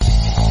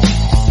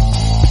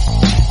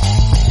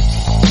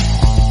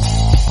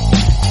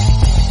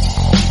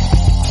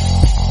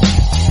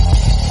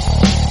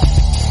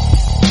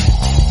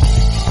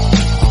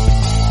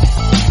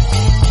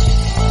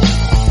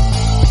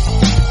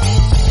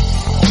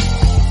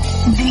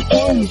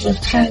Age of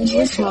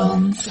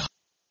Transitions.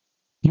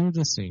 You're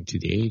listening to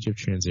The Age of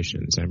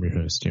Transitions. I'm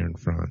your host, Aaron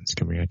Franz,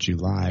 coming at you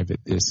live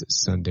this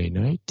Sunday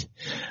night,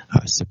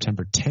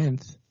 September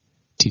 10th,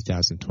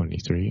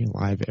 2023,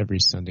 live every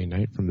Sunday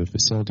night from the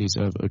facilities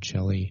of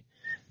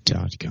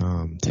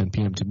Ocelli.com, 10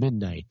 p.m. to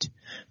midnight.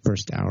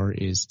 First hour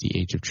is The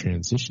Age of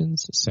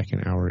Transitions.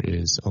 Second hour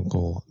is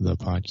Uncle the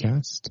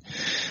Podcast.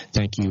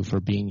 Thank you for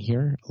being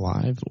here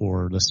live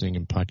or listening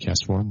in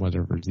podcast form,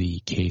 whatever the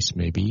case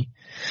may be.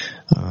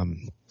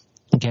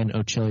 Again,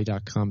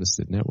 Ocelli.com is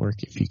the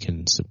network. If you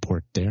can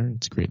support there,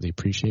 it's greatly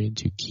appreciated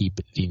to keep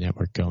the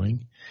network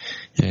going.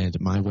 And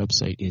my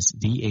website is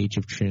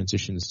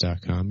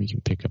theageoftransitions.com. You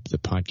can pick up the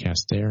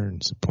podcast there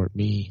and support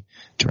me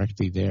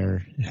directly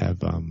there. Have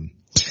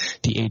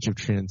The Age of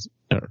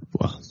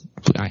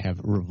I have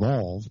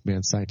Revolve,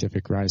 Man's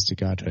Scientific Rise to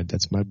Godhood.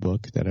 That's my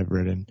book that I've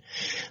written.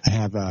 I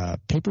have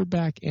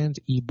paperback and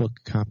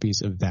ebook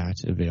copies of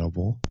that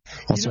available.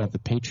 Also have the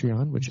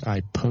Patreon, which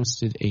I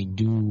posted a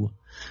new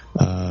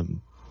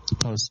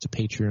post to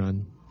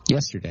Patreon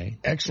yesterday.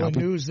 Excellent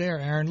news there,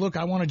 Aaron. Look,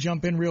 I want to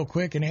jump in real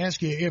quick and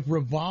ask you if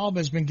Revolve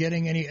has been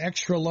getting any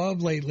extra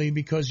love lately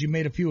because you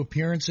made a few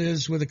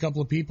appearances with a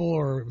couple of people,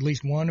 or at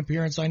least one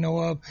appearance I know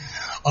of,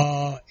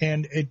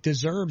 and it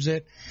deserves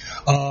it.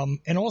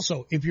 And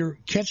also, if you're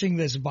catching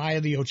this via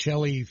the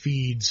Ocelli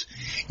feeds,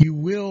 you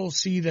will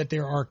see that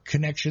there are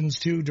connections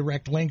to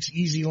direct links,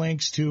 easy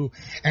links to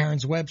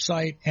Aaron's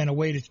website, and a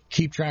way to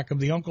keep track of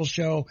the Uncle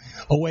Show,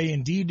 a way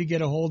indeed to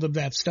get a hold of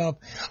that stuff.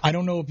 I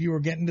don't know if you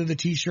were getting to the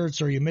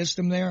T-shirts or you missed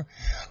them there,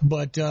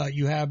 but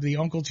you have the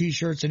Uncle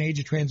T-shirts and Age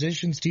of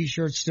Transitions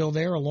T-shirts still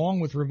there, along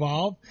with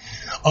Revolve.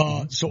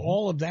 So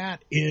all of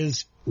that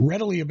is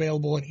readily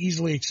available and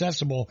easily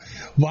accessible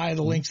via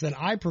the links that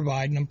I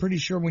provide. And I'm pretty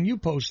sure when you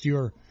post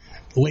your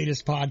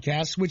latest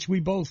podcasts, which we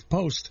both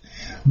post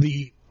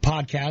the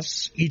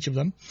podcasts, each of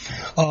them,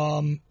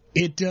 I'm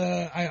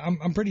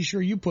pretty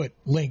sure you put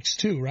links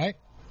too, right?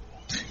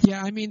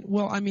 Yeah,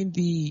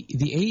 the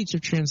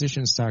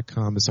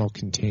ageoftransitions.com is all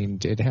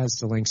contained. It has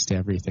the links to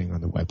everything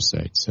on the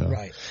website. So,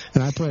 right.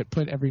 And I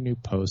put every new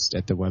post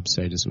at the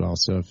website as well.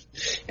 So if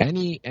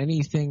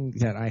anything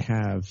that I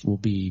have will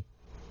be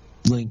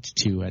linked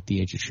to at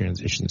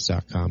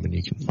theageoftransitions.com, and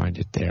you can find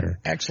it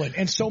there. Excellent.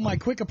 And so my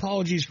quick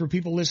apologies for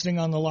people listening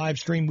on the live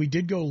stream. We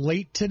did go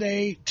late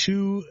today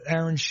to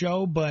Aaron's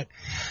show, but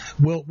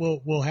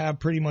we'll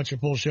have pretty much a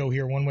full show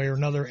here one way or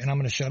another. And I'm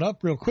going to shut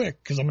up real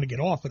quick because I'm going to get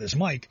off of this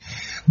mic.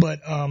 But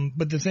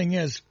the thing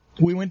is,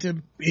 we went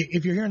to,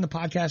 if you're hearing the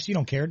podcast, you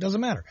don't care. It doesn't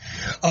matter.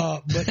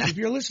 But if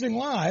you're listening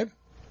live,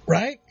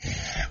 right?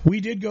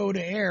 We did go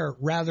to air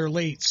rather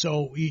late,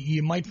 so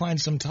you might find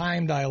some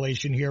time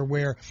dilation here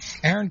where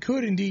Aaron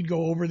could indeed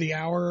go over the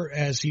hour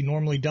as he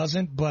normally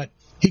doesn't, but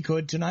he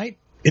could tonight.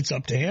 It's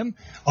up to him.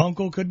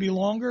 Uncle could be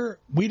longer.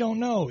 We don't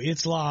know.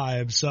 It's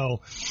live.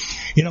 So,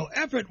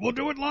 F it, we'll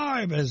do it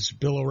live, as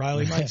Bill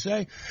O'Reilly might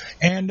say.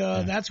 And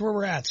that's where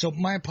we're at. So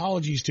my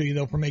apologies to you,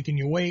 though, for making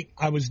you wait.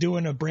 I was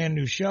doing a brand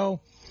new show,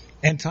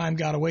 and time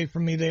got away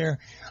from me there.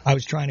 I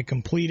was trying to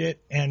complete it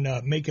and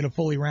make it a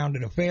fully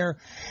rounded affair.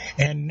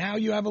 And now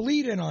you have a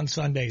lead-in on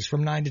Sundays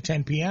from 9 to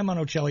 10 p.m. on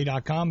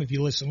Ocelli.com. If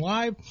you listen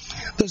live,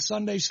 the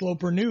Sunday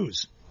Sloper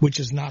News, which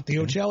is not the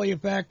Ocelli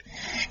Effect,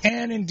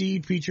 and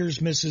indeed features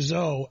Mrs.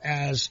 O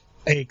as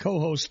a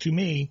co-host to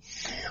me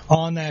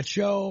on that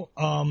show.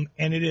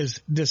 And it is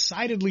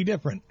decidedly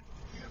different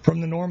from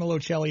the normal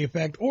Ocelli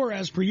Effect, or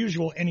as per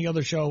usual, any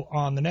other show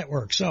on the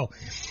network. So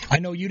I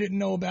know you didn't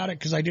know about it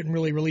because I didn't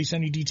really release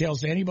any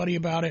details to anybody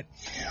about it.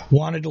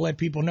 Wanted to let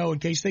people know in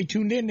case they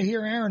tuned in to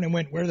hear Aaron and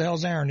went, where the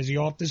hell's Aaron? Is he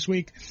off this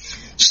week?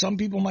 Some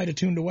people might have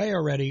tuned away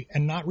already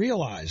and not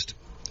realized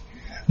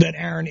that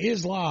Aaron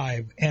is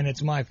live, and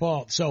it's my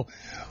fault. So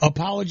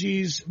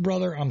apologies,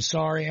 brother. I'm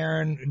sorry,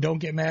 Aaron. Don't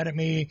get mad at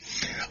me.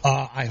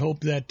 I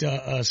hope that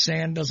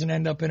sand doesn't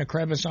end up in a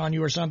crevice on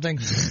you or something.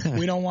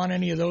 We don't want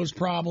any of those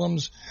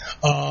problems.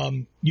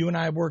 You and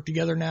I have worked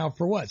together now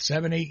for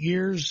 7-8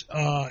 years,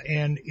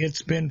 and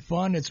it's been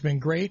fun. It's been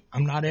great.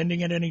 I'm not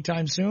ending it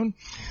anytime soon.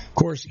 Of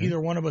course, either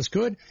one of us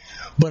could,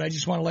 but I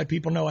just want to let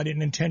people know I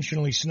didn't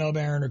intentionally snub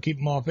Aaron or keep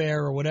him off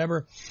air or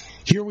whatever.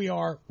 Here we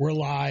are. We're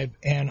live,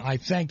 and I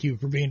thank you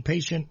for being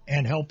patient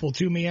and helpful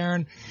to me,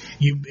 Aaron.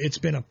 It's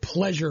been a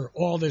pleasure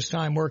all this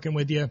time working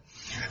with you,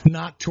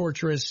 not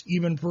torturous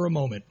even for a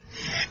moment.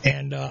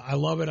 And I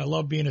love it. I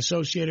love being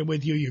associated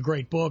with you, your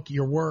great book,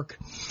 your work,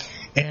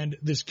 and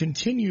this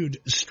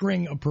continued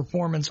string of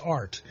performance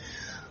art,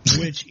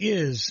 which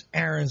is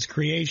Aaron's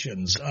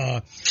creations,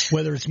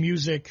 whether it's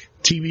music,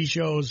 TV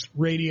shows,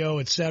 radio,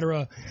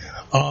 etc.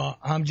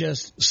 I'm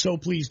just so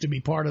pleased to be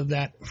part of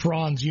that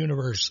Franz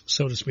universe,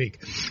 so to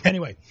speak.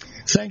 Anyway,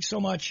 thanks so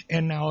much,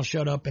 and now I'll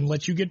shut up and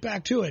let you get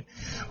back to it.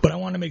 But I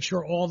want to make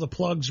sure all the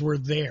plugs were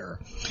there,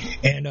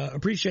 and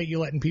appreciate you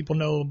letting people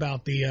know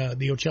about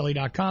the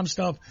Ocelli.com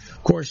stuff.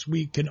 Of course,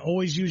 we can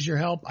always use your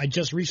help. I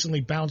just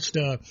recently bounced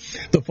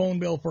the phone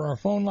bill for our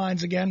phone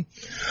lines again.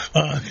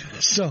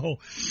 So,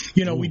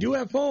 we do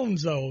have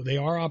phones, though. They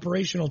are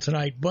operational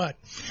tonight, but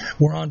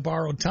we're on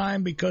borrowed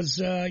time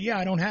because,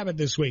 I don't have it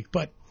this week.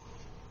 But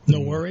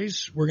No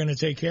worries. We're going to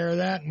take care of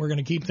that, and we're going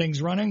to keep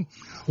things running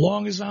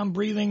long as I'm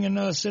breathing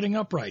and sitting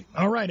upright.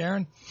 All right,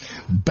 Aaron,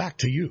 back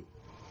to you.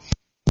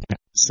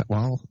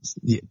 Well,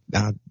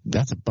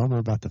 that's a bummer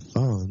about the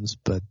phones,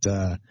 but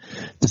the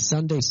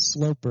Sunday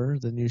Sloper,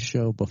 the new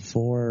show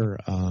before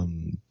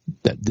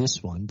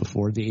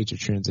before the Age of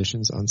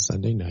Transitions on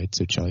Sunday night,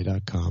 so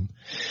Chelly.com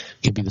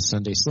can be the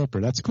Sunday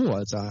Sloper. That's cool.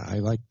 I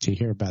like to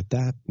hear about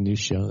that new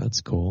show. That's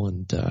cool.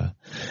 And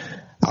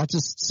I'll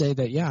just say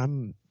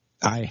that,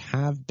 I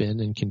have been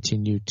and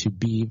continue to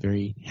be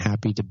very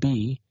happy to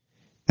be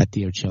at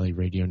the O'Chelly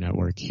Radio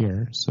Network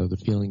here. So the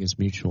feeling is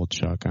mutual,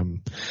 Chuck.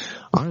 I'm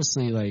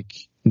honestly,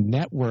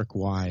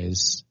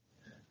 network-wise,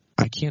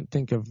 I can't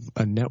think of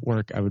a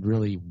network I would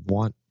really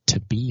want to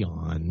be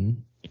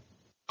on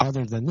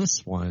other than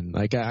this one.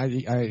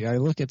 I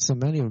look at so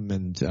many of them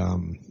and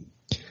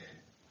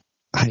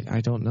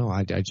I don't know.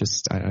 I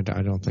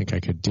don't think I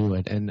could do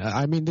it. And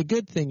the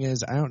good thing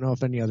is, I don't know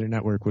if any other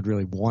network would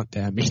really want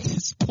to have me at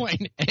this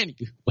point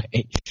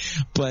anyway.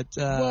 But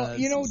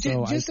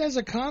just as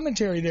a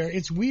commentary there,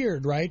 it's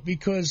weird, right?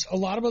 Because a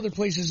lot of other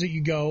places that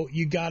you go,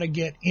 you got to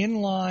get in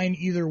line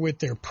either with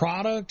their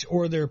product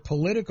or their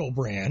political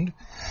brand,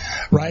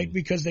 right?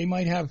 Because they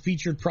might have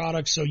featured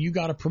products, so you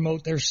got to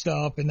promote their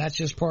stuff, and that's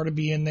just part of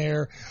being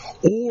there.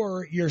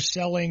 Or you're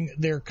selling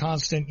their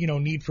constant,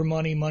 need for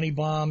money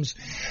bombs.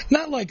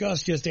 Not like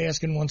us just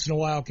asking once in a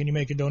while, can you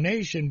make a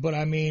donation? But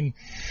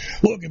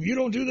look, if you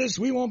don't do this,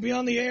 we won't be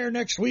on the air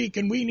next week,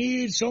 and we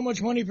need so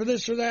much money for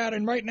this or that,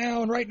 and right now,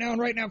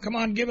 come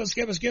on, give us.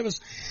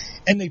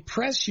 And they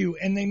press you,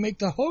 and they make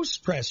the hosts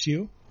press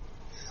you.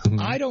 Mm-hmm.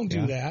 I don't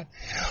do that.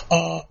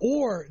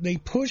 Or they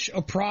push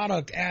a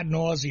product ad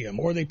nauseum,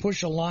 or they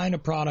push a line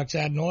of products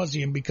ad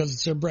nauseum because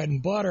it's their bread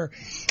and butter,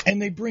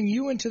 and they bring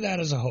you into that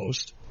as a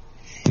host.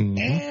 Mm-hmm.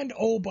 And,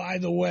 oh, by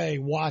the way,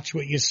 watch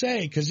what you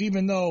say, because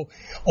even though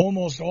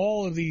almost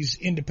all of these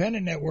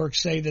independent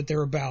networks say that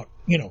they're about,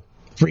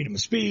 freedom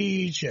of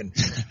speech and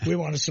we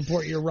want to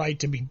support your right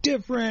to be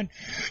different,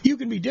 you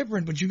can be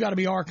different, but you got to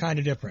be our kind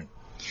of different.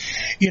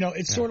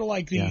 It's sort of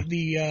like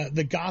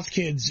the goth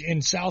kids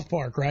in South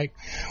Park, right?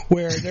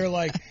 Where they're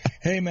like,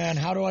 hey man,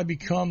 how do I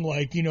become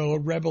a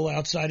rebel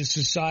outside of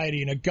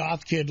society and a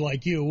goth kid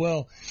like you?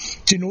 Well,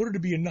 in order to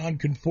be a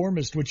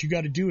nonconformist, what you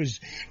got to do is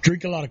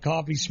drink a lot of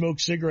coffee, smoke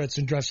cigarettes,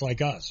 and dress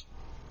like us.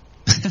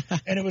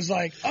 And it was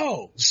like,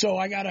 oh, so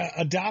I got to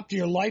adopt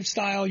your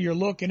lifestyle, your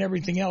look, and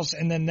everything else,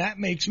 and then that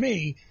makes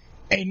me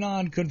a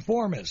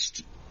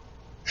nonconformist.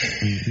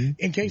 Mm-hmm.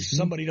 In case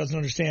somebody doesn't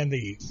understand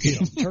the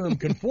term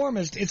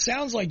conformist, it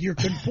sounds like you're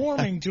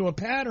conforming to a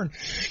pattern.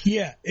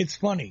 Yeah, it's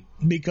funny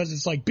because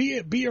it's like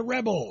be a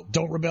rebel.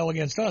 Don't rebel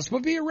against us,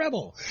 but be a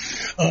rebel.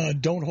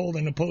 Don't hold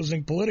an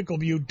opposing political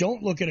view.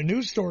 Don't look at a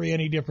news story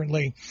any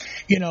differently.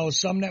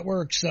 Some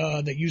networks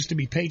that used to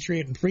be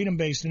patriot and freedom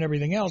based and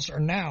everything else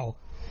are now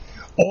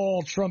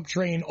all Trump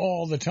train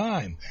all the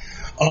time.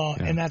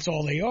 And that's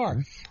all they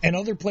are. And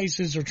other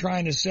places are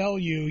trying to sell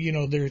you,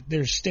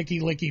 their sticky,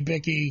 licky,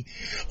 bicky,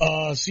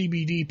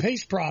 CBD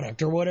paste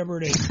product or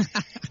whatever it is.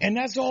 And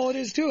that's all it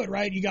is to it,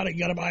 right? You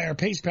gotta buy our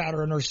paste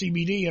powder and our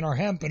CBD and our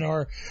hemp and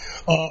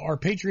our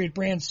Patriot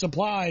brand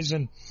supplies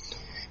and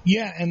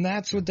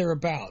that's what they're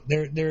about.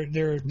 They're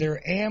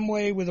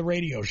Amway with a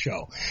radio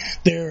show.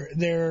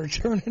 They're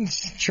churning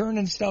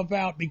stuff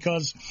out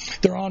because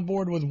they're on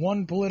board with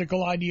one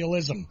political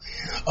idealism.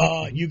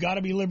 You got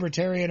to be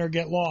libertarian or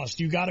get lost.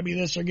 You got to be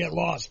this or get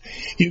lost.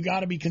 You got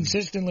to be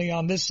consistently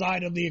on this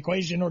side of the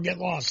equation or get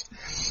lost.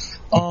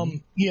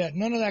 None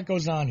of that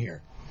goes on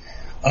here.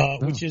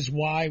 Which is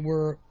why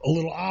we're a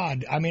little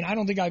odd. I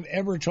don't think I've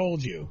ever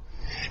told you,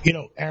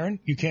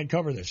 Aaron, you can't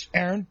cover this.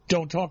 Aaron,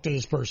 don't talk to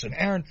this person.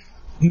 Aaron,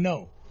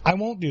 no, I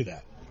won't do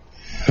that.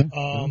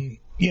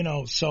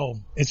 So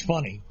it's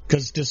funny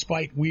because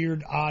despite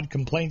weird, odd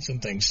complaints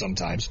and things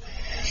sometimes,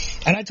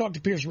 and I talked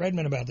to Pierce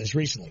Redmond about this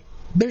recently,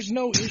 there's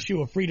no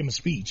issue of freedom of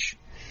speech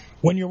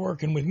when you're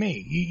working with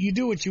me. You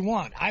do what you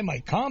want. I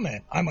might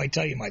comment. I might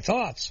tell you my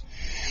thoughts.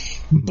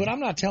 But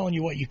I'm not telling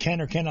you what you can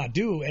or cannot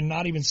do and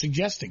not even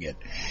suggesting it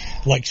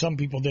like some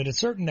people did at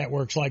certain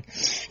networks. Like,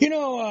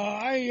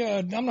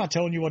 I'm not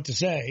telling you what to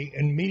say.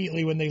 And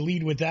immediately when they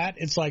lead with that,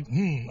 it's like,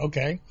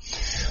 okay.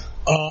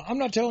 I'm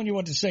not telling you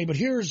what to say, but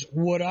here's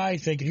what I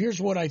think. And here's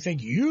what I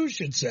think you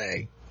should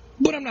say.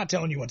 But I'm not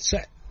telling you what to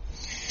say.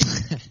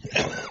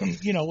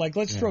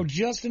 Let's throw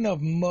just enough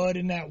mud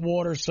in that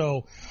water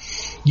so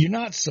you're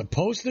not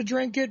supposed to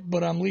drink it,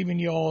 but I'm leaving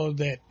you all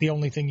that the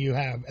only thing you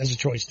have as a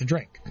choice to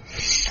drink.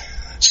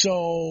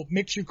 So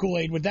mix your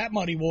Kool-Aid with that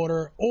muddy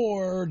water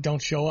or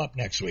don't show up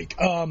next week.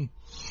 And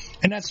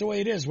that's the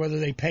way it is, whether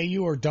they pay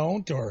you or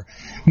don't or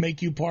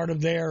make you part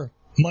of their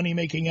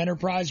money-making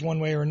enterprise one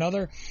way or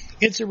another.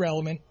 It's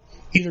irrelevant.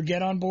 Either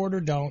get on board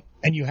or don't,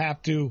 and you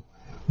have to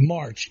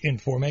march in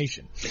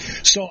formation.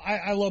 So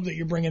I love that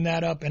you're bringing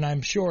that up, and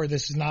I'm sure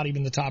this is not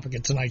even the topic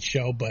of tonight's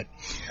show, but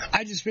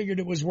I just figured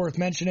it was worth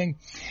mentioning.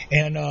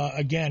 And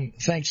again,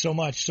 thanks so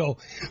much. So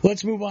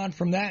let's move on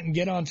from that and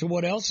get on to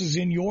what else is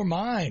in your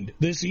mind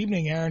this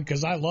evening, Aaron,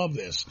 because I love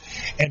this.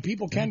 And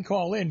people can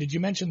call in. Did you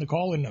mention the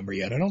call-in number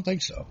yet? I don't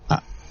think so.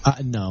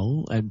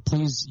 No, and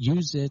please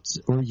use it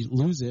or you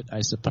lose it,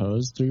 I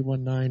suppose.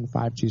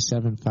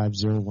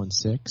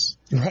 319-527-5016.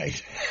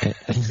 Right.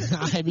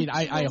 I mean,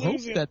 I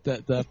hope that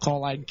the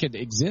call line can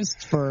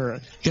exist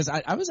because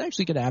I was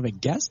actually going to have a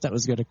guest that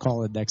was going to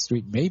call in next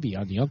week, maybe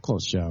on the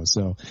Unclosed show.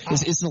 So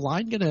is the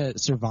line going to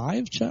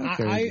survive,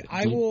 Chuck?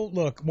 I will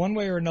look one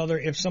way or another.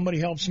 If somebody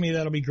helps me,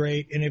 that'll be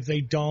great. And if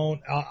they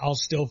don't, I'll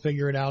still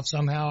figure it out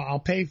somehow. I'll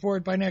pay for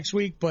it by next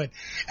week. But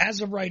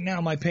as of right now,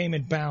 my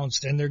payment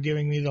bounced and they're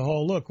giving me the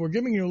whole look. We're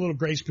giving you a little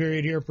grace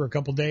period here for a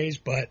couple days,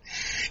 but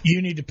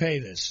you need to pay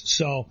this.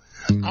 So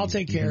I'll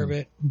take care of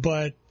it,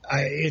 but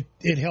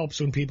it helps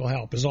when people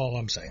help is all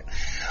I'm saying.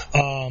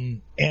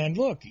 And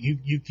look,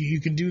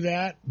 you can do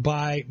that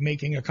by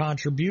making a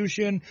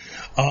contribution,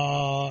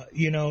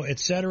 et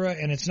cetera.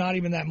 And it's not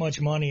even that much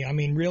money. I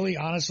mean, really,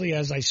 honestly,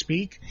 as I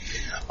speak,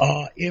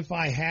 if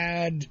I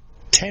had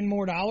 $10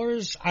 more,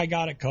 I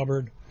got it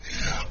covered.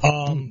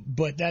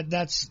 But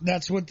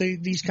that's what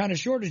these kind of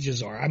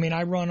shortages are. I mean,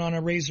 I run on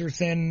a razor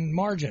thin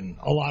margin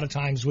a lot of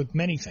times with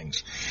many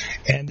things,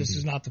 and this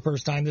is not the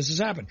first time this has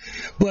happened.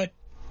 But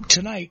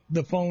tonight,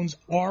 the phones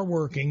are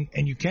working,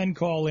 and you can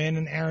call in,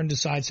 and Aaron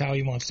decides how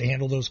he wants to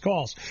handle those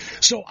calls.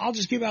 So I'll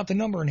just give out the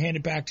number and hand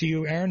it back to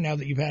you, Aaron, now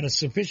that you've had a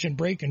sufficient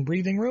break and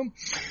breathing room.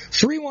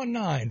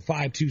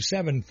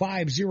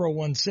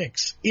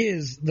 319-527-5016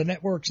 is the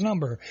network's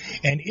number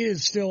and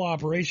is still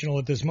operational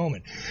at this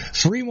moment.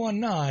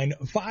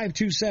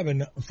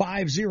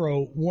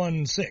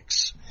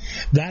 319-527-5016.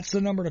 That's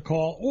the number to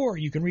call, or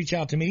you can reach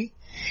out to me.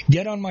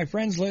 Get on my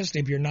friends list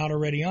if you're not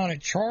already on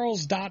it,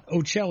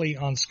 Charles.Ocelli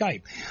on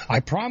Skype. I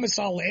promise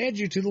I'll add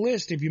you to the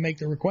list if you make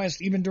the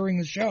request, even during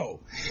the show.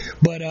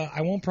 But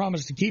I won't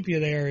promise to keep you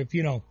there if,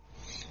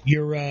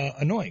 you're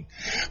annoying.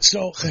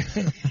 So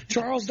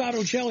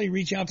Charles.Ocelli,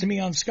 reach out to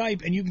me on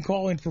Skype, and you can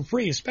call in for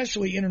free,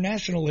 especially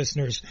international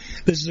listeners.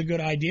 This is a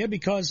good idea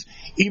because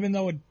even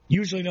though it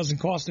usually doesn't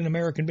cost an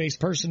American-based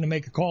person to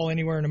make a call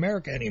anywhere in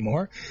America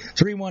anymore,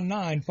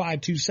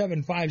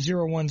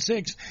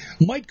 319-527-5016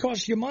 might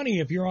cost you money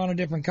if you're on a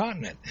different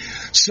continent.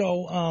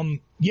 So,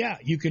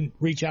 you can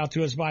reach out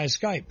to us via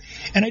Skype.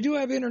 And I do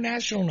have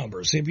international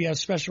numbers. If you have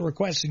special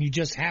requests and you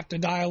just have to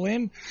dial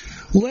in,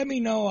 let me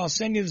know. I'll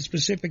send you the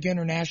specific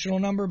international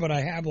number, but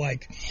I have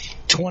like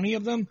 20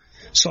 of them,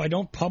 so I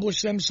don't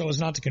publish them so as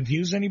not to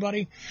confuse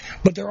anybody.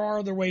 But there are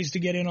other ways to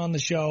get in on the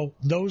show.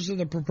 Those are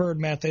the preferred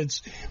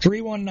methods.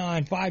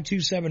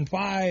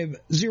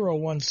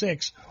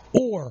 319-527-5016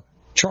 or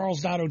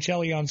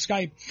Charles.Ocelli on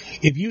Skype.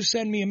 If you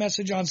send me a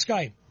message on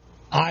Skype,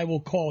 I will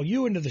call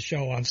you into the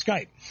show on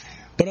Skype.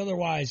 But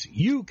otherwise,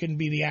 you can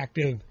be the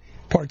active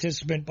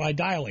participant by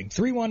dialing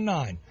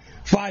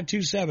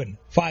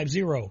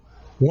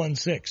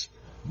 319-527-5016.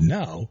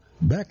 Now,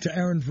 back to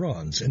Aaron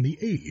Franz and the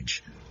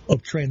age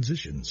of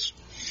transitions.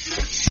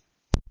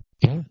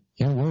 Yeah,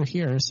 we're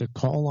here. So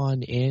call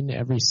on in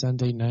every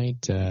Sunday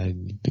night.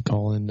 The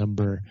call-in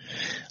number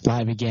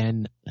live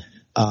again.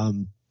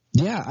 The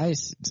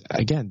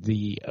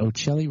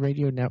Ocelli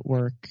Radio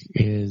Network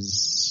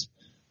is...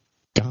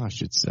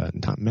 Gosh, it's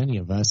not many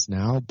of us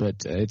now,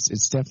 but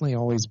it's definitely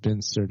always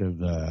been sort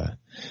of a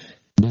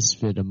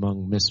misfit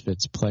among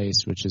misfits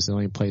place, which is the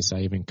only place I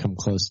even come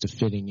close to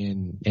fitting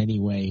in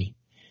anyway.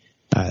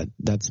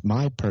 That's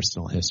my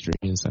personal history,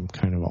 is I'm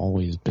kind of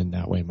always been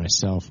that way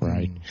myself,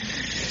 right?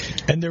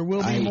 And there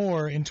will be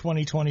more in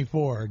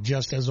 2024,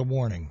 just as a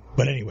warning.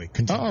 But anyway,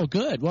 continue. Oh,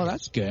 good. Well,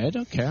 that's good.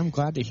 Okay, I'm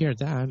glad to hear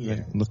that. Yeah.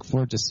 I look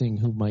forward to seeing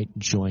who might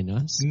join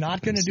us.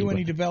 Not going to do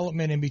any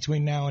development in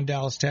between now and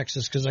Dallas,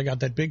 Texas, because I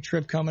got that big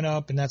trip coming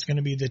up, and that's going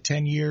to be the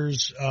 10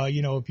 years.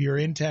 If you're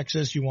in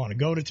Texas, you want to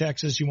go to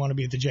Texas, you want to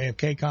be at the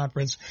JFK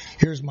conference,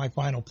 here's my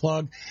final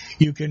plug.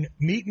 You can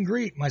meet and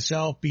greet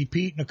myself, B.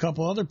 Pete, and a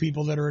couple other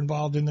people that are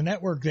involved in the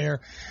network there,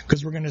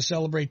 because we're going to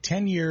celebrate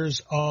 10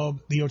 years of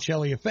the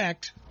Ocelli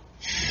Effect,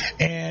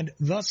 and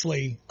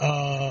thusly,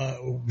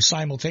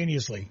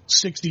 simultaneously,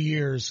 60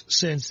 years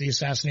since the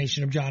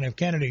assassination of John F.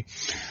 Kennedy.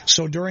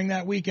 So during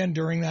that weekend,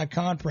 during that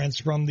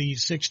conference, from the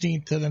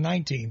 16th to the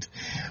 19th,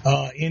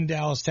 in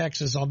Dallas,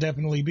 Texas, I'll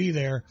definitely be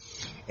there.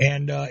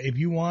 And if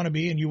you want to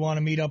be and you want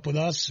to meet up with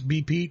us,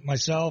 B. Pete,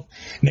 myself,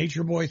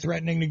 Nature Boy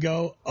threatening to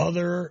go,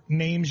 other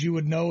names you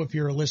would know if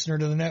you're a listener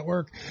to the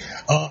network.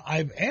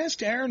 I've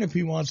asked Aaron if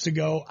he wants to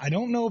go. I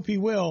don't know if he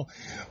will,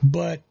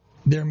 but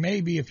there may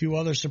be a few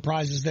other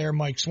surprises there.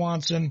 Mike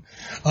Swanson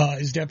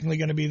is definitely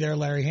going to be there.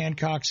 Larry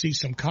Hancock. See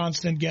some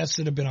constant guests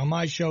that have been on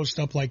my show,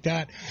 stuff like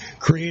that.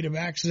 Creative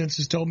Accidents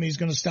has told me he's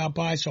going to stop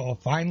by, so I'll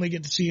finally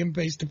get to see him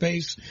face to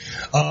face.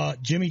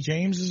 Jimmy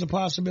James is a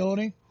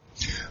possibility.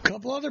 A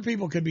couple other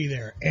people could be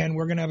there, and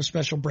we're going to have a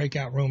special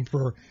breakout room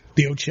for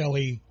the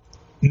Ocelli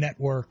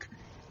Network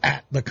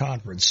at the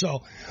conference.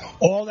 So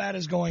all that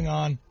is going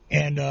on,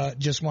 and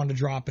just wanted to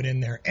drop it in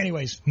there.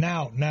 Anyways,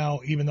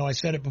 now, even though I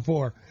said it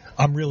before,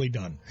 I'm really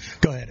done.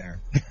 Go ahead, Aaron.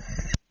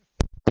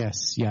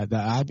 Yes, yeah,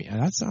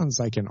 that sounds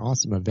like an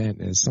awesome event.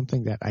 It's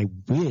something that I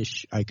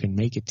wish I could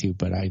make it to,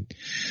 but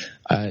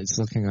it's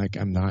looking like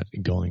I'm not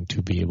going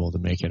to be able to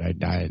make it.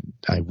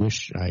 I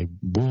wish I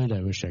would.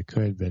 I wish I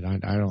could, but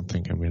I don't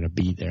think I'm going to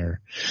be there.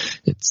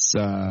 It's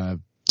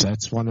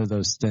that's one of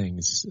those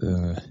things.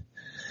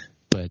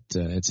 But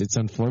it's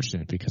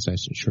unfortunate because I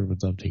sure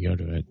would love to go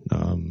to it.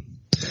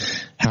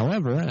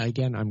 However,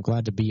 again, I'm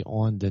glad to be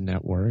on the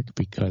network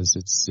because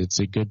it's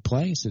a good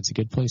place. It's a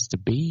good place to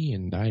be,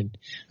 and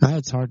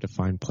it's hard to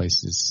find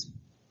places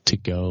to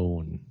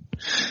go, and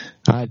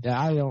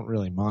I don't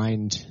really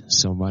mind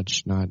so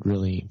much not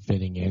really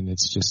fitting in.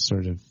 It's just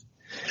sort of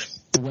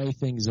the way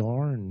things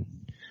are, and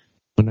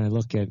when I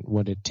look at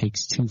what it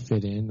takes to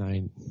fit in,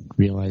 I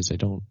realize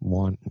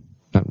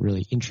not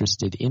really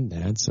interested in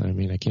that. So, I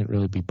mean, I can't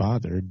really be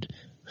bothered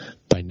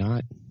by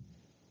not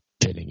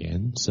fitting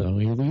in. So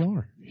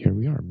here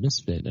we are,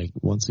 misfit, like,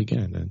 once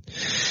again. And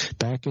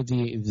back at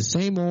the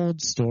same old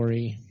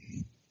story.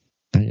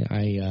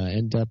 I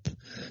end up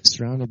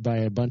surrounded by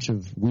a bunch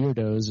of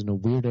weirdos in a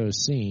weirdo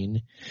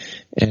scene,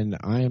 and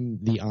I'm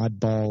the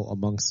oddball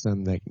amongst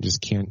them that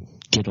just can't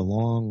get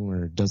along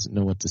or doesn't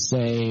know what to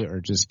say or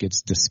just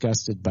gets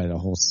disgusted by the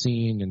whole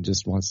scene and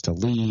just wants to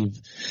leave.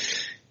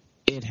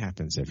 It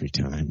happens every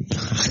time.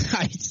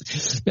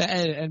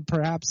 And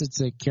perhaps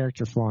it's a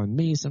character flaw in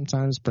me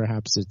sometimes.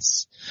 Perhaps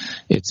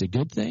it's a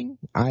good thing.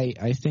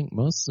 I think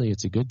mostly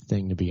it's a good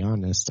thing, to be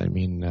honest. I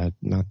mean,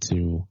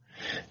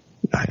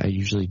 I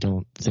usually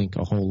don't think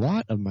a whole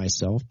lot of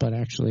myself, but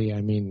actually,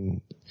 I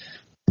mean,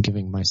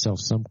 giving myself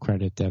some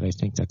credit that I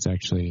think that's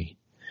actually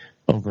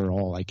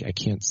overall, I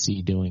can't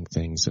see doing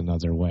things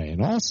another way.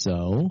 And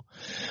also,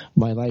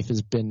 my life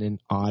has been an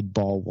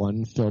oddball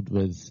one filled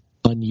with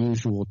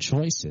unusual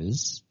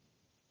choices,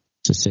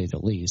 to say the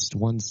least,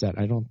 ones that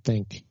I don't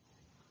think,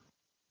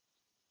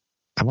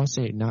 I want to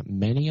say not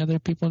many other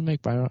people would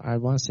make, but I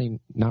want to say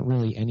not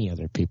really any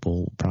other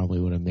people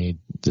probably would have made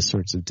the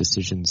sorts of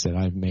decisions that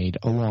I've made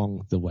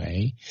along the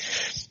way.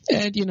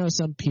 And,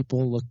 some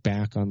people look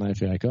back on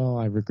life and like, oh,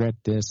 I regret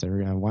this.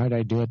 Why did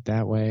I do it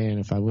that way? And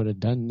if I would have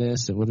done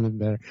this, it would have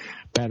been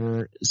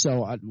better.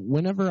 So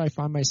whenever I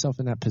find myself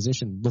in that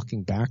position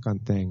looking back on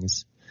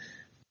things,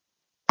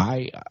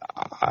 I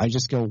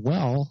just go,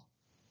 well,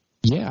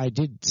 yeah, I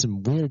did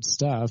some weird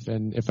stuff.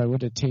 And if I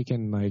would have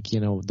taken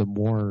the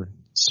more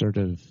sort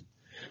of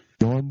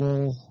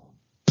normal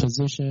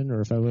position,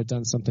 or if I would have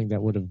done something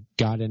that would have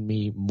gotten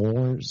me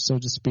more, so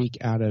to speak,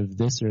 out of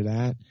this or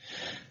that,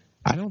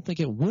 I don't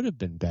think it would have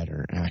been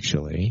better,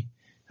 actually.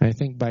 I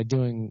think by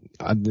doing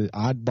the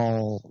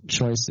oddball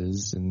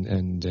choices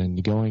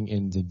and going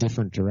in the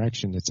different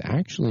direction, it's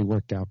actually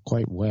worked out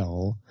quite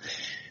well,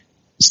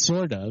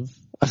 sort of.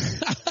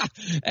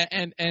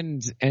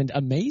 and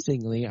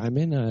amazingly, I'm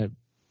in a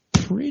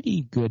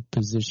pretty good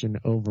position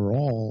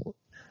overall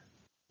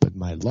with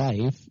my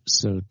life,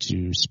 so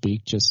to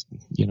speak, just,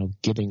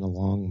 getting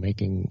along,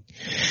 making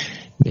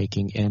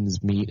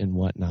ends meet and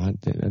whatnot.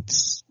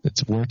 It's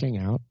working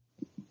out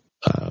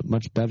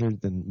much better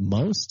than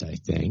most, I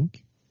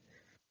think.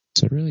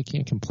 So I really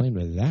can't complain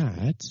with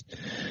that.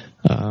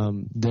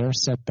 There are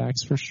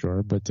setbacks for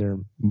sure, but they're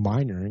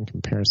minor in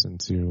comparison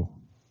to,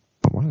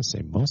 I want to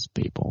say, most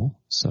people.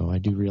 So I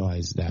do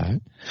realize that.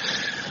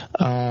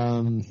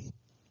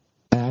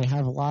 I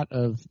have a lot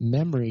of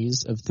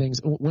memories of things.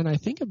 When I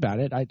think about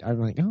it, I'm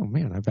like, oh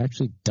man, I've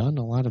actually done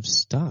a lot of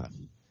stuff.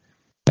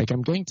 Like,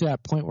 I'm getting to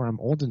that point where I'm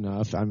old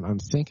enough. I'm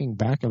thinking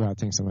back about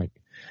things. I'm like,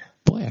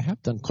 boy, I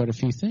have done quite a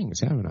few things,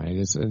 haven't I?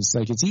 It's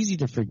like, it's easy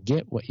to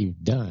forget what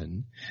you've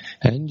done.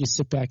 And then you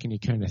sit back and you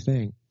kind of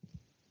think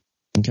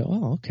and go,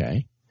 oh,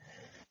 okay.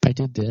 I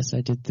did this,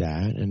 I did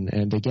that,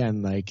 and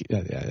again, like,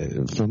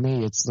 for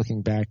me, it's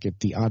looking back at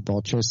the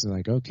oddball choices,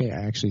 like, okay,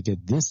 I actually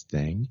did this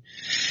thing,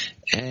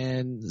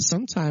 and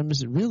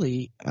sometimes,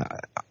 really,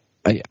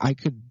 I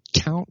could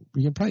count.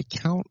 You can probably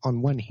count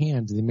on one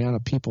hand the amount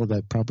of people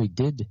that probably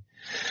did,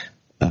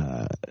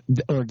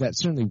 or that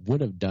certainly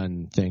would have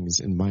done things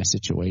in my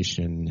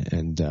situation,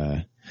 and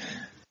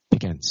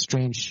again,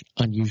 strange,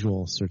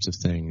 unusual sorts of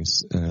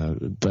things,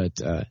 but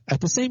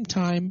at the same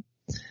time,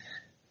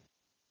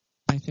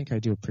 I think I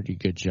do a pretty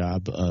good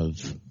job of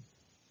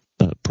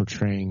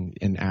portraying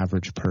an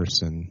average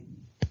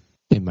person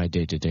in my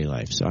day-to-day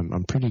life. So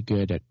I'm pretty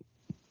good at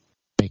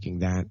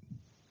making that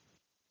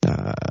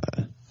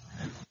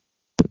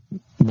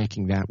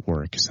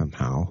work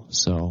somehow.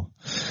 So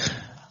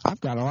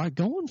I've got a lot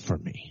going for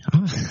me.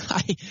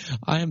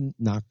 I am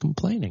not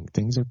complaining.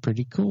 Things are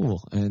pretty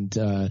cool.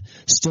 And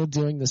still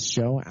doing this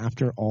show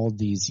after all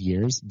these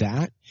years,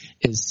 that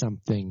is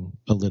something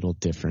a little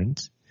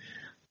different.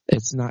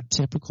 It's not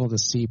typical to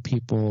see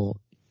people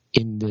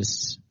in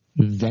this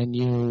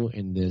venue,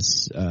 in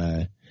this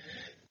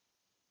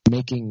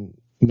making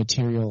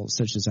material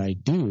such as I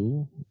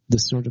do, the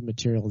sort of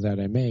material that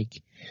I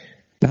make.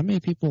 Not many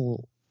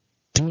people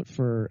do it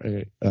for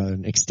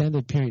an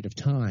extended period of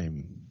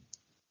time.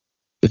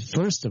 But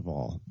first of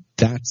all,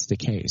 that's the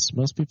case.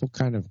 Most people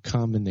kind of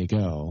come and they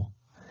go,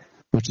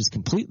 which is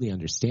completely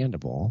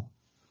understandable.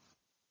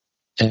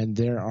 And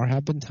there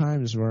have been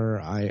times where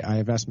I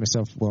have asked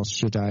myself, well,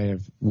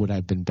 would I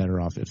have been better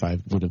off if I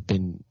would have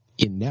been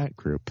in that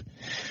group?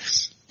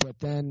 But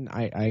then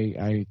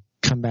I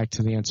come back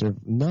to the answer of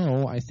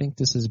no, I think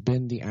this has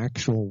been the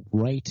actual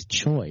right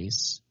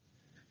choice.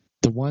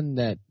 The one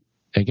that,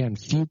 again,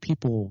 few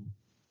people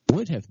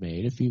would have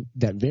made,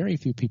 that very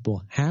few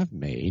people have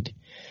made.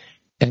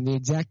 And the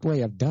exact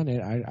way I've done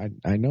it,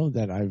 I know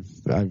that I've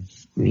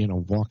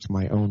walked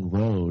my own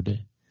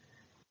road,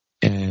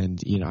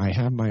 and I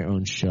have my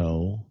own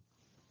show,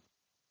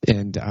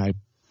 and I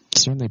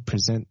certainly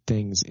present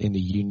things in a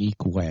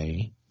unique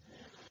way,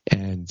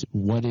 and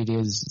what it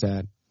is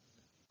that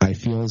I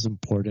feel is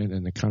important,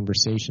 and the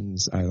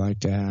conversations I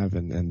like to have,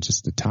 and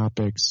just the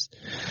topics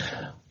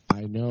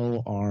I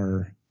know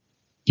are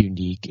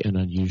unique and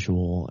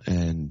unusual,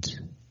 and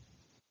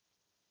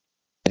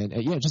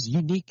just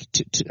unique.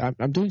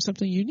 I'm doing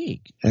something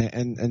unique,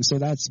 and so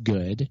that's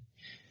good.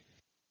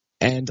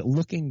 And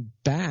looking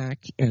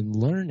back and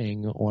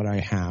learning what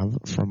I have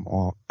from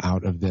all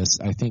out of this,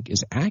 I think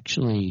is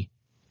actually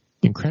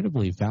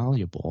incredibly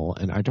valuable.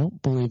 And I don't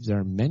believe there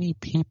are many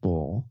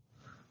people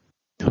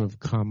who have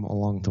come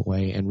along the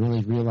way and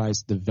really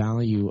realized the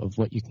value of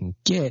what you can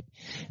get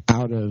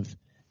out of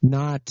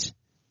not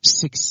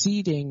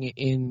succeeding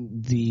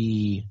in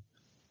the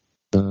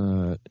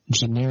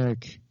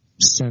generic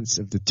sense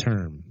of the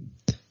term.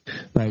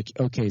 Like,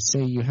 okay,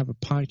 say you have a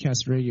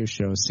podcast radio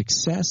show.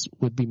 Success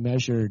would be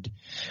measured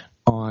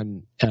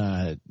on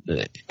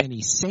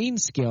any sane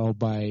scale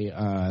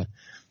by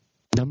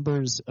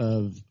numbers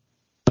of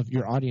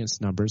your audience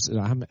numbers.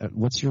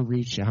 What's your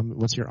reach?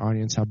 What's your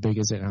audience? How big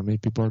is it? How many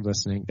people are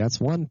listening? That's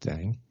one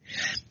thing.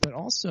 But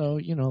also,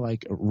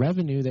 like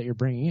revenue that you're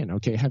bringing in.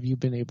 Okay, have you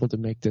been able to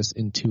make this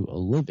into a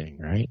living,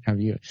 right? Have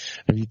you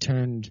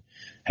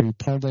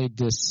parlayed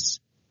this,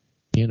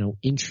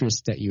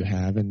 interest that you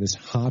have in this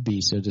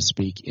hobby, so to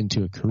speak,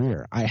 into a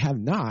career? I have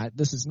not.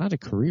 This is not a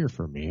career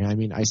for me. I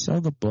mean, I sell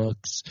the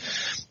books.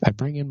 I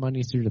bring in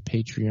money through the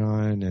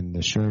Patreon and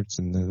the shirts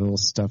and the little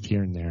stuff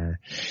here and there.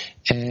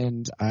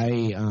 And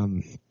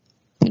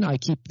I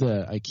keep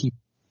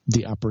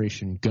the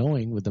operation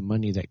going with the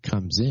money that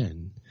comes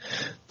in,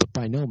 but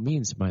by no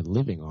means am I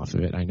living off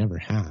of it. I never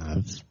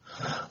have.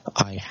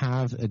 I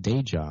have a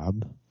day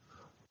job.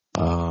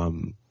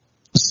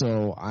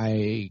 So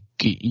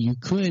you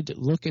could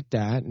look at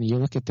that, and you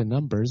look at the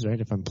numbers,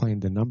 right? If I'm playing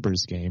the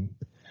numbers game,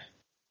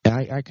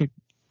 if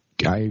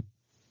I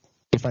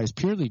was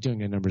purely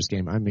doing a numbers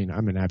game, I mean,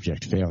 I'm an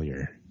abject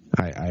failure.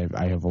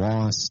 I have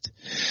lost.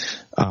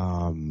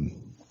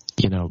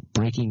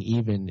 Breaking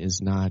even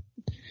is not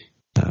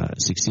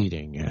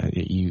succeeding.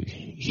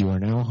 You are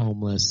now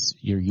homeless.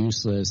 You're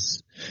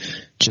useless.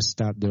 Just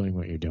stop doing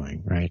what you're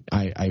doing, right?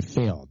 I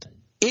failed.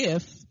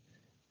 If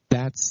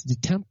that's the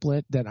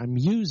template that I'm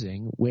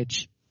using,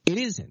 which it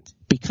isn't,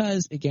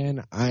 because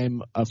again,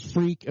 I'm a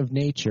freak of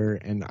nature,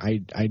 and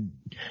I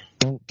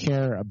don't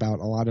care about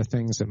a lot of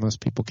things that most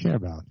people care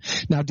about.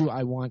 Now, do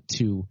I want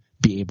to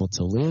be able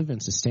to live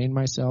and sustain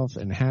myself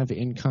and have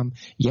income?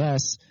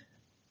 Yes.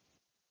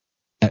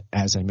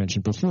 As I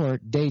mentioned before,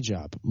 day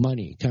job,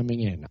 money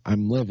coming in.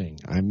 I'm living.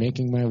 I'm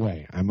making my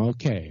way. I'm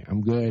okay.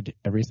 I'm good.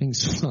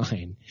 Everything's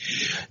fine.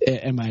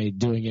 Am I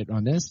doing it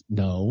on this?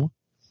 No.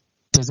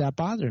 Does that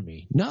bother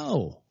me?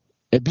 No,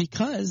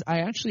 because I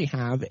actually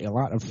have a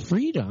lot of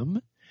freedom.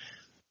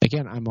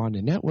 Again, I'm on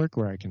a network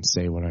where I can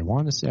say what I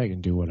want to say. I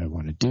can do what I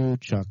want to do.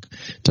 Chuck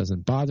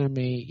doesn't bother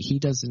me. He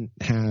doesn't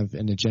have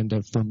an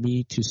agenda for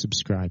me to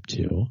subscribe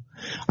to.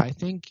 I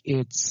think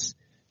it's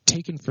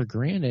taken for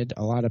granted.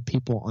 A lot of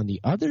people on the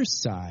other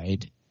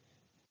side,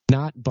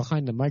 not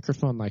behind the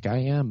microphone like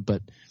I am,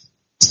 but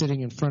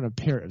sitting in front of a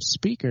pair of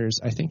speakers.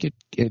 I think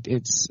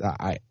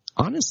I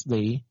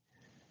honestly,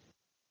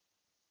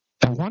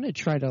 I want to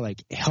try to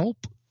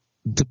help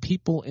the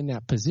people in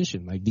that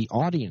position, like the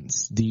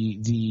audience,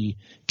 the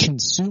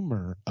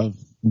consumer of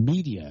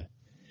media,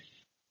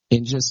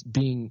 in just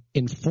being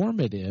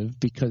informative,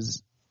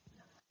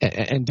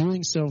 and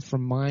doing so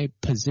from my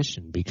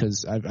position,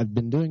 because I've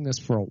been doing this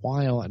for a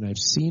while, and I've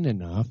seen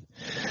enough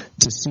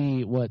to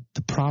see what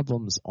the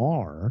problems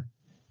are.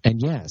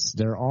 And yes,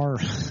 there are,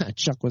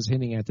 Chuck was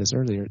hinting at this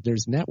earlier,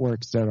 there's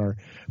networks that are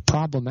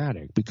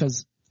problematic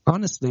because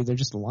honestly, they're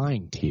just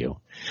lying to you.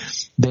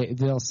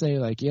 They'll say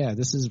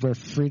this is where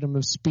freedom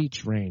of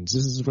speech reigns.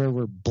 This is where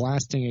we're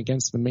blasting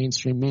against the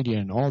mainstream media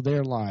and all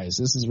their lies.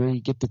 This is where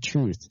you get the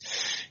truth.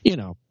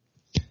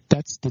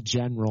 That's the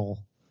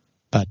general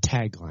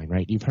tagline,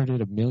 right? You've heard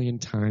it a million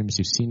times.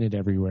 You've seen it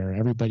everywhere.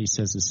 Everybody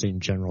says the same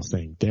general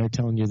thing. They're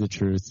telling you the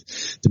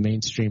truth. The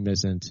mainstream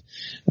isn't.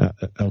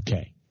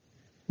 Okay.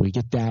 We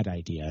get that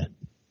idea.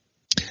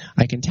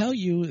 I can tell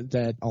you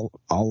that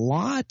a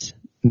lot,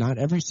 not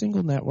every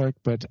single network,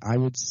 but I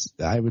would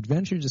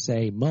venture to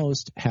say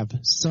most have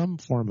some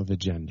form of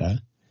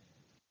agenda.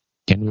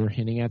 And we were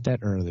hinting at that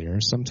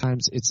earlier.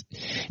 Sometimes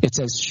it's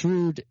as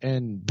shrewd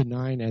and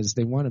benign as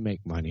they want to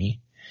make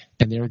money.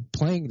 and they're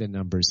playing the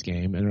numbers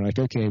game, and they're like,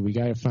 okay, we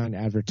got to find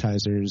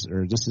advertisers,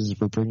 or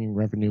we're bringing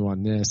revenue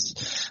on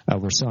this.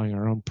 We're selling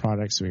our own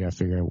products, so we got to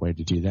figure out a way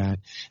to do that.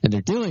 And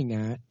they're doing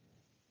that,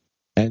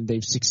 and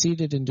they've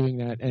succeeded in doing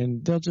that,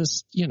 and they'll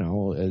just,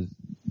 to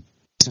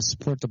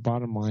support the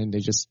bottom line, they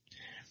just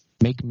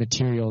make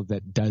material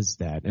that does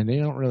that, and they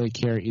don't really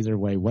care either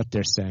way what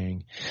they're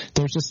saying.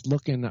 They're just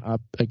looking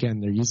up, again,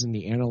 they're using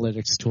the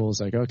analytics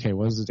tools, like, okay,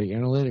 what is the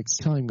analytics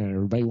telling me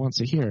everybody wants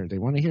to hear? They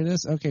want to hear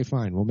this? Okay,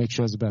 fine, we'll make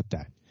shows about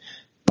that.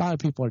 A lot of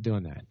people are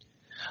doing that.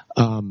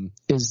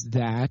 Is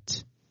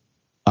that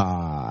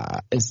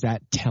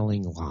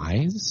telling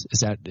lies? Is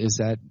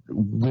that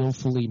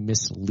willfully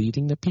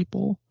misleading the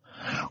people?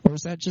 Or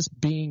is that just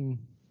being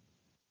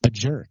a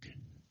jerk?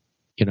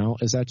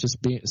 Is that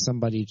just being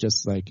somebody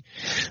just like,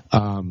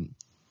 I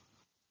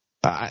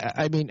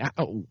mean,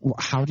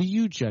 how do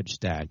you judge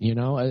that?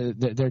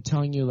 They're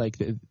telling you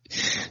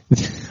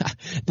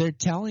they're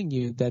telling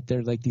you that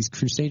they're like these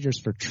crusaders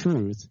for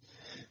truth,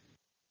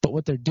 but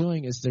what they're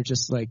doing is they're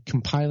just like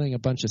compiling a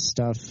bunch of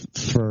stuff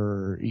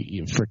for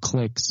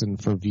clicks and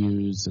for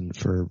views and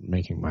for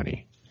making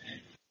money,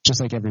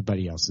 just like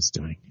everybody else is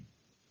doing.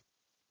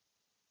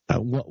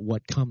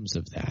 What comes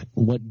of that?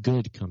 What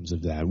good comes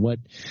of that?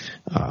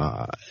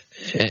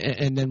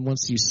 And then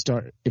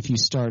if you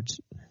start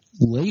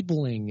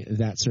labeling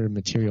that sort of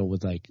material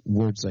with like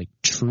words like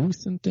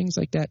truth and things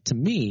like that, to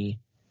me,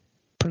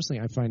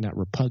 personally, I find that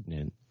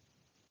repugnant,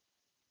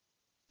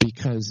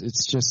 because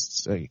it's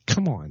just like,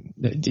 come on,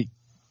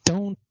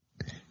 don't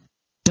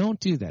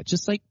do that.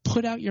 Just like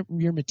put out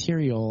your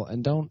material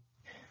and don't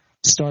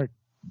start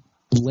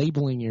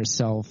labeling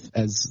yourself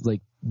as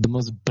like the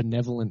most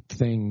benevolent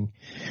thing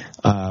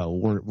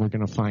we're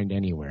going to find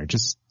anywhere.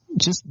 Just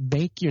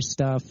make your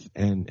stuff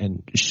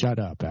and shut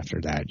up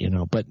after that,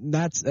 But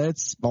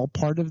that's all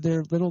part of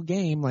their little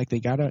game. Like, they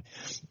gotta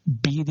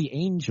be the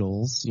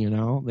angels,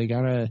 They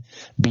gotta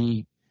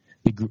be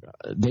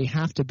they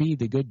have to be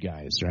the good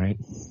guys, right?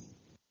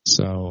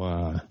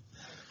 So,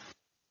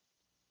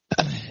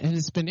 and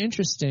it's been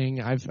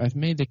interesting. I've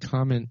made the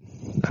comment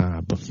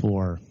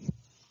before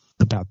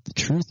about the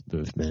truth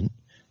movement.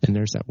 And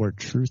there's that word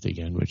truth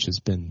again, which has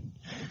been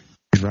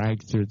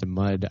dragged through the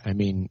mud. I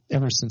mean,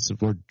 ever since the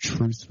word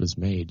truth was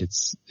made,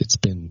 it's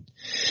been,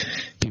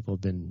 people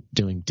have been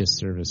doing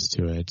disservice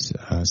to it.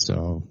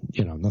 So,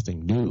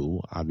 nothing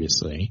new,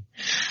 obviously.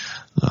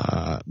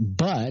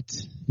 But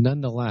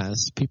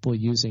nonetheless, people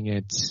using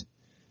it,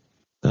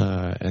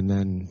 and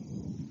then,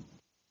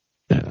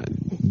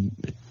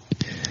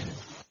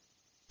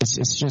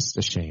 it's just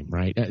a shame,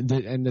 right?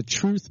 And the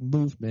truth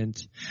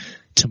movement,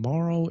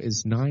 tomorrow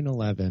is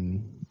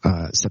 9/11.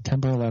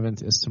 September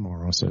 11th is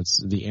tomorrow, so it's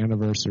the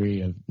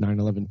anniversary of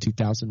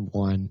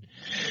 9/11/2001.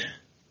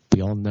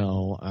 We all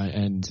know,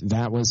 and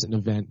that was an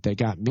event that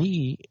got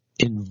me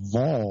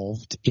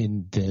involved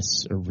in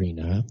this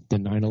arena. The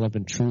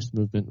 9/11 truth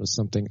movement was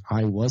something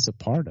I was a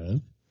part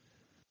of.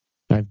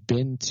 I've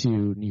been to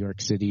New York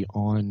City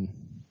on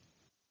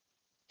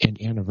an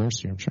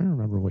anniversary. I'm trying to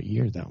remember what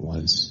year that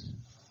was.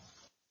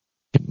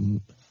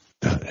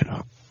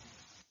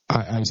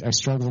 I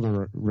struggle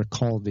to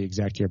recall the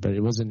exact year, but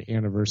it was an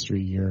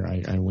anniversary year.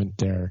 I went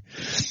there.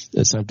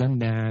 So I've done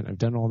that. I've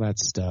done all that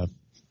stuff.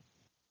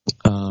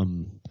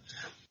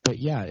 But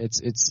yeah,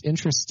 it's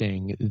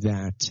interesting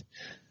that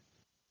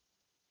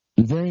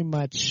very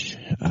much,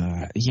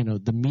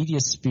 the media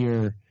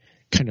sphere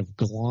kind of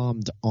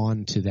glommed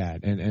onto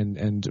that.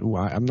 And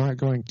I'm not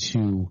going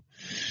to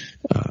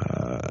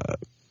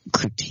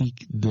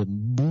critique the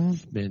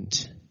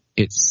movement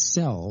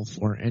itself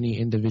or any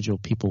individual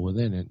people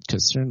within it,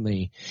 because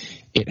certainly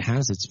it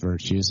has its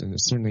virtues and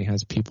it certainly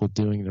has people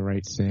doing the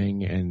right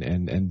thing,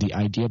 and the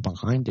idea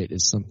behind it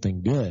is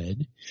something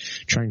good.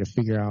 Trying to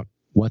figure out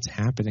what's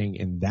happening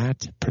in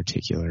that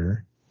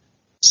particular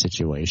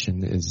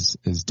situation is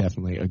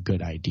definitely a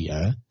good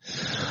idea.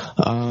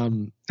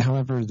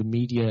 However, the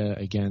media,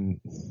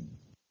 again,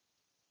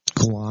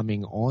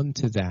 glomming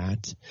onto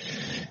that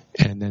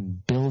and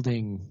then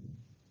building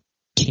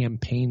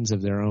campaigns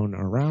of their own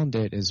around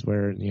it is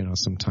where,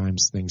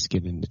 sometimes things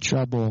get into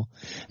trouble.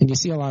 And you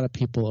see a lot of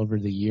people over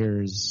the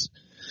years.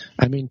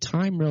 I mean,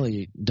 time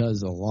really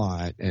does a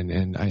lot,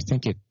 and I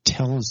think it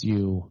tells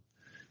you,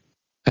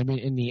 I mean,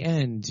 in the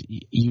end,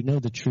 you know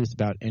the truth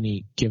about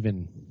any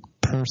given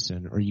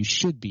person, or you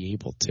should be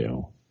able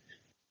to.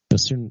 But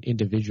certain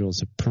individuals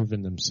have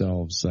proven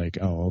themselves like,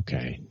 oh,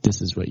 okay,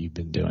 this is what you've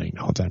been doing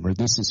the whole time, or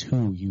this is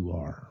who you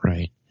are,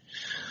 right?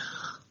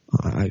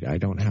 I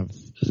don't have...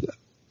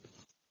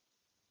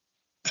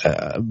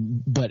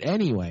 but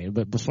anyway,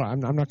 before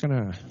I'm not going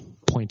to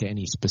point to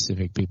any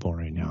specific people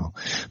right now,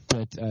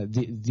 but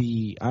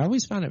I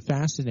always found it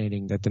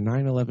fascinating that the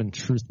 9/11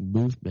 Truth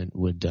movement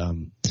would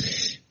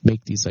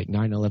make these like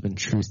 9/11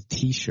 Truth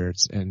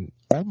T-shirts, and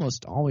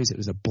almost always it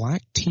was a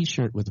black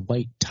T-shirt with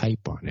white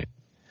type on it.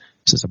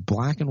 So it's a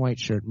black and white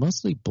shirt,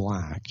 mostly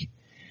black.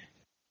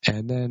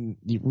 And then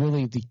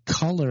really the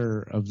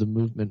color of the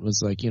movement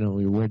was like,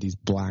 we wear these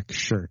black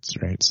shirts,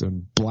 right? So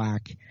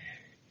black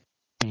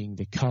being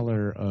the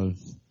color of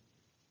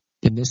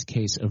in this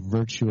case, a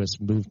virtuous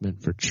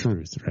movement for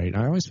truth, right?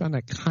 I always found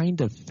that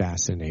kind of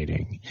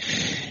fascinating.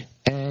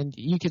 And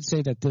you could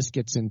say that this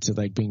gets into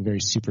like being very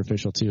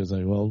superficial too. It's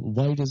like, well,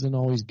 white isn't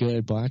always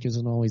good, black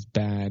isn't always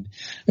bad,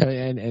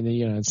 and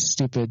it's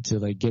stupid to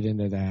like get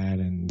into that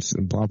and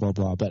blah blah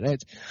blah. But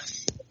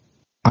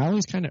I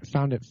always kind of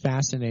found it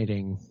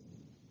fascinating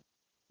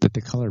that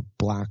the color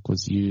black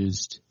was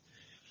used,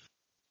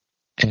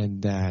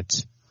 and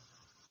that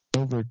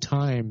over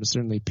time,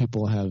 certainly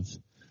people have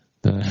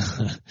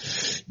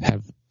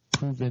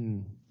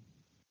proven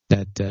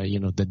that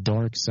the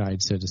dark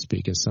side, so to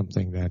speak, is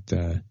something that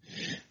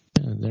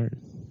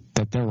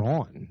they're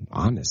on.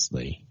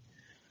 Honestly,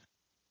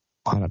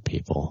 a lot of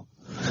people,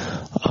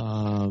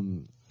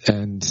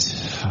 and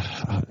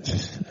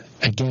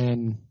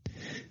again,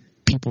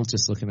 people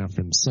just looking out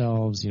for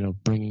themselves.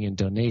 Bringing in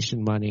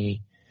donation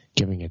money,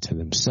 giving it to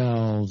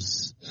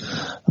themselves,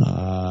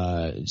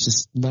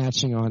 just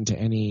latching on to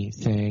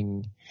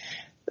anything.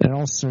 And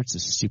all sorts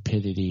of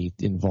stupidity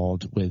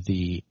involved with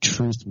the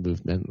truth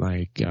movement,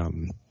 like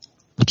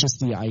just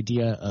the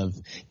idea of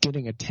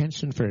getting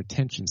attention for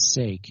attention's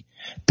sake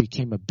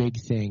became a big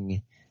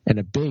thing and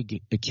a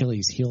big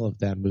Achilles heel of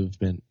that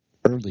movement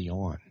early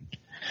on.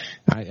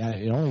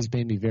 It always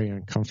made me very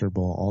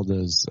uncomfortable, all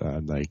those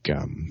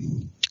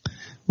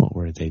what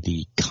were they?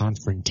 The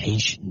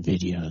confrontation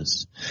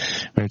videos,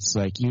 where it's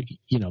like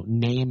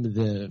name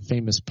the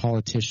famous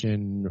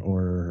politician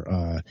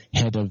or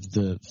head of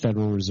the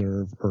Federal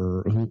Reserve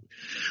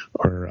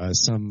or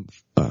some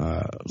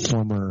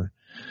former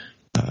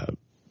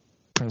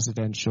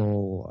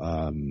presidential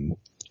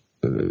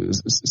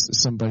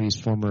somebody's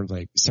former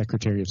like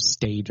Secretary of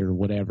State or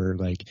whatever.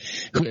 Like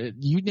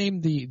you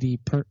name the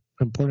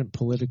important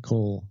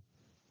political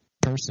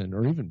person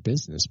or even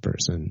business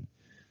person.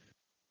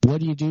 What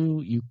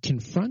do? You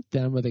confront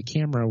them with a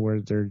camera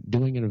where they're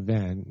doing an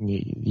event.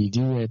 You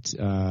do it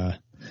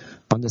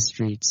on the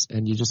streets,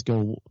 and you just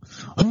go,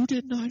 "Who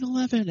did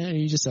 9/11?" And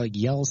you just like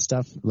yell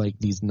stuff like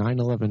these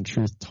 9/11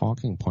 truth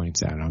talking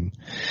points at them.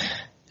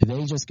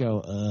 They just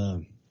go,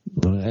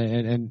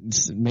 and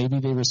maybe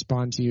they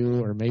respond to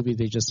you, or maybe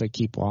they just like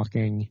keep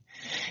walking.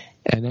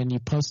 And then you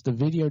post the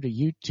video to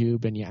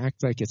YouTube, and you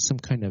act like it's some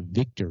kind of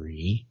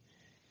victory.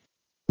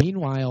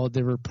 Meanwhile,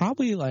 there were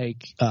probably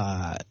like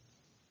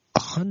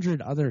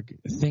 100 other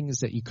things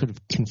that you could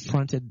have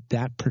confronted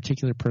that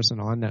particular person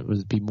on that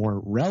would be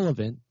more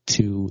relevant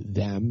to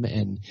them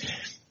and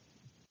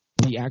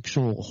the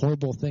actual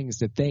horrible things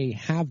that they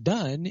have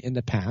done in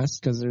the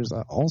past, because there's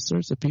all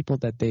sorts of people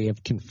that they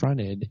have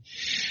confronted,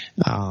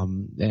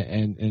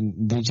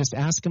 and they just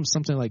ask them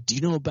something like, do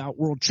you know about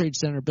World Trade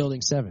Center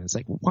Building 7? It's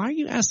like, why are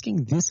you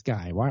asking this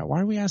guy? Why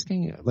are we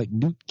asking like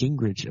Newt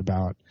Gingrich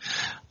about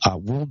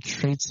World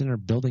Trade Center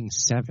Building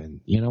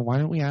 7? Why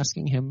aren't we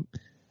asking him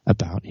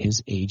about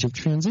his Age of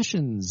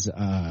Transitions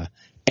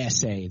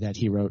essay that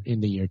he wrote in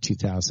the year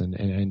 2000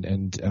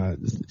 and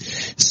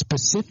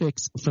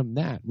specifics from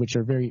that, which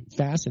are very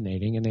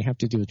fascinating, and they have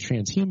to do with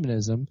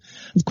transhumanism.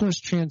 Of course,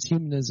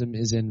 transhumanism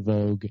is in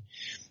vogue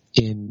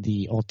in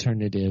the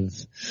alternative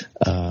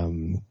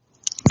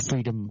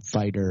freedom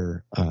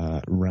fighter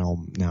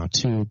realm now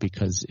too,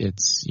 because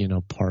it's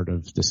part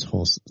of this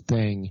whole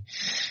thing,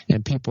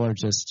 and people are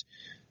just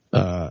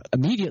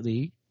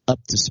immediately up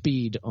to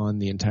speed on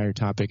the entire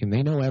topic, and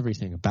they know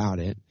everything about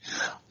it.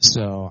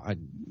 So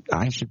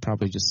I should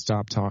probably just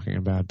stop talking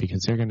about it,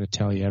 because they're going to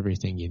tell you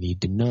everything you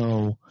need to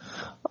know.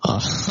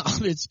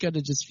 It's going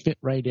to just fit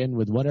right in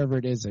with whatever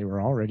it is they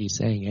were already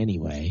saying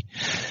anyway.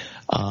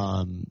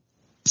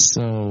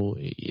 So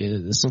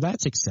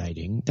that's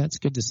exciting. That's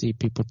good to see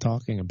people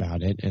talking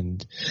about it.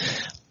 And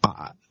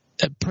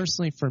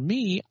personally, for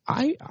me,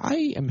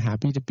 I am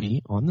happy to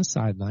be on the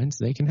sidelines.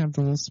 They can have the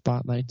little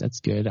spotlight.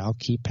 That's good. I'll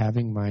keep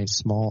having my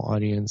small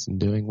audience and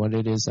doing what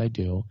it is I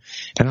do.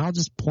 And I'll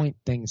just point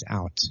things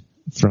out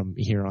from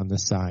here on the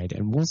side,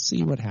 and we'll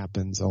see what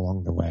happens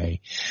along the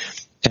way.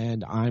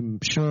 And I'm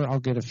sure I'll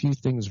get a few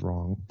things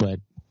wrong, but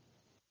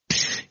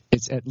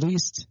it's at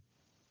least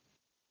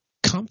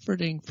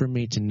comforting for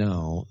me to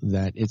know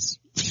that it's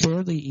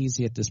fairly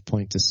easy at this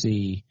point to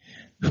see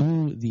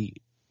who the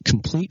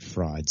complete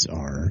frauds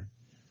are,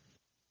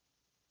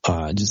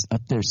 just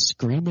up there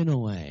screaming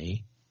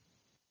away.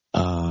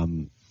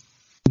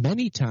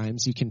 Many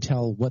times you can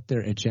tell what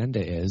their agenda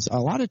is. A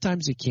lot of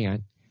times you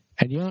can't,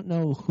 and you don't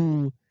know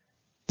who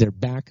their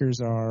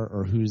backers are,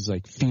 or who's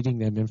like feeding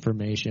them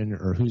information,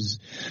 or who's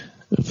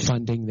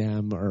funding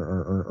them,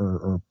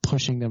 or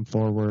pushing them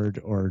forward,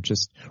 or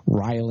just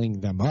riling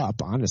them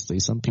up. Honestly,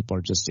 some people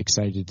are just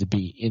excited to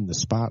be in the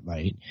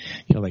spotlight.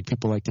 Like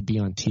people like to be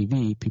on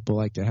TV. People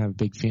like to have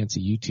big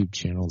fancy YouTube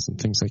channels and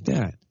things like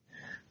that.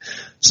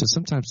 So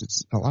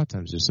a lot of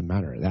times it's a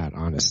matter of that,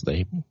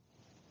 honestly.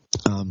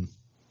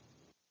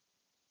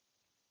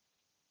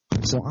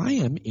 So I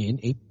am in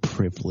a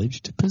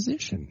privileged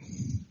position.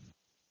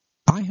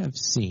 I have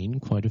seen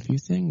quite a few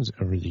things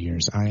over the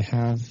years. I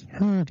have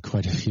heard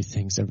quite a few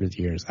things over the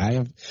years. I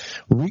have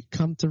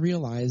come to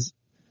realize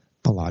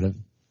a lot of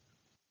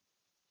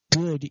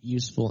good,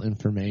 useful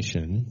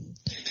information.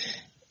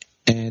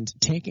 And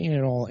taking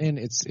it all in,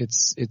 it's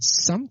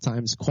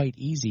sometimes quite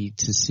easy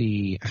to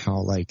see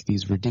how like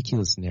these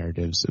ridiculous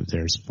narratives of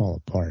theirs fall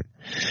apart.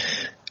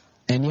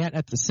 And yet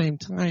at the same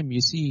time,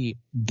 you see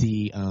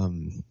the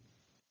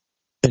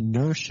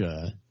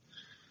inertia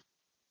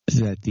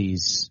that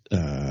these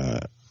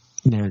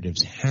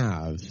narratives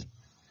have,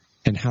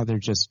 and how they're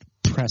just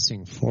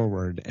pressing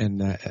forward,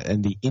 and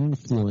the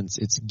influence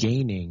it's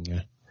gaining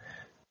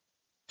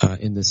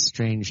in this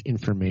strange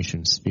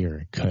information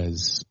sphere.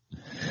 Because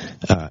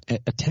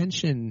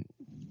attention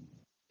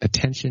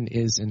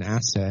is an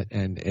asset,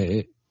 and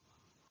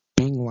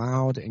being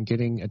loud and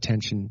getting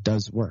attention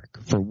does work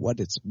for what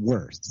it's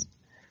worth.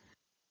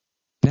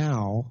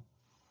 Now,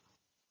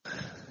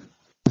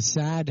 the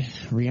sad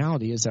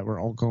reality is that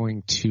we're all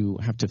going to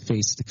have to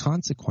face the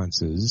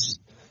consequences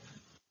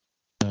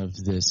of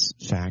this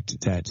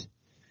fact that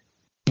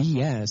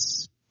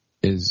BS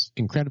is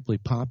incredibly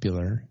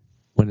popular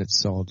when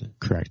it's sold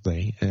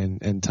correctly,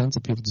 and tons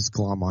of people just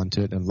glom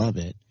onto it and love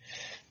it.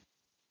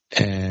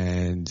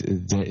 And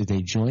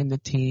they join the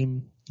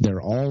team,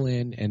 they're all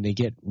in, and they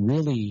get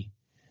really,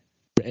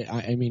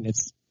 I mean,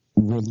 it's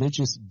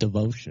religious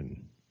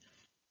devotion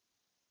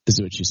is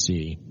what you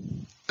see.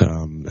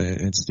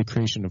 It's the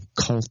creation of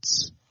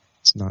cults.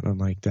 It's not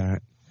unlike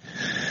that.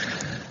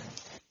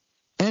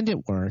 And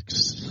it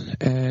works,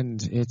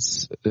 and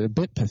it's a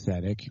bit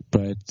pathetic,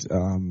 but,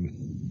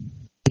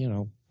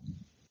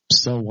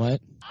 so what?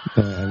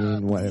 I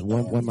mean,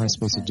 what am I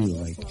supposed to do?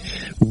 Like,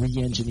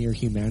 re-engineer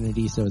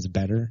humanity so it's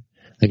better?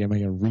 Like, am I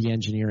going to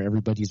re-engineer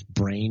everybody's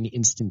brain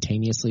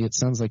instantaneously? It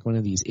sounds like one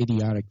of these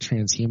idiotic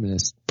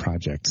transhumanist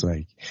projects.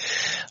 Like,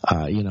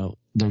 you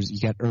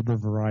got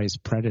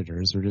herbivorized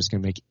predators. We're just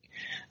going to make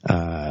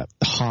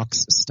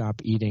hawks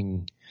stop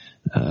eating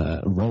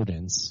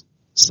rodents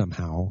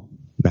somehow.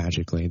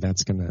 Magically,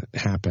 that's going to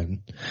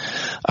happen.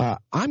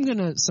 I'm going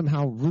to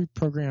somehow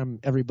reprogram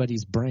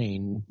everybody's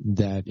brain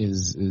that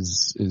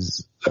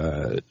is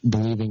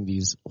believing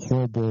these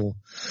horrible,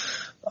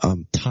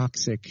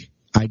 toxic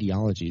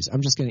ideologies.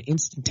 I'm just going to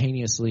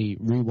instantaneously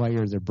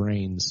rewire their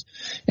brains,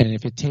 and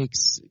if it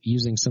takes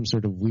using some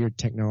sort of weird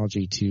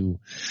technology to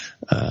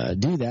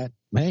do that,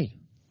 hey,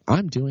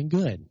 I'm doing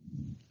good.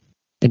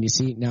 And you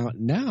see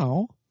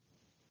now.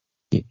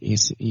 You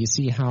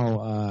see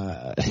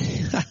how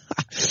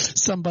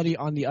somebody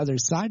on the other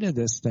side of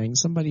this thing,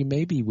 somebody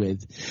maybe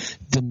with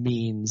the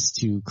means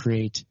to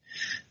create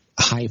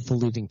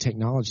highfalutin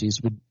technologies,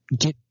 would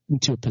get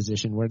into a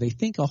position where they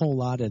think a whole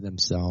lot of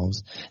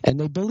themselves, and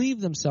they believe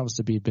themselves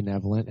to be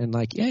benevolent, and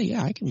like,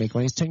 yeah, I can make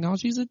one of these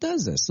technologies that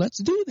does this. Let's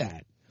do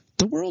that.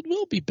 The world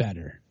will be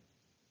better.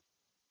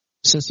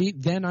 So see,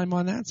 then I'm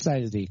on that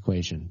side of the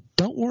equation.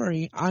 Don't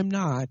worry, I'm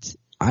not.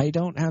 I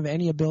don't have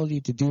any ability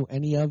to do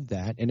any of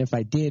that, and if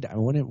I did, I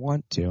wouldn't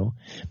want to.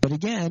 But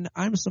again,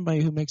 I'm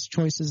somebody who makes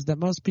choices that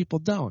most people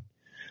don't.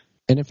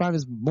 And if I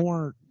was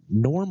more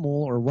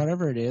normal or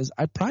whatever it is,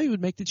 I probably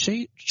would make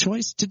the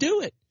choice to do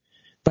it.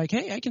 Like,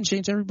 hey, I can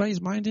change everybody's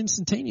mind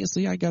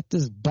instantaneously. I got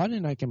this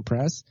button I can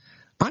press.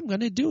 I'm going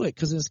to do it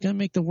because it's going to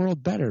make the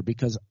world better,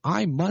 because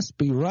I must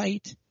be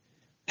right.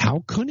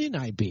 How couldn't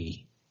I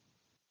be?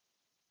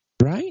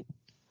 Right?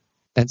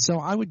 And so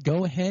I would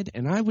go ahead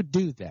and I would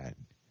do that.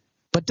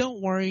 But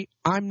don't worry,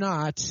 I'm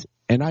not,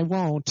 and I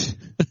won't.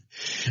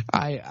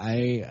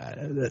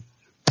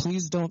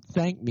 Please don't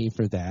thank me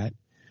for that.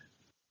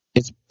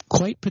 It's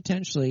quite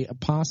potentially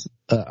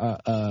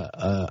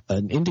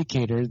an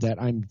indicator that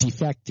I'm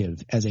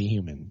defective as a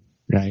human,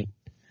 right?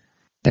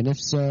 And if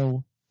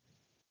so,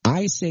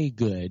 I say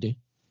good.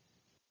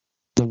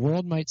 The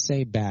world might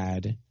say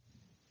bad.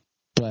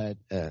 But,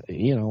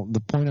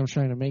 the point I'm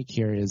trying to make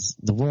here is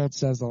the world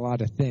says a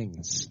lot of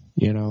things.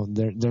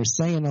 They're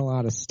saying a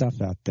lot of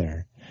stuff out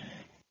there.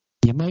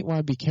 You might want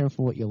to be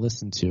careful what you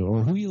listen to,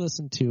 or who you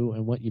listen to,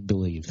 and what you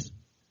believe.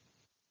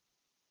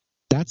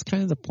 That's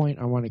kind of the point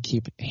I want to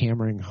keep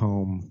hammering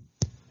home,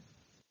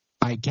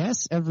 I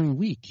guess, every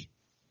week.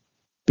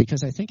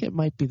 Because I think it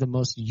might be the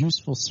most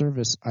useful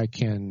service I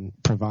can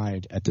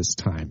provide at this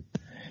time.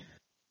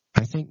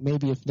 I think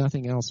maybe, if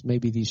nothing else,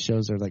 maybe these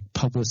shows are like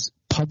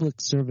public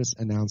service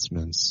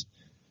announcements,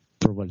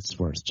 for what it's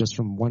worth, just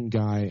from one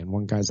guy and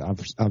one guy's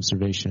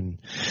observation,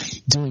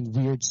 doing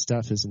weird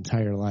stuff his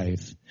entire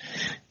life.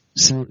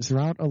 So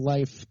throughout a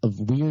life of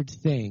weird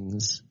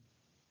things,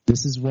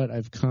 this is what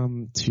I've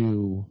come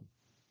to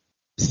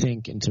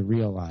think and to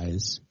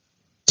realize.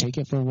 Take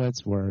it for what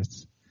it's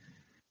worth.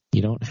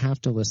 You don't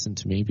have to listen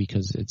to me,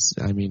 because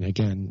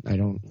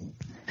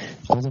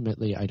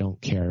ultimately I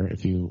don't care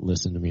if you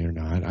listen to me or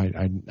not.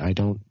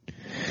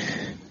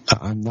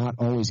 I'm not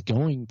always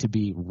going to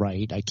be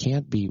right. I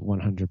can't be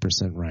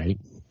 100% right.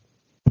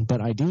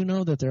 But I do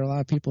know that there are a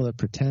lot of people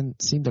that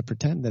seem to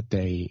pretend that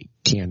they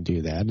can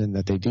do that, and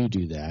that they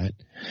do that.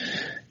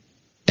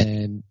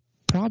 And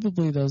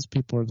probably those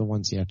people are the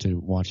ones you have to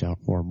watch out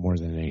for more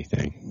than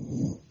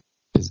anything,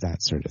 is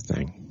that sort of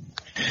thing.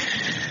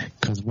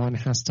 Because one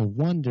has to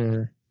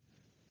wonder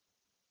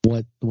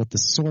what the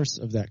source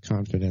of that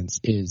confidence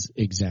is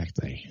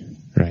exactly,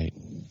 right?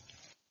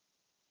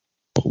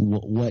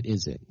 What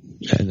is it?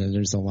 And then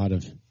there's a lot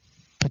of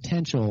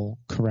potential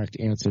correct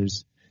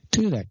answers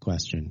to that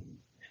question.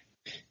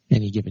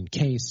 Any given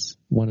case,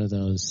 one of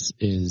those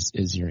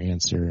is your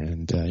answer,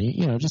 and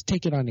just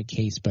take it on a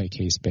case by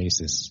case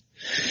basis.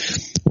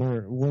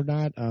 We're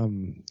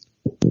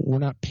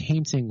not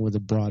painting with a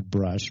broad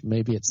brush.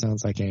 Maybe it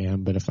sounds like I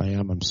am, but if I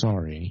am, I'm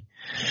sorry.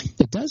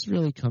 It does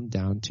really come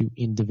down to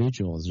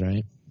individuals,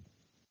 right?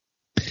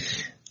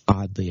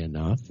 Oddly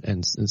enough,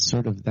 and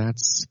sort of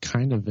that's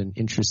kind of an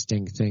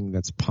interesting thing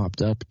that's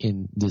popped up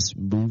in this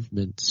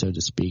movement, so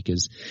to speak,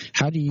 is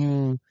how do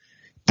you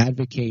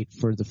advocate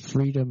for the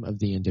freedom of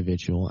the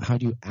individual? How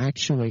do you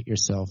actuate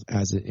yourself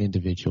as an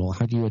individual?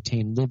 How do you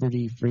attain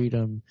liberty,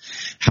 freedom?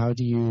 How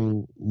do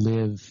you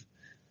live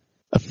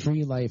a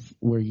free life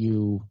where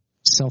you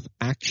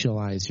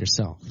self-actualize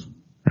yourself,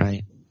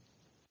 right?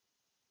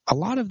 A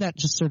lot of that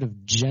just sort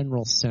of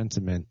general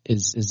sentiment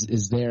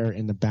is there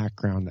in the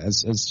background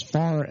as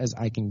far as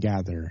I can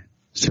gather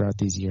throughout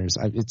these years.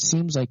 It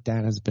seems like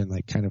that has been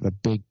like kind of a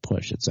big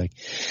push. It's like,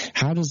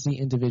 how does the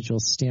individual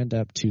stand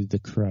up to the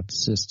corrupt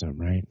system,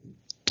 right?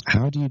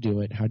 How do you do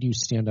it? How do you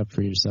stand up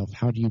for yourself?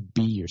 How do you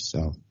be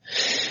yourself?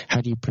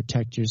 How do you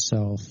protect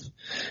yourself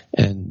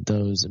and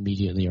those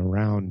immediately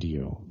around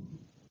you?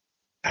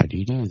 How do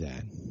you do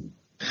that?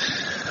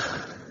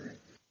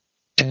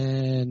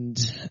 And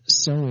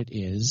so it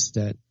is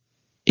that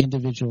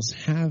individuals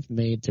have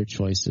made their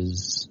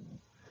choices,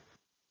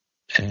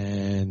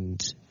 and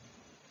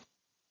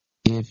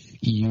if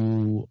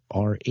you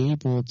are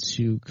able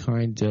to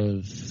kind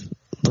of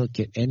look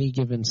at any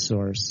given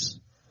source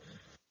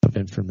of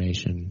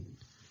information,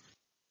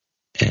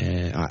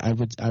 and I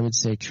would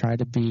say try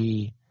to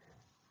be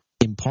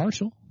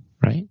impartial,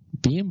 right?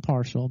 Be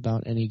impartial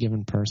about any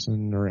given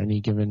person or any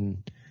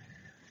given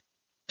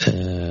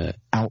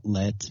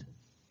outlet.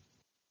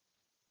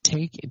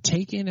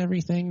 Take in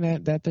everything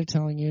that they're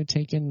telling you.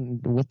 Take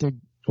in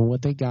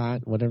what they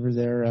got, whatever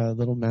their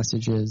little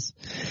message is,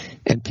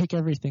 and pick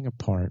everything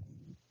apart.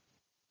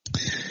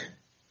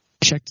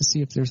 Check to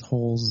see if there's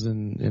holes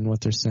in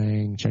what they're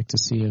saying. Check to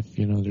see if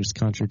there's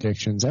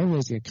contradictions.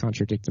 Everybody's going to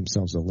contradict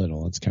themselves a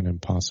little. It's kind of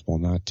impossible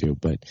not to.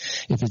 But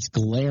if it's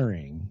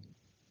glaring,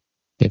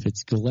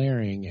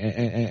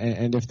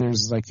 and if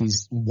there's like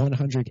these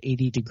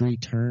 180-degree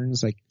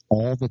turns like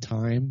all the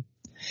time.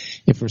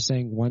 If we're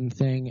saying one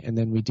thing and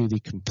then we do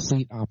the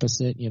complete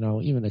opposite,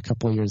 even a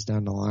couple of years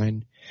down the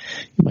line,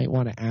 you might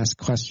want to ask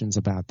questions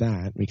about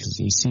that, because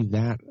you see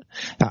that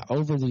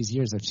over these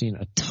years, I've seen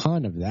a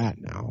ton of that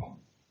now.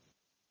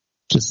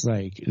 Just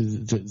like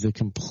the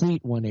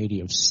complete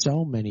 180 of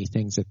so many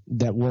things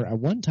that were at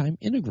one time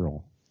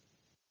integral.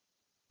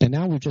 And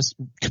now we've just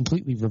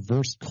completely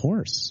reversed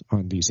course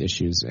on these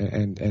issues.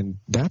 And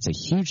that's a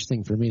huge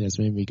thing for me that's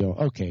made me go,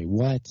 okay,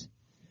 what?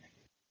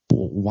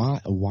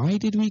 Why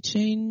did we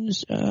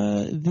change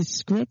the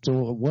script,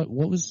 or what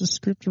was the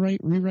script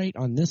rewrite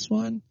on this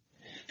one?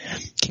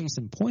 Case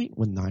in point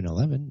with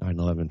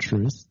 9/11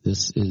 Truth.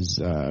 This is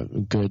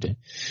good.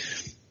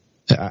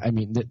 I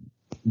mean,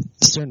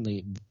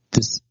 certainly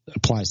this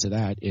applies to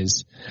that.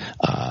 Is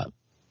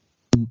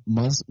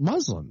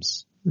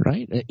Muslims,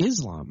 right?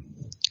 Islam,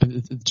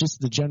 just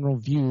the general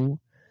view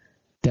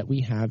that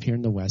we have here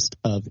in the West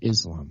of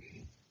Islam.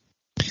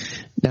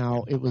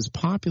 Now, it was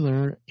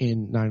popular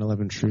in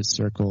 9/11 Truth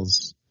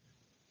circles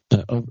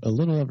a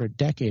little over a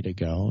decade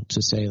ago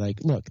to say, like,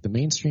 look, the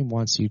mainstream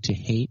wants you to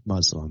hate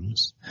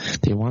Muslims.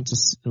 They want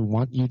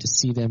you to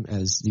see them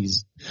as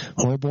these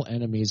horrible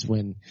enemies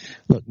when,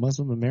 look,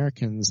 Muslim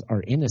Americans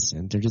are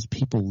innocent. They're just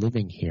people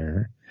living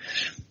here.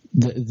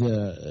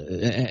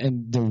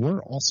 And there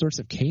were all sorts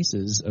of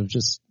cases of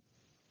just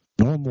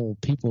normal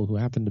people who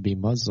happen to be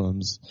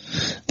Muslims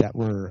that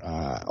were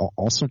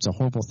all sorts of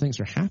horrible things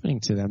were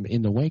happening to them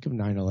in the wake of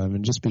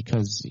 9/11 just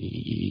because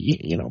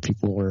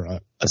people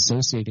were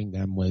associating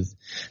them with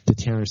the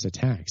terrorist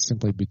attacks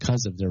simply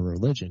because of their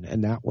religion,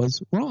 and that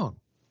was wrong.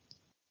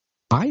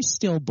 I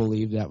still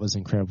believe that was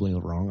incredibly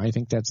wrong. I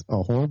think that's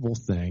a horrible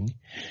thing,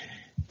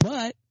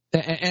 but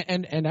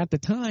and at the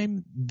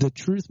time, the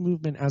truth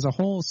movement as a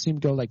whole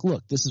seemed to go like,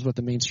 look, this is what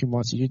the mainstream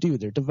wants you to do.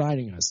 They're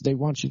dividing us. They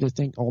want you to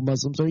think all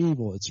Muslims are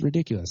evil. It's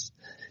ridiculous.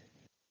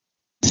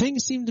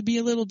 Things seem to be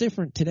a little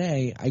different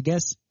today. I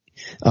guess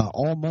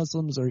all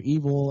Muslims are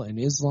evil and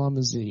Islam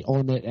is the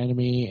ultimate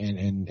enemy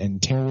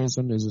and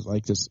terrorism is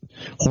like this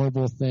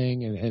horrible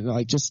thing. And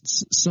like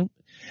just so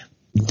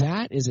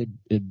that is a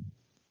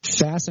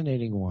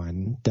fascinating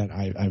one that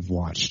I've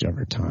watched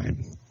over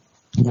time.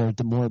 Where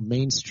the more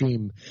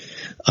mainstream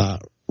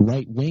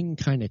right-wing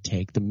kind of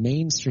take, the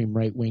mainstream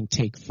right-wing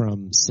take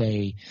from,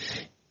 say,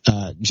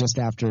 just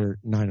after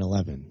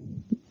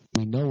 9/11.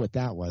 We know what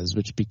that was,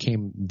 which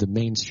became the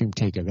mainstream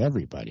take of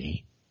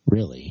everybody,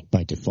 really,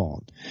 by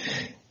default.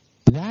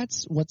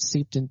 That's what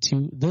seeped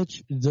into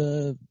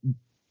the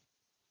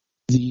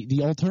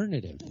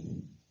alternative,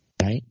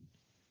 right?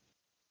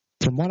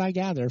 From what I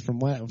gather, from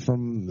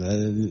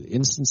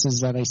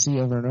instances that I see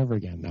over and over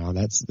again now,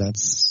 that's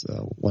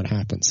what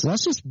happens. So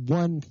that's just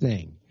one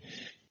thing.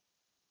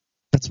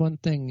 That's one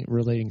thing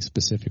relating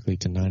specifically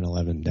to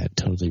 9/11 that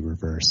totally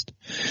reversed.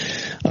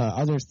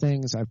 Other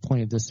things, I've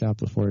pointed this out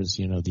before, is,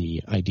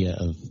 the idea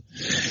of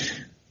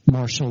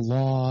martial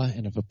law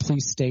and of a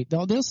police state.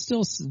 They'll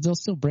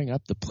still bring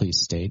up the police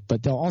state,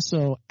 but they'll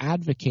also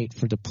advocate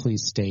for the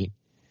police state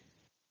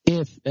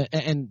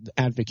and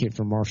advocate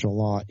for martial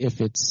law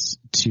if it's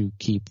to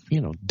keep,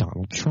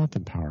 Donald Trump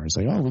in power. It's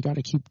like, oh, we got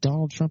to keep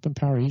Donald Trump in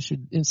power. He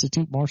should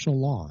institute martial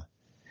law.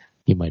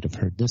 You might have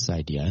heard this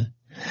idea.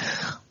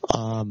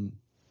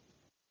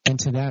 And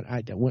to that,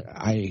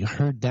 I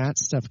heard that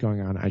stuff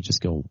going on. I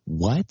just go,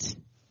 what?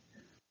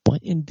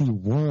 What in the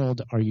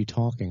world are you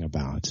talking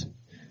about?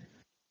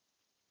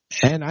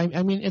 And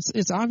I mean,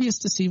 it's obvious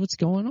to see what's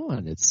going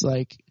on. It's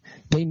like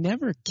they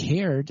never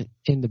cared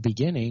in the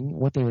beginning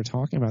what they were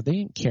talking about. They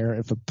didn't care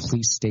if a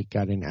police state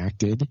got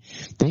enacted.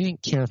 They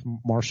didn't care if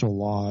martial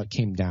law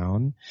came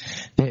down.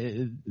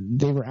 They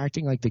were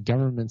acting like the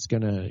government's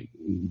going to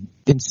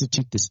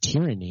institute this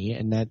tyranny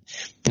and that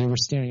they were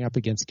standing up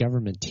against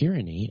government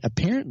tyranny.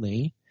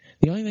 Apparently,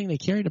 the only thing they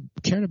cared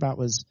about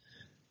was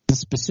the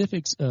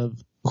specifics of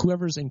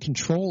whoever's in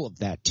control of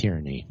that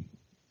tyranny.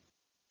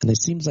 And it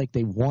seems like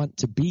they want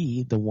to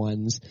be the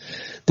ones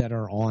that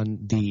are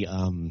on the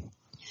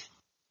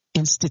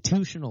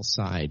institutional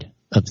side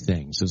of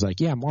things. It's like,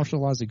 yeah,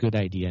 martial law is a good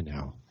idea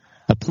now.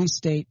 A police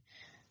state,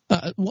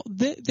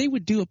 they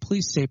would do a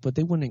police state, but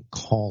they wouldn't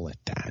call it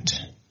that.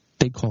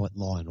 They'd call it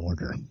law and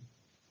order.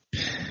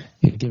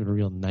 They'd give it a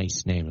real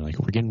nice name. Like,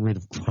 we're getting rid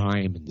of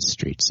crime in the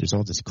streets. There's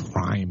all this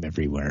crime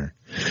everywhere.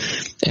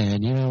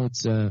 And,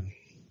 it's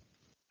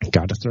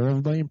got to throw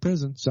everybody in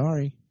prison.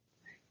 Sorry.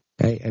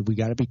 Hey, we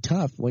got to be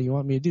tough. What do you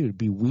want me to do? To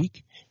be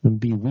weak? And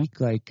be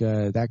weak like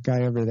that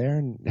guy over there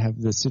and have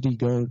the city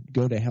go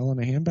to hell in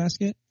a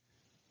handbasket?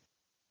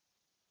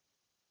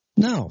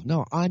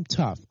 No, I'm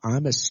tough.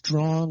 I'm a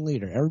strong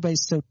leader.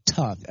 Everybody's so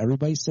tough.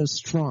 Everybody's so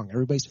strong.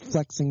 Everybody's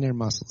flexing their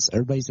muscles.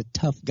 Everybody's a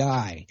tough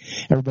guy.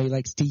 Everybody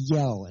likes to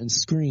yell and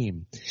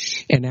scream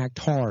and act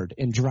hard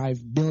and drive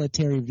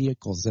military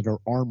vehicles that are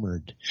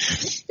armored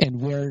and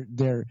wear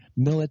their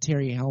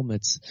military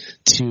helmets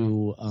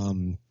to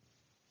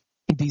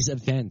these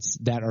events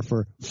that are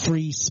for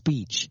free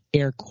speech,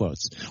 air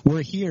quotes.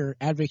 We're here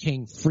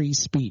advocating free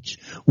speech.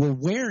 We're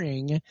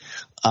wearing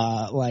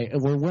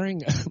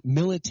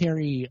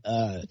military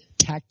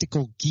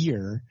tactical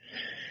gear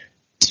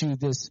to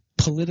this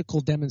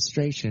political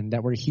demonstration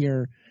that we're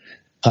here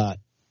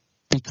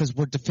because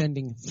we're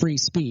defending free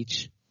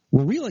speech.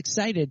 We're real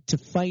excited to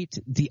fight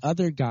the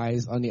other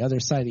guys on the other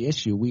side of the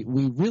issue. We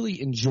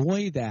really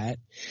enjoy that,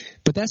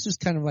 but that's just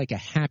kind of like a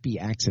happy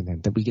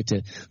accident that we get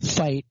to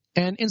fight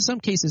and in some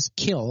cases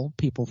kill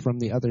people from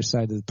the other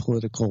side of the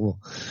political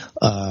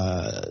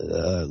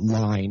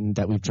line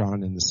that we've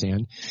drawn in the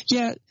sand.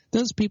 Yeah,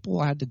 those people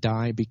had to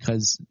die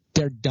because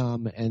they're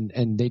dumb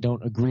and they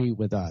don't agree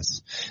with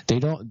us.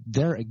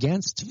 They're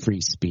against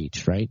free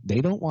speech, right?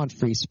 They don't want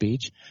free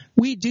speech.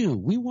 We do.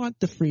 We want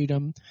the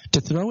freedom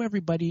to throw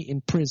everybody in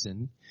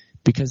prison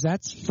because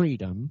that's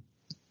freedom.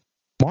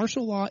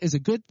 Martial law is a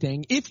good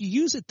thing if you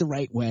use it the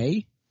right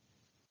way.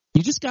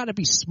 You just got to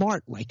be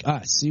smart like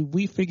us. See,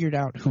 we figured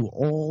out who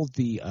all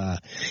the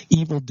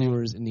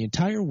evildoers in the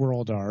entire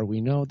world are. We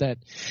know that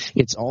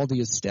it's all the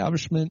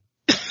establishment.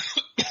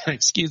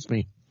 Excuse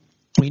me.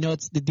 We know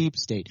it's the deep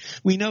state.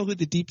 We know who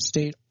the deep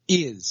state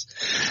is.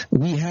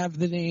 We have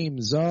the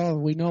names. Oh,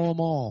 we know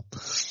them all.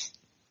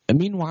 And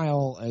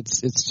meanwhile,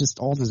 it's just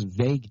all this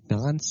vague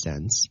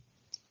nonsense.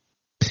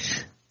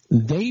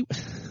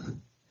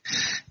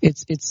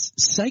 It's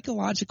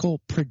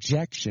psychological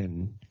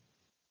projection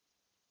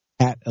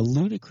at a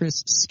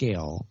ludicrous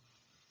scale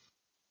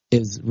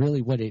is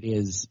really what it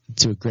is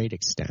to a great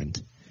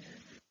extent.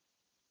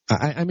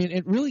 I mean,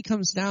 it really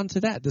comes down to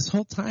that. This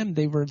whole time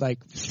they were like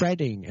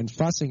fretting and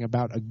fussing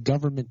about a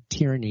government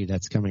tyranny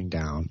that's coming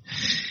down.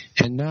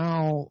 And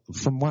now,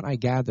 from what I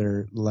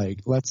gather,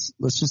 like, let's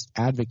just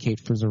advocate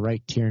for the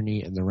right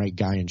tyranny and the right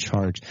guy in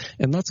charge.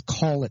 And let's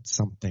call it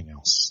something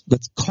else.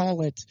 Let's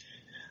call it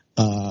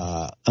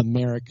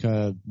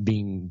America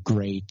being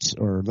great,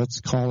 or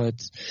let's call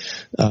it,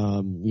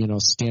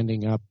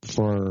 standing up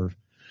for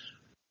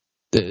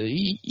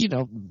the,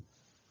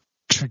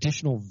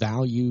 traditional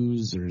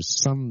values or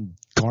some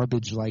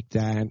garbage like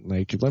that.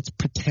 Like, let's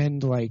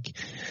pretend like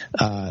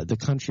the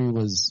country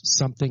was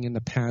something in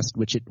the past,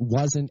 which it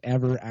wasn't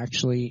ever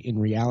actually in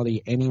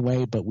reality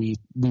anyway, but we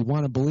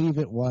want to believe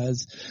it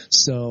was,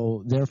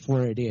 so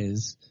therefore it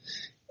is.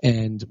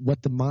 And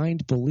what the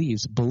mind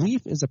believes,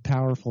 belief is a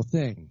powerful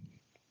thing.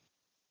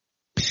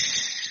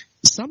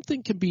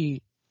 Something can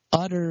be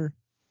utter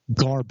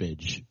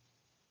garbage,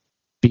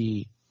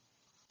 be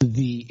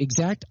the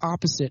exact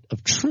opposite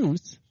of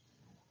truth,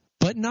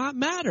 but not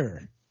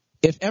matter.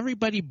 If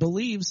everybody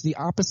believes the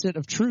opposite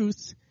of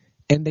truth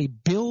and they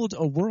build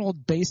a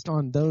world based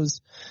on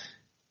those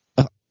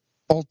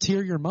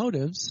ulterior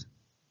motives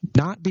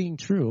not being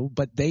true,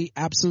 but they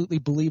absolutely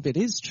believe it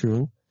is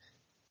true,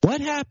 what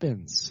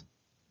happens?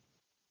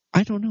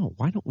 I don't know.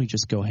 Why don't we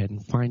just go ahead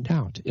and find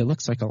out? It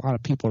looks like a lot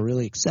of people are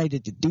really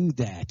excited to do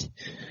that.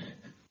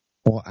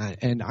 Well,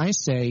 and I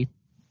say,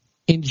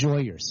 enjoy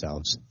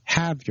yourselves.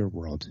 Have your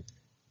world.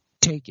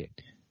 Take it.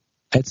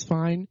 It's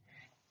fine.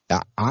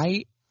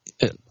 I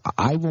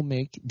will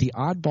make the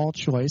oddball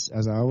choice,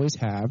 as I always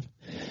have,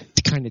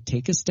 to kind of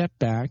take a step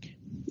back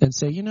and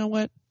say, you know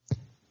what?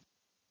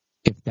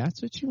 If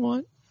that's what you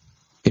want,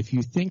 if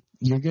you think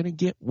you're going to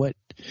get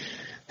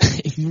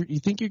if you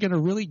think you're going to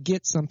really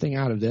get something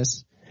out of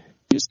this,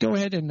 just go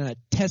ahead and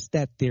test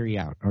that theory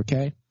out,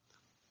 okay?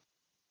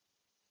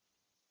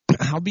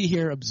 I'll be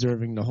here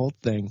observing the whole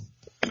thing.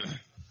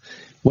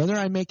 Whether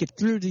I make it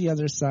through to the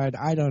other side,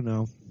 I don't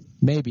know.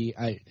 Maybe.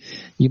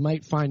 You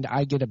might find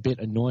I get a bit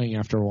annoying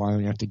after a while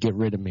and you have to get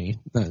rid of me.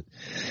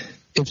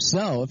 If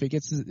so, if it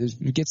gets to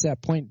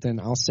that point, then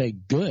I'll say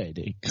good,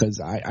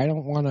 because I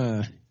don't want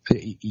to.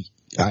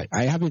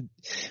 I have a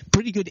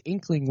pretty good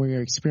inkling where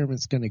your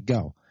experiment's going to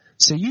go.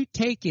 So you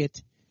take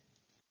it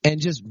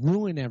and just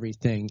ruin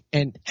everything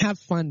and have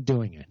fun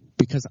doing it,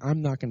 because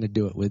I'm not going to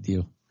do it with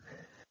you.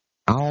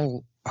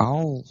 I'll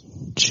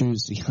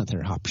choose the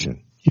other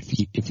option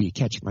if you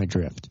catch my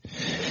drift,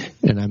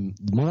 and I'm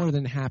more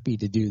than happy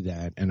to do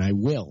that, and I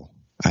will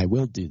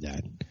do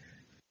that.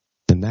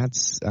 And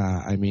that's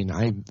I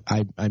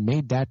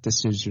made that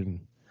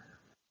decision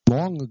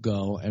long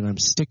ago, and I'm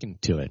sticking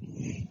to it.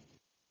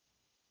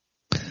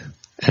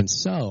 And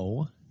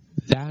so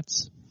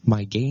that's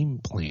my game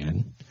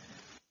plan.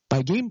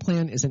 My game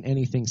plan isn't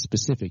anything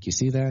specific. You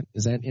see that?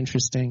 Is that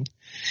interesting?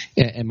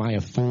 Am I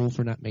a fool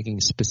for not making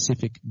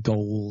specific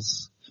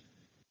goals?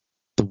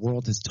 The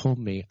world has told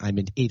me I'm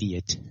an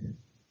idiot,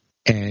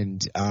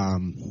 and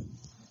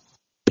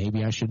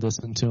maybe I should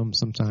listen to them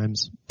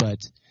sometimes, but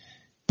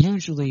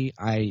usually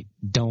I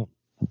don't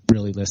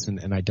really listen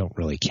and I don't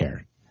really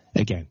care.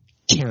 Again,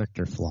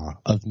 character flaw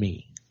of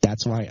me.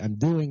 That's why I'm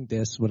doing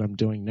this, what I'm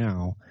doing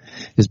now,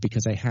 is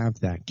because I have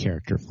that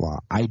character flaw.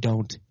 I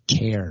don't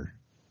care.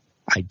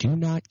 I do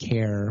not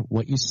care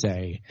what you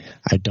say.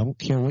 I don't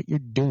care what you're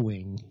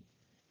doing.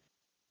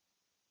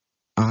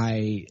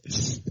 I'm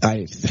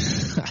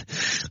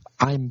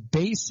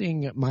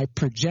basing my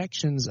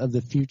projections of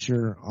the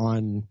future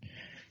on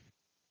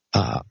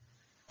all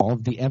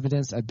of the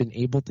evidence I've been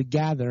able to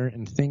gather,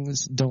 and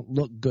things don't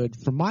look good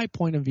from my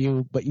point of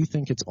view, but you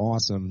think it's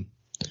awesome.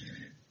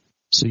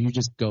 So you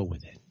just go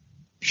with it.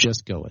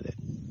 Just go with it.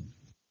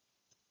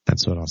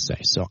 That's what I'll say.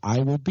 So I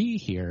will be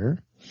here.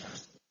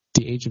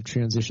 The Age of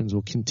Transitions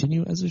will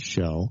continue as a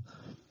show.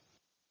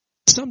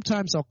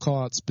 Sometimes I'll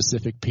call out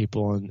specific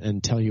people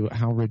and tell you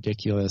how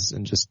ridiculous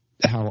and just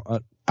how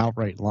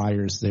outright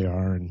liars they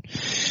are, and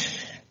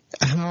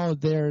how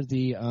they're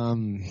the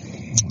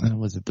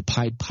the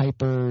Pied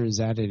Piper is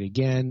at it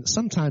again.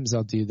 Sometimes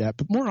I'll do that,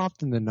 but more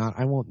often than not,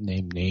 I won't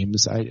name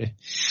names.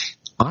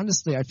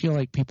 Honestly, I feel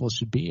like people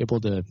should be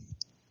able to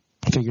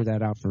figure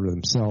that out for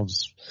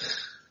themselves.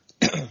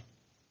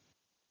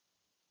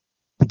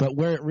 But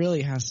where it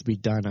really has to be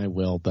done, I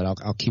will. But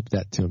I'll keep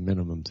that to a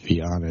minimum, to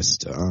be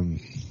honest.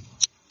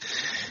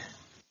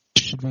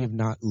 Should we have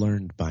not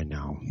learned by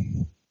now?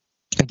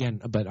 Again,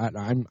 but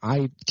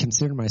I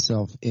consider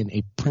myself in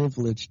a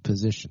privileged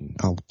position.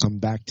 I'll come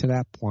back to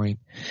that point.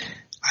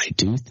 I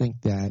do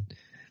think that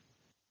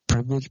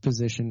privileged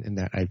position, in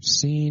that I've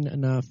seen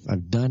enough,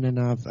 I've done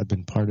enough, I've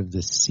been part of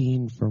this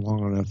scene for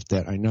long enough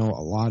that I know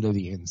a lot of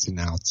the ins and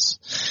outs.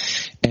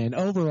 And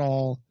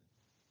overall,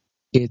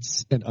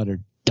 it's an utter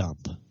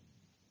dump.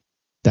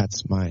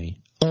 That's my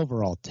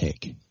overall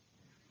take.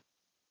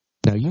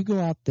 Now you go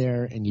out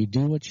there and you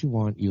do what you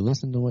want, you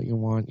listen to what you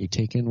want, you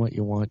take in what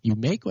you want, you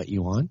make what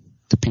you want.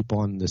 The people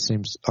on the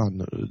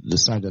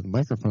side of the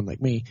microphone like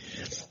me,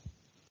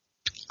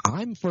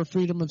 I'm for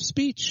freedom of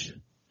speech.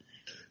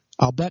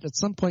 I'll bet at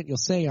some point you'll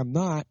say I'm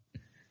not,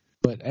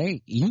 but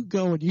hey, you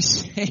go and you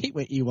say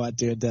what you want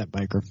to at that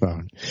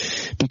microphone.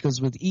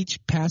 Because with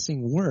each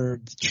passing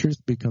word, the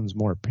truth becomes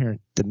more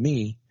apparent to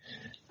me.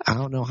 I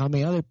don't know how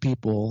many other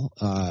people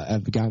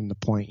have gotten the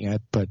point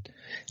yet, but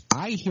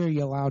I hear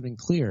you loud and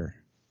clear.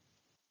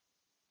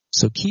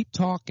 So keep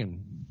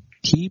talking.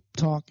 Keep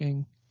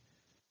talking.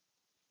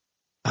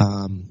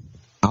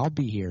 I'll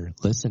be here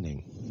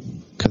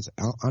listening, because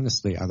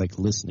honestly, I like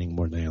listening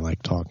more than I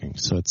like talking.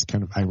 So it's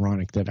kind of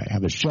ironic that I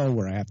have a show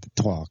where I have to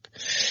talk,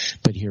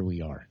 but here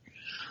we are.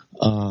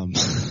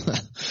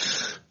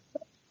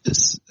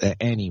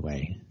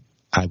 Anyway,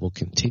 I will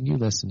continue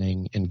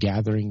listening and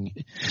gathering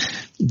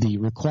the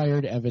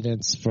required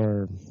evidence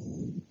for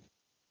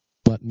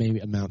what may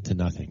amount to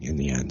nothing in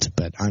the end.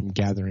 But I'm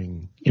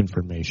gathering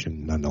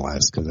information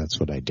nonetheless, because that's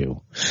what I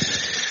do.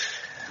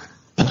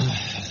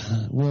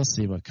 We'll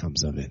see what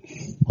comes of it.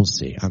 We'll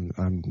see. I'm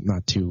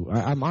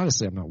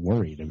honestly not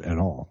worried at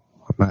all.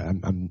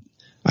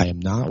 I am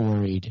not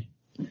worried.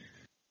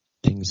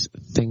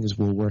 Things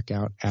will work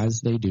out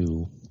as they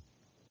do.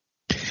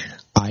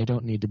 I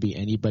don't need to be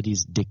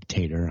anybody's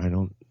dictator.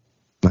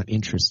 Not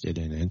interested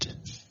in it.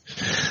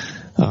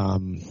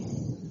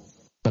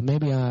 But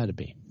maybe I ought to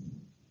be.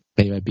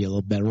 Maybe I'd be a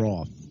little better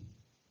off.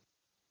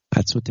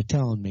 That's what they're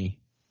telling me.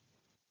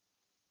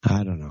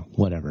 I don't know.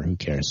 Whatever. Who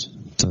cares?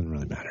 It doesn't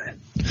really matter.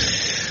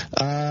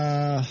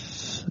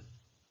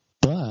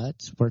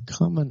 But we're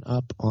coming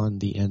up on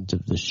the end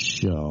of the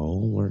show.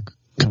 We're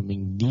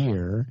coming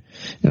near,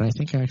 and I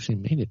think I actually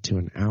made it to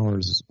an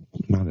hour's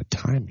amount of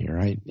time here.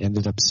 I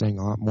ended up saying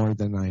a lot more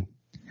than I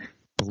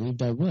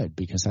believed I would,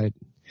 because I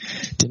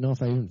didn't know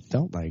if I even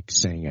felt like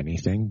saying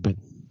anything, but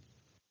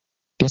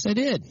guess I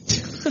did.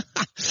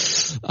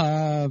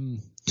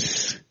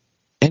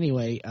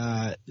 Anyway,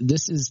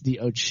 this is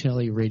the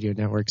O'Celly Radio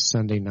Network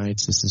Sunday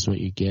nights. This is what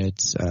you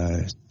get.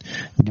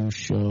 New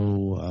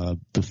show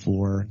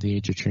before the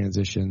Age of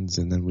Transitions,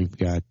 and then we've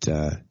got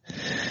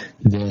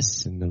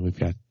this, and then we've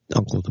got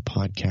Uncle the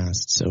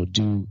podcast. So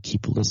do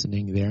keep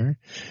listening there.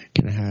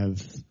 Gonna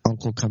have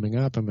Uncle coming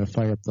up. I'm gonna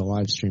fire up the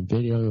live stream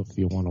video if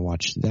you want to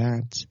watch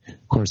that.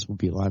 Of course, we'll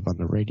be live on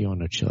the radio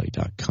on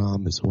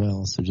O'Celly.com as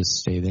well. So just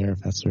stay there if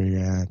that's where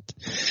you're at.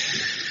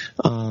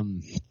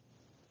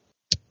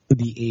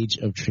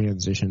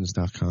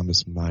 TheAgeOfTransitions.com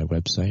is my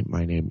website.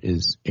 My name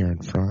is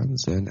Aaron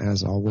Franz, and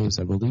as always,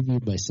 I will leave you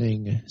by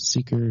saying,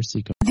 Seeker,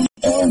 Seeker. The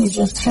Age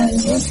of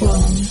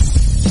Transitions.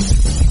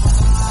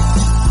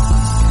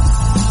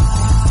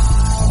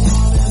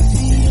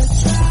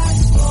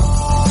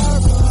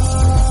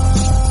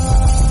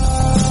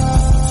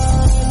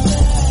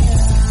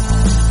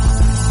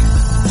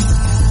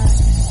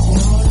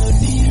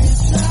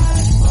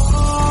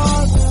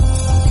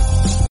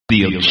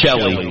 The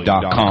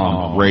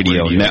O'Celly.com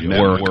radio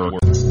network.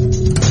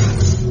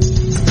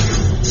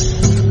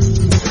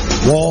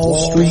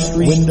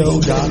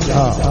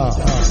 WallStreetWindow.com.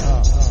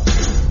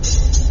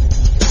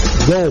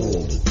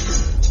 Gold,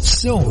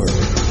 silver,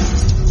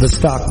 the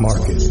stock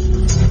market.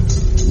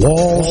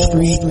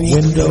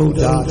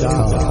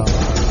 WallStreetWindow.com.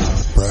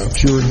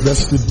 Perhaps you're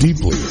invested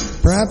deeply.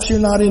 Perhaps you're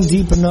not in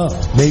deep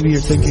enough. Maybe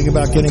you're thinking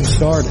about getting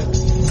started.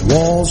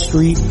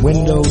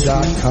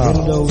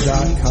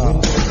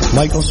 WallStreetWindow.com.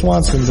 Michael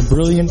Swanson, the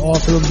brilliant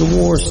author of The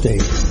War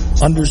State,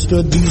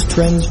 understood these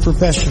trends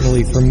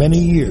professionally for many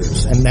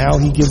years, and now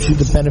he gives you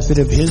the benefit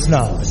of his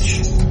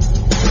knowledge.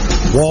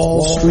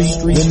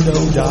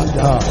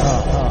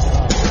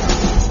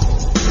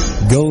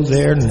 WallStreetWindow.com. Go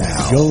there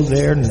now. Go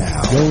there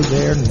now. Go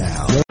there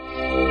now.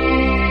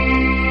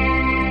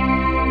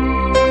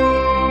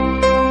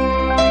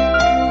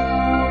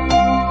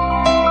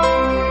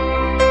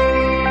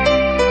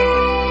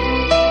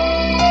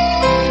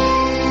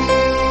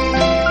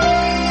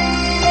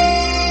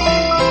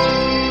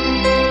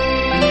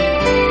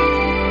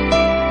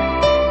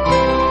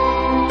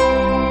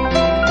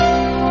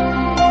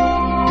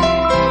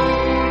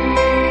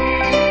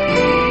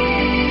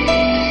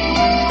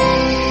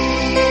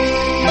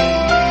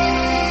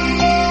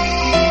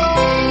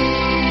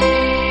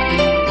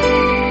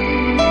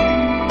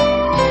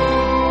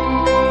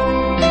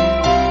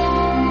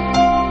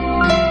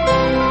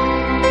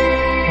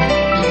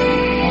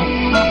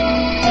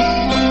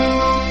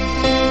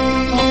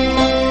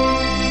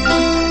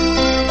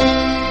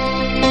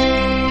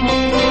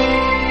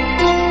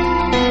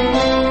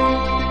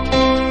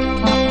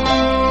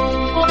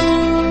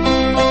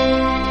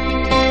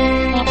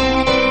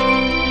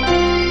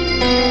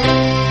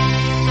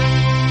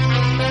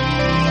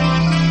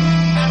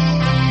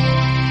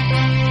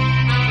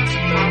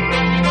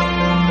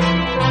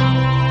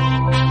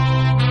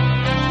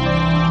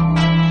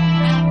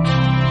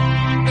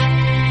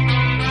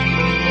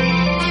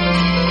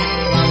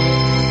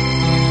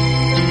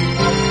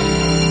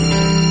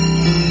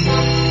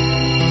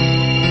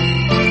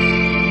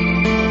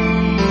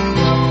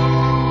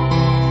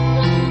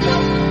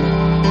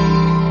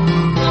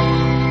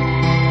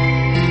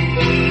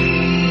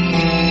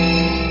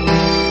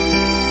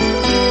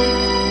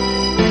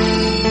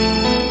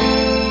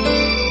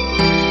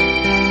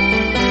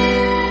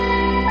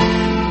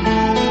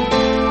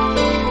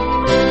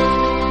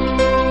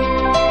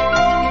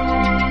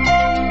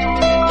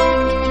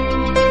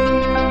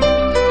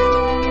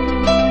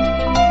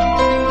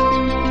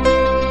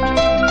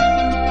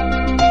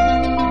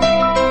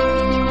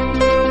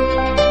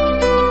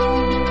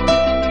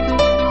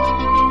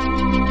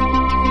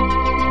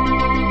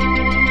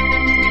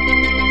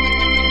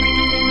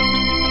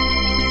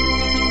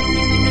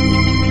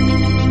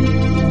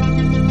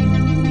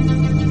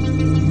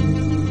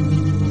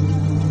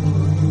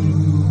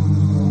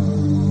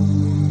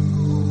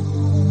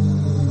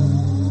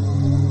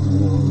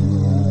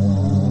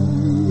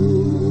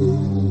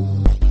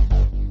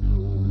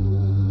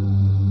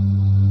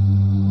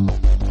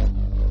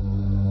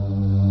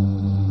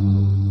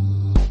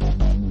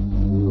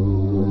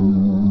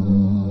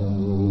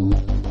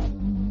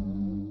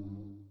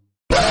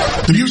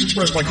 The views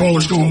expressed by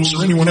callers, co-hosts,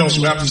 or anyone else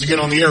who happens to get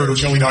on the air at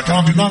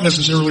O'Celly.com do not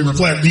necessarily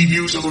reflect the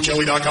views of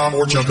O'Celly.com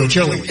or Chuck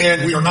O'Celly,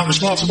 and we are not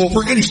responsible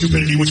for any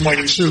stupidity which might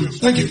ensue.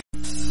 Thank you.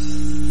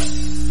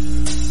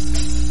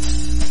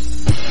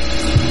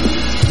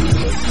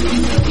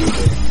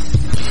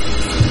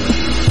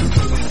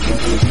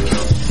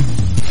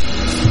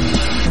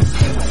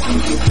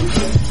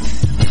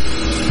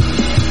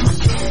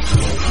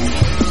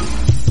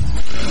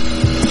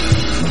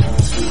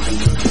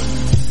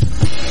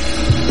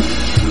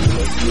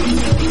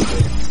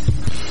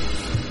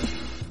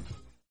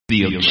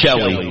 The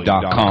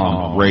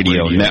Ocelli.com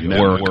radio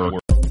network.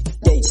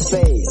 Date's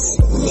face.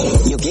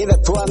 You give a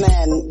poor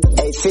man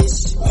a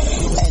fish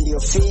and you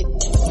feed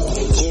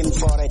him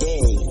for a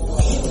day.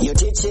 You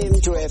teach him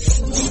to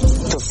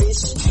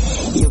fish.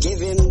 You give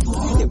him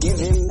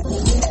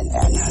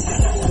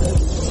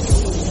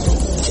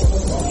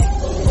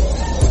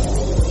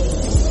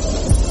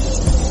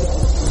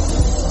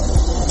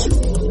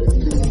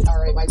All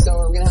right, Mike, so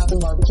we're going to have some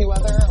barbecue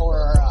weather,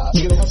 or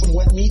You're going to have some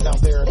wet meat out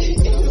there.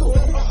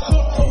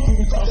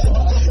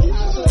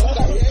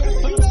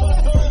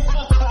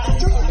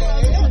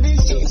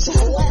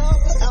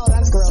 oh,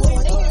 that's gross.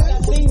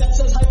 That thing that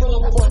says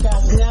hyperlocal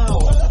forecast now.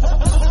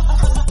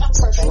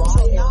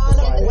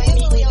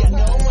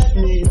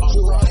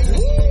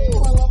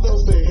 I love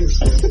those things.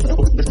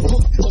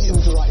 Listen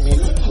to dry meat.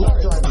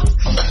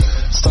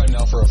 It's time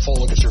now for a full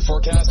look at your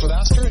forecast with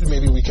Astrid.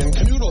 Maybe we can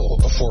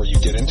canoodle before you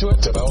get into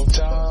it about,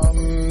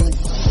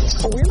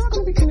 We're not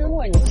going to be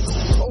canoodling.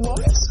 What?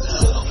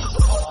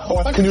 Oh,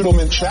 I thought canoodle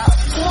meant chat.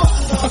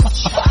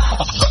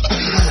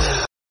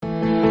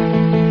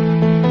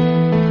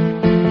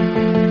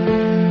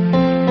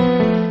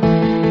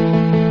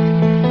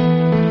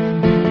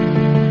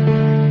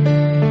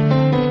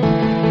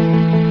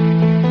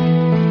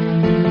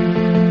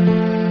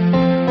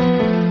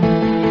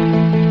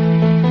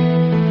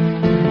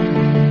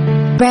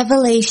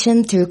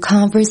 Revelation through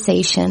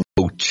conversation.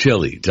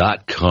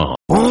 Ocelli.com.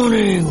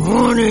 Warning.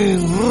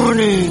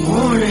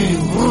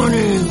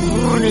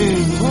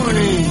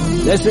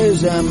 This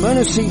is a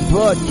Menacing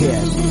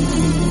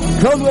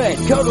Podcast. Code Red,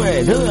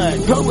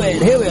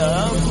 here we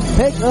are.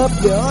 Pick up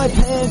your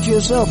iPads,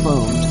 your cell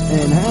phones,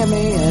 and have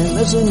me and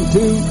listen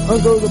to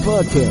Uncle the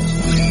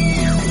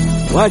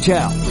Podcast. Watch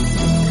out.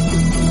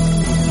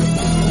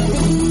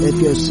 If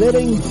you're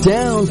sitting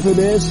down for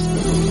this,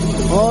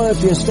 or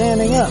if you're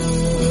standing up,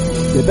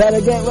 you better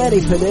get ready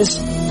for this,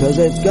 because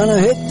it's gonna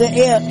hit the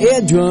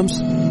eardrums.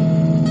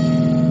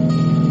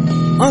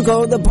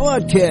 Uncle the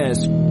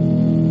Podcast.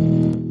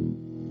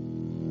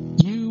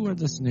 You are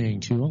listening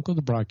to Uncle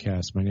the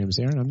Broadcast. My name is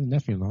Aaron. I'm the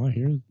nephew-in-law.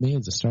 Here with me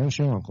is the star of the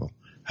show, Uncle.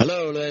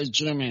 Hello, ladies and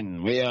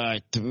gentlemen. We are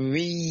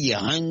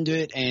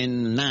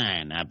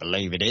 309, I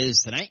believe it is,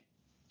 tonight.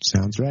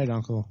 Sounds right,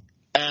 Uncle.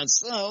 And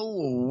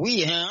so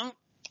we have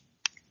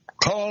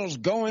calls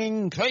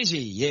going crazy.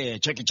 Yeah,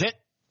 check it.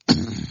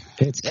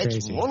 It's Let's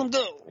crazy. roll 'em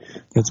go.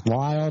 It's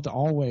wild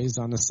always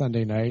on a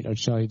Sunday night,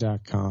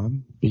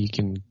 Ocelli.com. You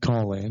can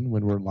call in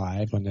when we're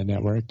live on the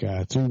network,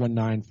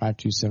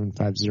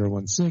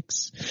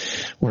 319-527-5016,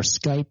 or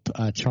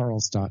Skype,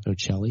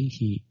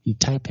 charles.ocelli. You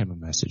type him a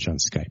message on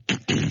Skype.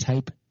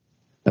 Type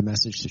a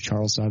message to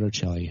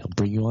charles.ocelli. He'll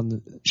bring you on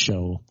the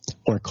show,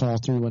 or call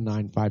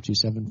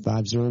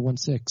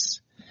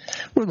 319-527-5016.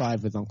 We're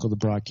live with Uncle the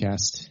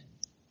Broadcast.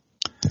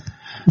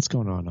 What's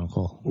going on,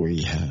 Uncle?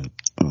 We have,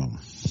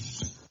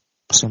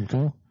 Some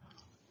cool?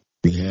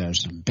 we have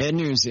some bad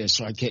news there,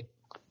 Psychic.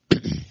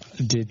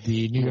 Did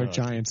the New York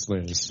Giants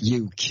lose?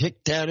 You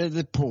kicked out of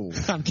the pool.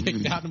 I'm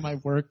kicked out of my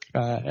work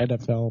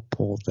NFL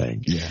pool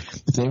thing. Yeah.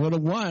 If they would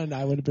have won,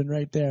 I would have been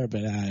right there,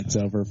 but it's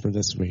over for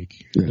this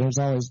week. Yeah. There's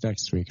always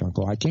next week,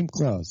 Uncle. I came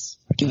close.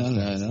 I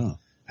know.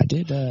 I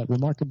did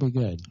remarkably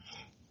good.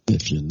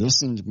 If you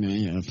listened to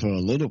me for a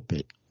little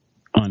bit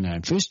on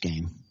that first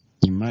game,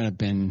 you might have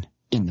been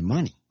in the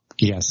money.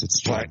 Yes, it's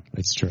true. Right.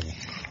 It's true.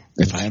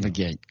 If I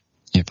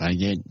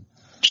get,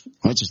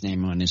 what's his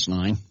name on this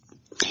line,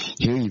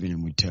 he'll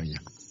even would tell you.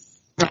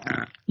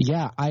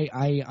 Yeah,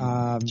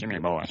 Jimmy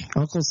boy.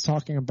 Uncle's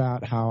talking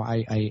about how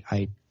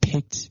I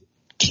picked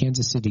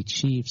Kansas City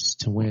Chiefs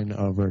to win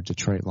over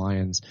Detroit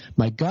Lions.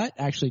 My gut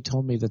actually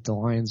told me that the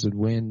Lions would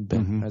win, but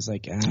I was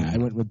like, I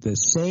went with the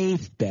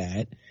safe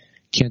bet,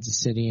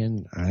 Kansas City,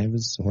 and I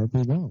was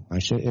horribly wrong.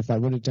 If I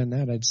would have done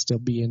that, I'd still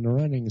be in the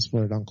runnings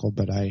for it, Uncle,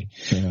 but I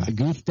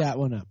goofed that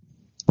one up.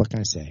 What can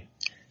I say?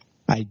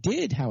 I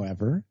did,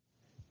 however,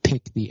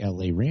 pick the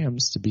LA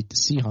Rams to beat the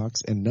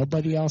Seahawks, and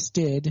nobody else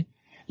did.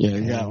 Yeah,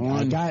 you got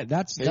one.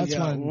 That's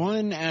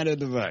one out of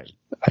the right.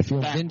 I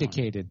feel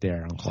vindicated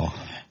there, Uncle.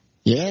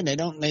 Yeah, they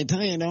tell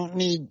you don't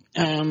need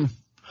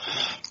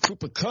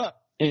Cooper Kupp,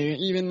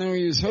 even though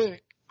he was hurt.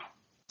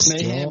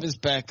 They have his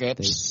backups.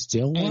 They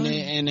still won.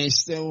 And they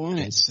still won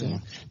it. So.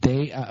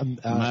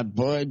 My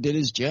boy did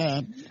his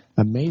job.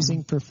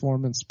 Amazing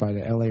performance by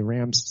the LA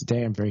Rams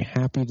today. I'm very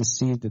happy to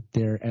see that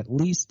they're at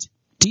least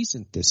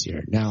decent this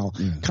year. Now,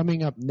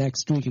 coming up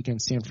next week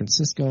against San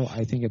Francisco,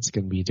 I think it's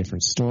going to be a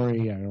different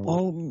story. I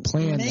don't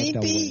plan that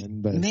they'll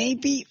win. But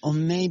maybe or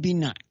maybe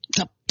not.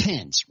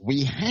 Depends.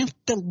 We have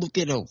to look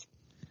it over.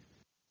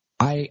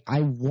 I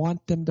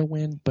want them to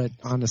win, but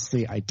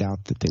honestly, I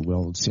doubt that they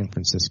will. San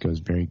Francisco is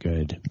very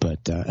good, but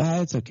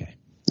it's okay.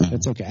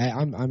 It's okay.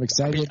 I'm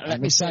excited.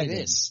 I'm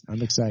excited.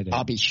 I'm excited.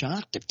 I'll be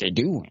shocked if they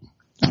do win.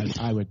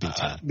 I would be too.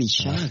 I'd be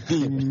shocked.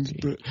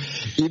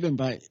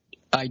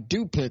 I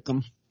do pick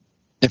them.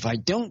 If I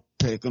don't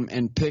pick them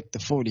and pick the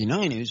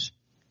 49ers,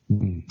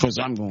 because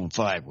I'm going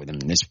 5 with them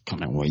this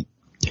coming week,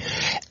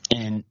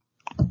 and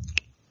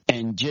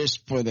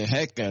just for the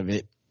heck of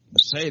it,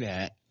 say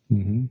that,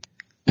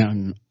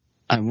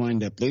 I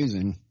wind up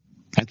losing,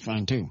 that's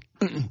fine too.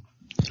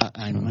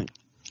 I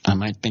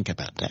might think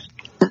about that.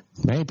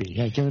 Maybe.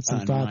 Yeah, give it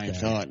some thought there.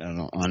 Thought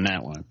on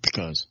that one,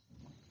 because...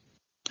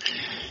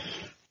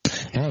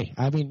 Hey,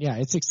 I mean, yeah,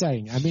 it's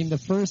exciting. I mean, the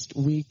first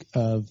week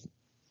of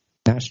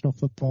National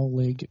Football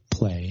League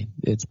play,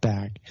 it's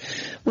back.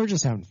 We're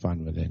just having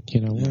fun with it.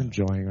 You know, we're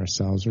enjoying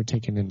ourselves. We're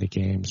taking into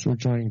games. We're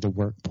enjoying the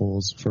work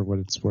pools for what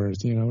it's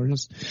worth. You know, we're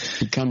just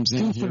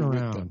goofing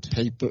around.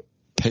 With the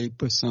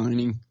paper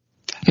signing.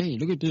 Hey,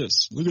 look at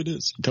this. Look at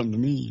this. Come to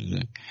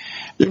me.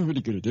 You're really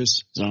good at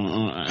this. So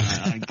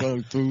I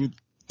go through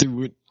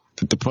it,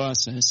 the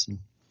process. And,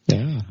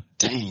 yeah.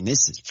 Dang,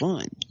 this is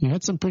fun. You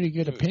had some pretty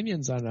good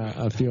opinions on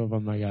a few of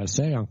them, I gotta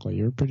say, Uncle.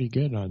 You were pretty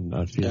good on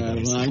a few of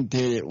those. Well, I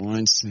did it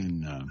once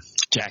in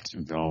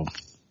Jacksonville.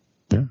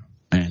 Yeah.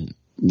 And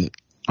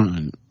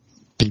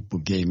people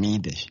gave me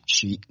the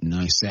sheet, and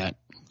I sat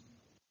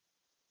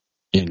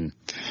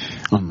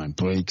on my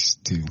breaks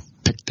to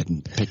pick the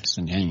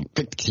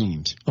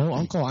teams. Oh,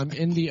 Uncle, I'm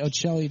in the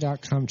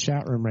Ocelli.com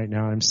chat room right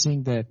now. I'm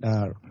seeing that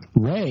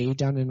Ray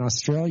down in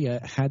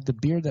Australia had the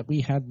beer that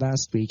we had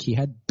last week. He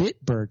had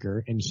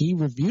Bitburger, and he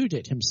reviewed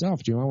it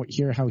himself. Do you want to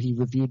hear how he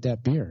reviewed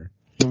that beer?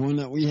 The one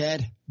that we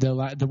had?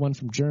 The one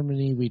from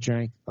Germany we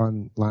drank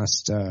on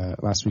last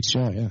week's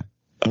show, yeah.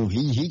 Oh,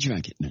 he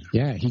drank it now.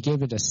 Yeah, he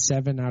gave it a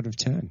 7 out of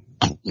 10.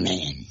 Oh,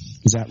 man.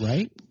 Is that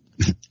right?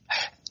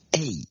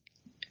 Hey,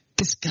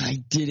 this guy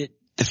did it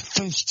the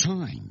first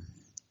time.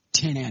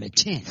 10 out of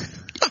 10.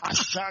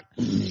 Shocked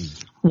me.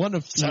 One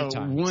of few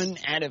times. 1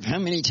 out of how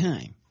many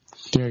times?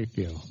 Very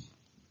few.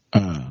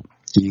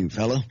 You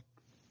fella?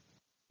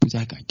 Who's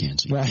that guy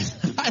dancing? Right.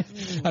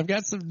 I've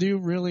got some new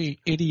really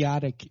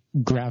idiotic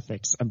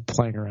graphics I'm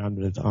playing around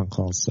with,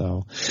 Uncle.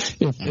 So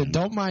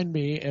don't mind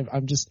me if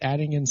I'm just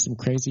adding in some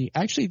crazy...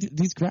 Actually,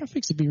 these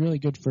graphics would be really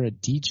good for a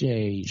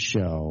DJ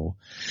show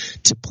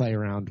to play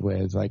around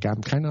with. Like,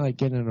 I'm kind of like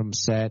getting them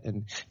set,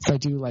 and if I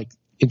do like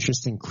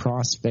interesting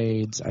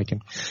crossfades, I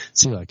can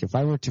see, like, if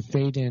I were to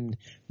fade in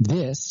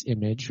this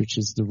image, which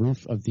is the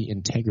roof of the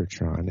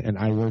Integratron, and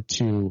I were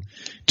to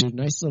do a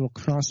nice little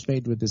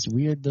crossfade with this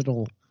weird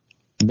little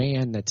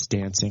man that's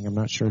dancing. I'm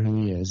not sure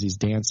who he is. He's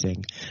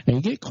dancing. And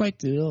you get quite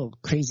the little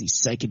crazy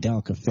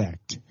psychedelic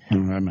effect. I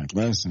have my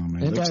glasses on.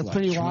 That's like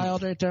pretty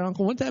wild right there,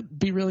 Uncle. Wouldn't that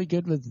be really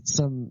good with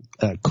some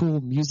cool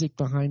music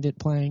behind it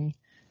playing?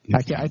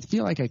 I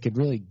feel like I could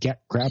really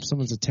grab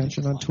someone's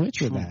attention on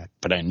Twitch with that.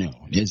 But I know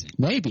it isn't.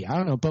 Maybe. I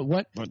don't know. But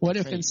what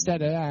if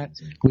instead of that,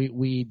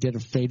 we did a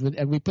fade with,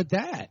 and we put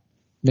that?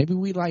 Maybe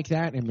we like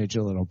that image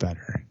a little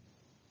better.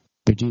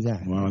 We do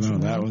that. Well, no,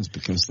 that was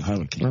because the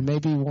hurricane. Or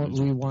maybe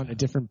we want a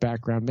different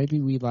background. Maybe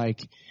we like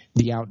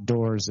the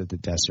outdoors of the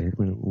desert.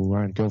 We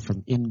want to go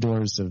from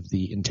indoors of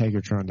the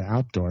Integratron to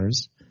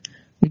outdoors.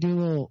 We do a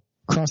little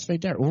crossfade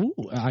there. Ooh,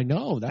 I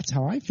know. That's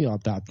how I feel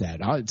about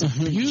that. Oh, it's a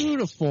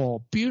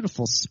beautiful,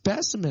 beautiful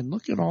specimen.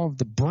 Look at all of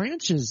the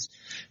branches.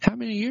 How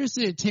many years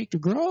did it take to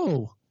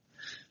grow?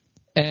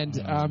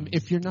 And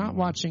if you're not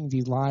watching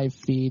the live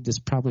feed, this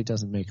probably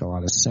doesn't make a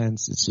lot of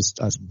sense. It's just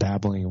us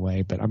babbling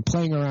away. But I'm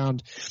playing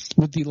around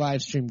with the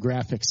live stream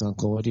graphics,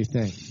 Uncle. What do you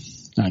think?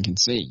 I can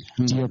see.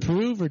 Do you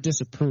approve or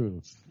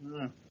disapprove?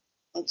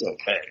 That's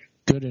okay.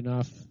 Good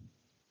enough.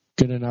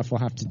 Good enough will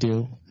have to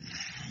do.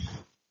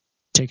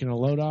 Taking a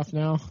load off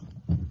now?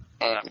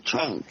 I'm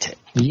trying to.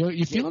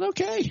 You feeling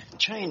okay? I'm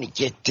trying to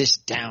get this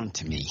down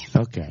to me.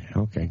 Okay.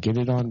 Get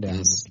it on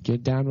down. Get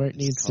it down where it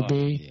needs to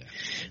be.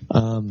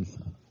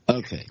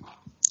 Okay.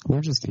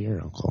 We're just here,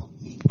 Uncle.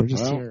 We're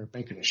just here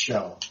making a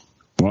show.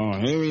 Well,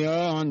 here we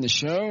are on the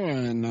show,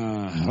 and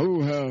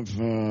who have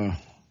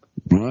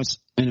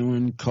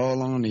anyone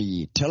call on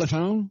the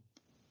telephone?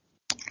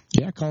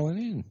 Yeah, call it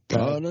in.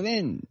 Call it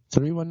in.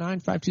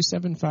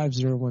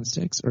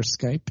 319-527-5016 or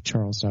Skype,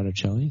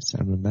 Charles.Ocelli.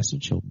 Send him a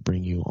message. He'll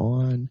bring you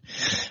on.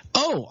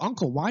 Oh,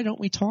 Uncle, why don't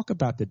we talk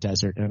about the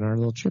desert and our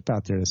little trip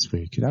out there this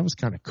week? That was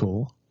kind of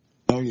cool.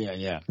 Oh,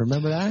 yeah.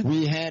 Remember that?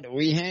 We had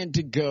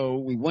to go.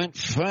 We went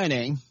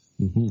Friday.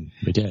 Mm-hmm.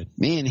 We did.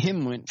 Me and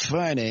him went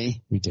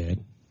Friday. We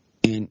did.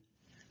 And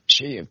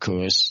she, of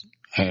course,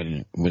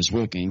 was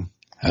working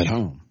at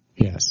home.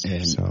 Yes.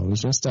 And so it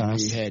was just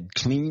us. We had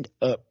cleaned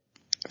up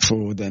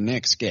for the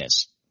next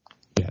guest.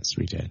 Yes,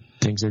 we did.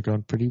 Things are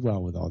going pretty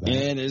well with all that.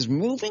 It is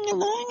moving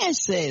along, I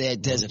say,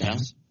 that desert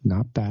house.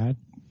 Not bad.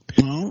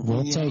 Well,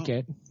 we'll take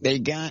it. They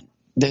got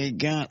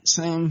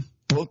some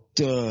booked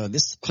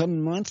this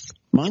coming months.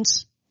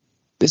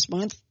 This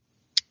month.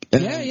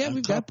 Yeah,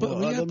 we got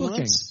bookings.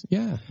 Months.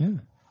 Yeah.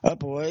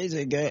 Upwards,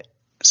 they got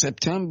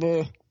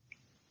September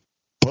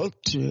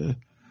booked.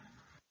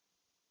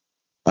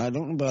 I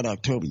don't know about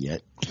October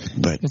yet,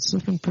 but it's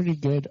looking pretty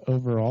good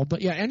overall.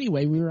 But yeah,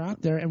 anyway, we were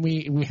out there and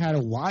we had a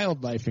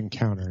wildlife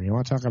encounter. You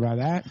want to talk about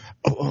that?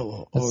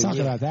 Let's talk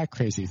about that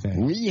crazy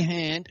thing. We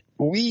had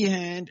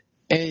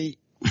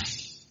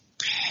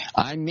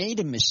I made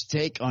a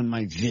mistake on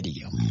my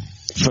video.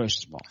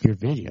 First of all, your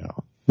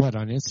video. What,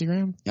 on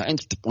Instagram? Yeah,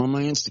 on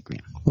my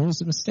Instagram. What was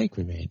the mistake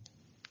we made?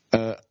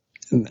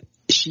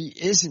 She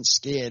isn't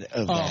scared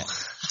of that.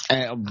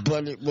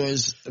 But it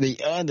was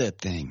the other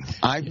thing.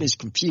 I was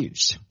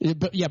confused.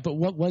 But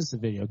what was the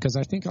video? Because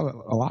I think a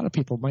lot of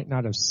people might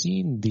not have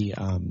seen the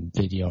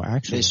video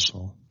actually.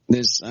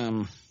 This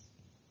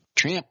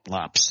tramp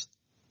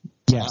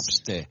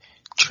lobster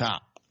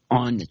chop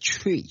on the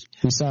tree.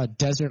 We saw a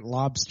desert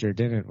lobster,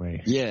 didn't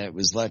we? Yeah, it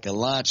was like a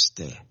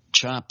lobster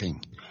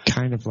chopping.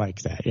 Kind of like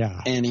that,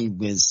 yeah. And he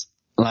was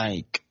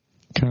like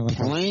kind of like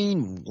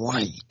plain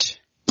white.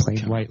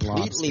 Plain white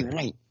lobster. Completely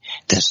white.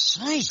 The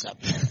size of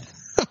it.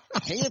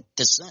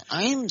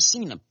 I haven't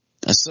seen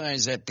a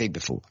size that big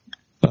before.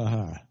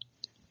 Uh-huh.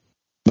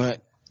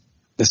 But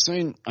I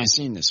seen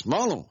the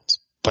smaller ones,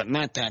 but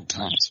not that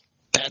size.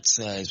 That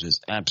size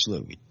was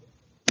absolutely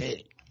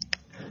big.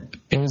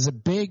 It was a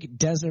big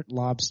desert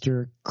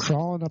lobster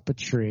crawling up a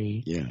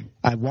tree. Yeah.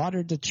 I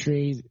watered the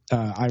tree.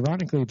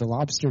 Ironically, the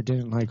lobster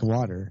didn't like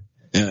water.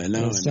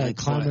 No, he started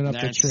climbing up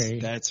the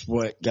tree. That's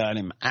what got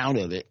him out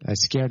of it. I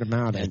scared him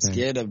out.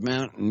 Scared him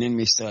out, and then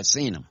we start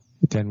seeing him.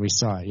 Then we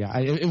saw it. Yeah,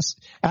 it was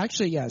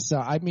actually So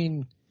I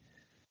mean,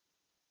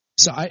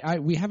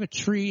 we have a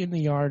tree in the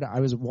yard.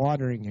 I was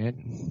watering it,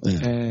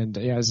 and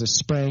I was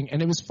spraying.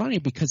 And it was funny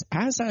because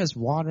as I was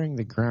watering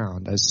the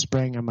ground, I was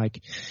spraying. I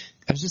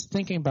was just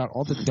thinking about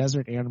all the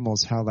desert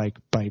animals. How by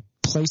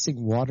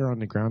placing water on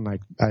the ground,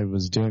 like I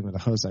was doing with a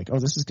hose,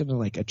 this is going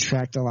to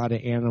attract a lot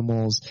of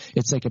animals.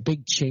 It's like a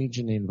big change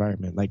in the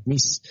environment. Like me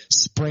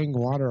spraying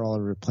water all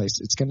over the place,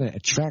 it's going to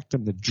attract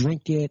them to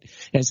drink it,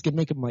 and it's going to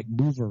make them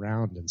move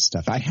around and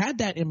stuff. I had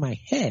that in my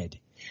head.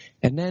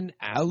 And then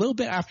a little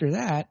bit after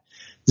that,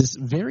 this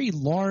very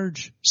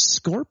large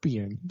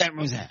scorpion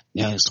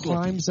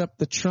climbs up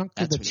the trunk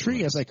of the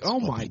tree. I was like,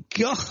 oh my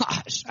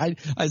gosh. I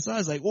saw, I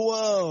was like,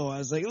 whoa. I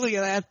was like, look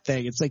at that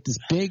thing. It's like this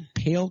big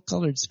pale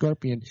colored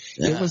scorpion.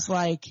 Yeah. It was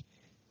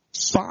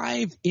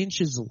 5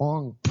 inches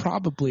long,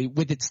 probably,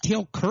 with its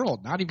tail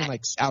curled, not even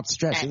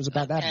outstretched. It was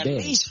about that big.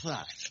 At least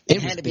 5.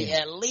 It had to be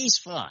at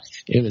least 5.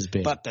 It was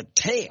big. But the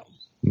tail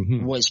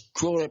was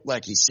curled up,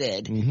 like you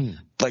said,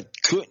 but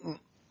couldn't.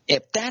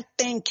 If that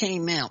thing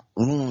came out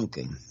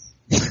longer,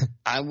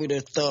 I would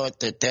have thought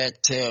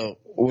that tail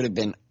would have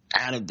been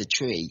out of the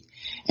tree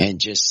and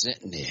just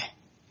sitting there.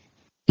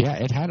 Yeah,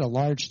 it had a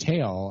large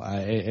tail.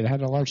 It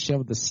had a large tail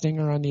with a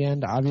stinger on the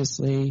end,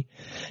 obviously.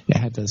 It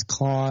had those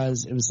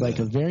claws. It was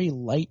a very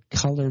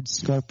light-colored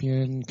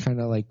scorpion, kind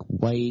of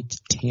white,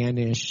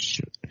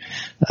 tannish,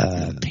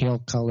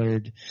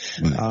 pale-colored.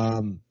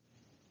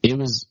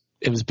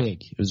 It was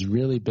big. It was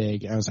really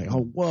big. I was like,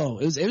 oh, whoa.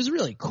 It was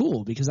really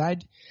cool because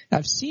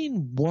I've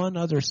seen one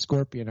other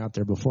scorpion out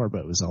there before,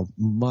 but it was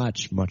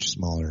much, much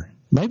smaller.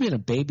 Might have been a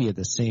baby of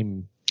the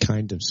same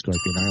kind of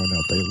scorpion. I don't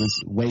know, but it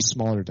was way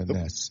smaller than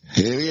this.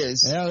 Here he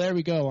is. Oh, there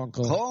we go,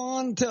 Uncle. Call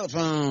on the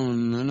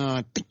telephone. No,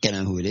 I think I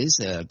know who it is.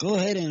 Go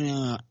ahead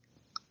and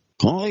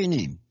call your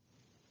name.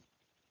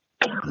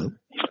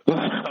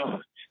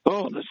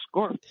 Oh, the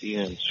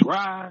scorpions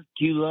rock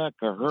you like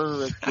a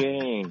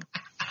hurricane.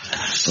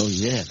 Oh,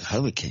 yeah, the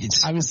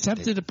hurricanes. I was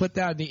tempted to put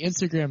that in the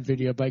Instagram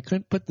video, but I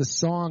couldn't put the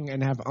song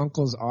and have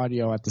Uncle's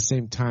audio at the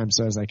same time,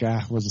 so I was like,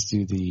 we'll just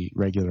do the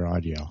regular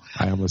audio.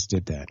 I almost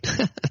did that.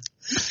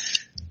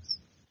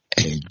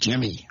 Hey,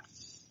 Jimmy,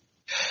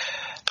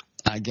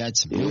 I got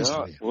some news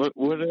for you.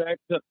 What did I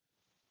tell?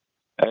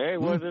 Hey,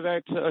 what did I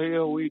tell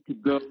you a week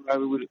ago?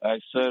 I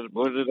said,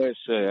 what did I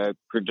say? I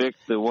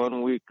predict that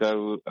 1 week I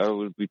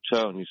would be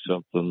telling you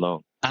something,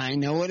 though. I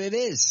know what it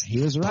is. He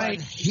was right.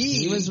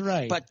 He was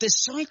right. But the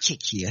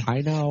sidekick here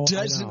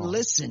doesn't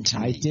listen to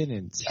me.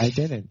 I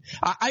didn't.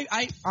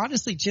 I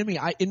honestly, Jimmy,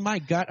 in my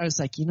gut, I was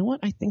like, you know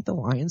what? I think the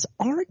Lions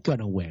are going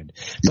to win.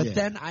 But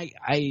then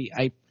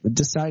I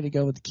decided to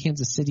go with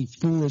Kansas City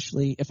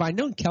foolishly. If I'd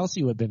known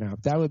Kelsey would have been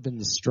out, that would have been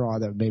the straw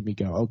that made me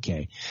go,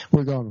 okay,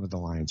 we're going with the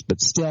Lions. But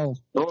still.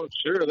 Oh,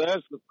 sure.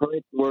 That's the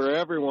point where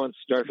everyone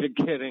started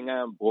getting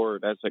on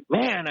board. I was like,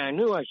 man, I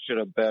knew I should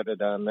have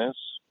betted on this.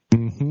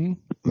 Mm-hmm.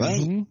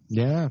 Right? Mm-hmm.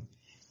 Yeah.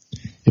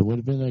 It would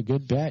have been a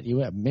good bet. You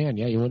would have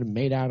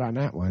made out on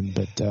that one.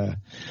 But,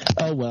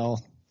 oh,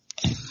 well.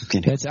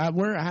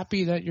 We're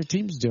happy that your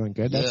team's doing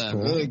good. That's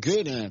cool. Really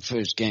good in that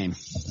first game.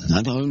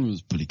 I thought it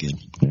was pretty good.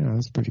 Yeah, it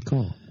was pretty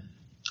cool.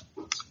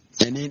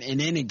 And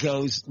then it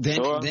goes. Sorry,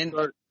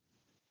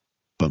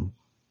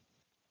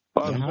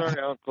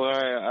 Uncle.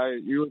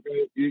 You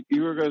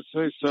were going to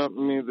say something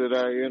to me that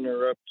I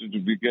interrupted to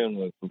begin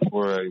with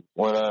before I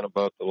went on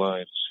about the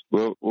Lions.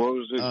 What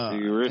was it that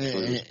you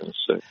originally was going to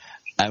say?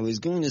 I was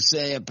going to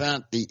say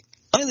about the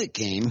other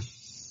game.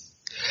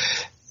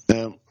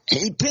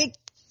 He picked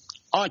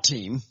our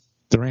team.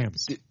 The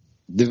Rams.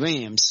 The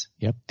Rams.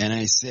 Yep. And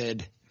I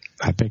said,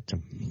 I picked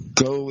them.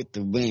 Go with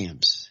the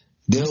Rams.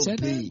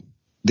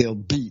 They'll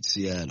beat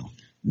Seattle.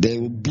 They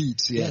will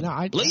beat Seattle.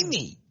 Yeah, believe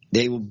me,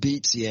 they will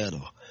beat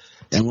Seattle.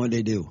 And what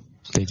they do?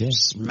 They did.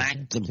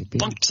 Smack the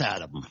bunks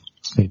out of them.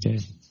 They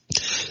did.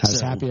 I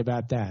was happy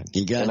about that.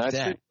 He got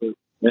that.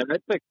 I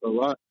think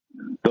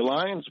the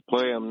Lions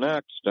play them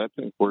next. I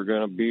think we're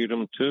going to beat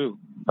them too,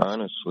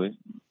 honestly.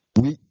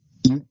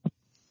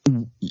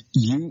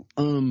 You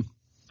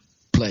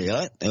play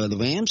the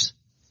Rams?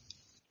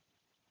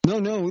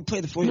 No, we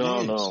play the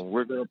 49ers. No,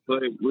 we're going to play.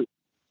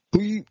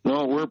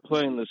 We're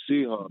playing the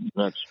Seahawks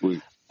next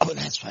week. Oh,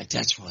 that's right.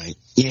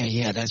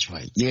 Yeah, that's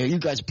right. Yeah, you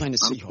guys are playing the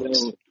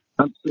Seahawks.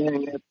 I'm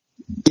saying it.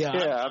 Yeah,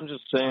 I'm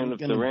just saying if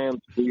the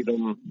Rams beat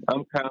them,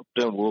 I'm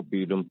confident we'll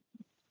beat them.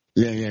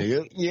 Yeah,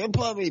 you'll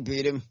probably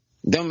beat them.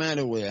 Don't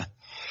matter where.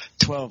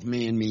 12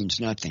 man means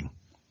nothing.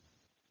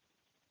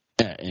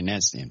 In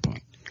that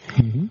standpoint.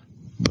 Mm-hmm.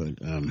 But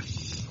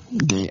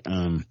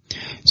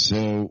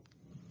so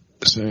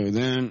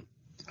then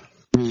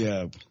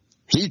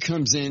he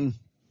comes in,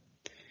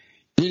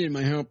 needed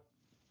my help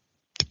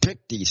to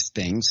pick these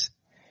things.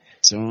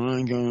 So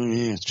I'm going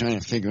here trying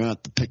to figure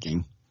out the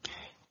picking.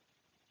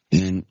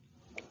 And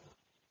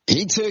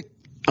he took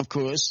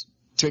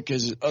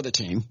his other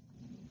team.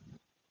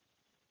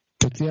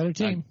 Took the other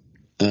team.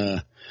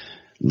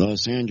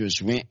 Los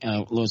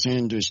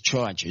Angeles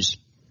Chargers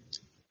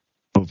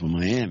over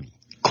Miami.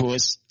 Of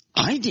course,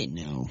 I didn't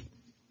know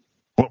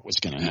what was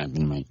going to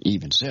happen, my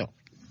even self.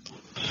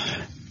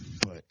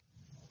 But,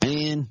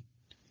 man,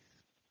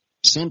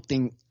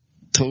 something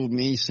told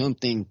me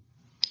something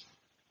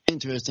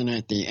interesting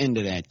at the end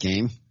of that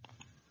game.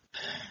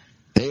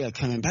 They are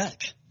coming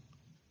back.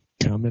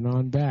 Coming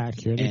on back.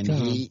 Here they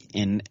come.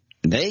 And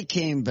they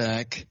came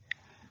back,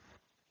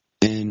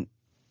 and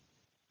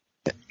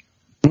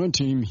one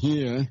team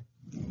here,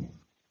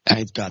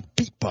 I got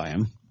beat by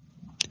them.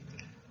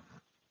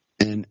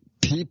 And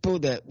people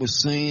that were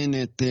saying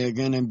that they're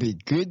going to be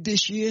good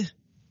this year,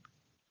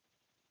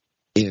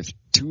 if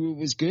Tua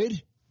was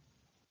good,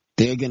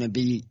 they're going to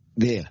be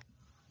there.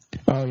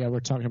 Oh, yeah, we're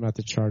talking about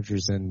the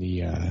Chargers and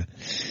the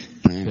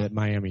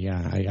Miami.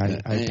 Yeah,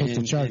 I picked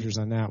the Chargers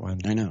on that one.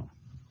 I know.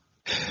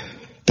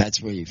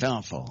 That's where you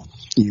fell for.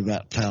 You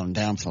got found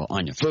down for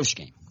on your first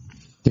game.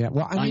 Yeah,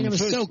 well, I mean, it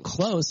was so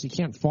close. You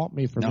can't fault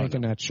me for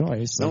making that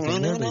choice. No,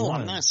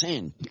 I'm not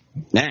saying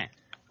that.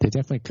 They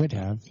definitely could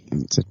have.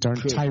 It's a darn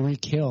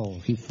Tyreek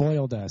Hill. He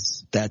foiled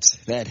us. That's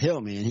that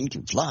Hill, man. He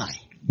can fly.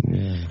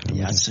 Yeah. He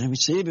got some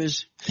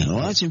receivers.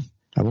 Watch him.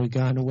 I would have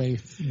gone away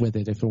with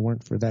it if it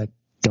weren't for that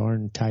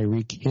darn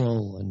Tyreek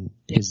Hill and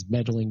his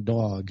meddling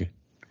dog.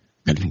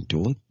 Meddling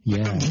dog?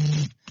 Yeah.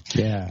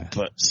 Yeah.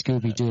 But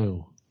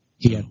Scooby-Doo.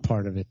 He had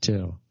part of it,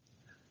 too.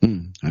 I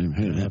didn't hear that.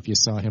 I don't know if you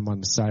saw him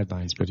on the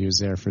sidelines, but he was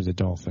there for the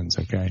Dolphins,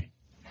 okay?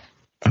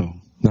 Oh.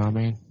 Know what I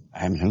mean? I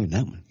haven't heard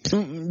that one.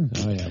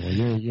 Oh yeah, well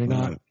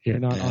you're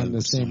not on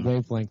the same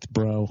wavelength,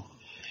 bro.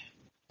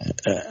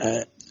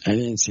 I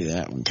didn't see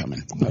that one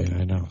coming. Oh, yeah,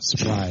 I know.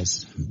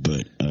 Surprise.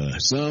 But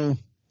so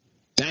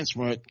that's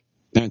what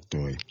that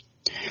story.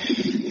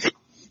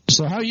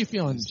 So how are you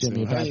feeling,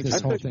 Jimmy, about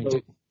this whole thing?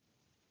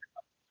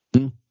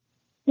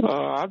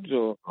 I'm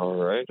doing all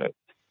right.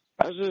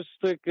 I was just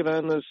thinking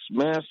on this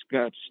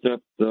mascot stuff,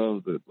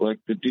 though, that like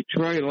the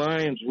Detroit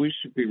Lions, we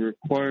should be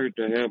required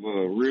to have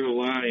a real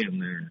lion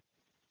there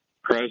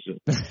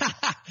present.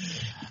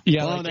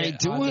 Yeah, well, they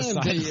do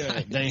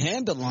have they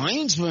had the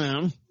Lions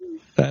round.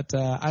 But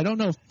I don't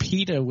know if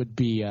PETA would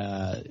be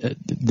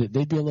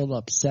they'd be a little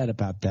upset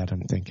about that,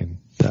 I'm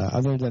thinking.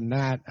 Other than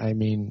that, I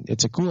mean,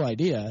 it's a cool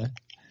idea.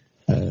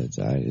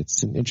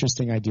 It's an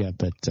interesting idea,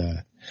 but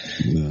I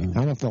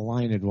don't know if the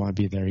lion would want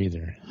to be there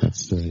either.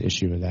 That's the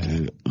issue with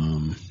that.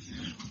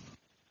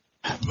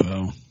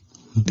 Well,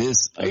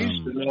 this I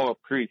used to know a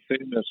pretty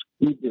famous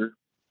cougar.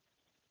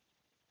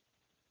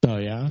 Oh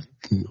yeah,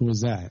 who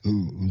was that?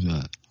 Who was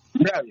that?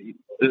 Yeah,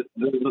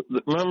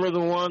 remember the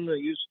one that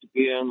used to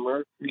be on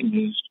Murphy? And he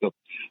used to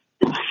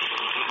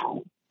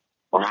go,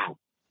 wow.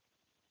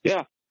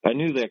 Yeah, I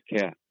knew that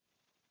cat.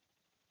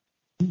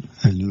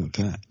 I knew a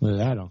cat. Look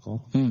at that,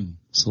 Uncle.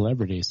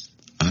 Celebrities.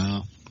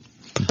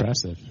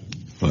 Impressive.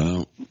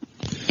 Well,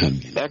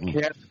 that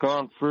cat's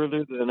gone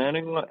further than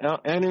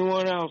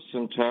anyone else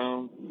in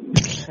town.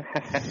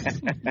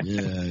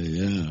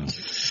 Yeah.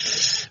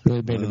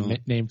 Really made a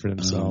name for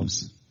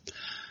themselves.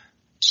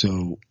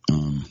 So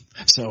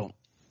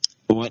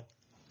what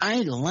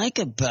I like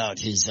about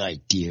his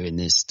idea and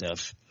this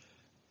stuff,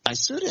 I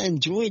sort of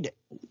enjoyed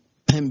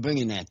him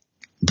bringing it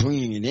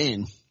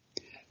in.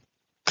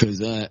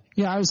 Cause, I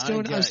was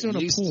doing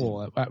a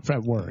pool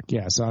at work.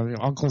 Yeah. So I mean,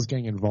 Uncle's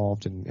getting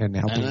involved and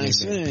helping. And I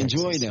sort of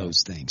enjoy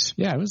those things.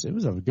 Yeah. It was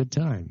a good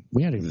time.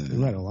 We had a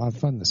lot of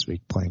fun this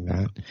week playing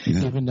that,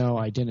 even though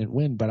I didn't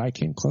win, but I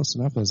came close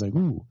enough. I was like,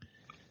 ooh,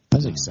 that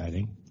was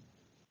exciting.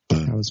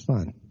 That was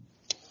fun.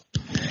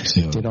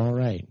 So, Did all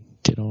right.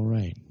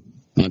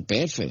 Not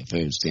bad for the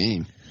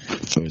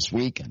first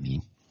week, I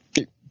mean.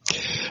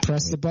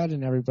 Press the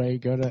button, everybody.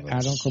 Go to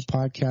 @Uncle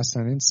Podcast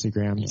on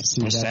Instagram. Yeah,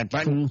 see press that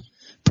button.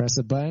 Press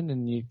a button,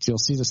 and you'll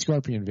see the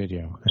Scorpion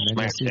video, and then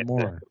you'll see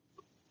more.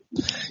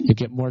 You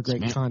get more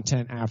great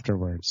content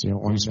afterwards. You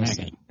don't want to miss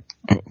it.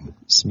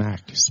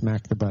 Smack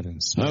the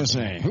buttons. I was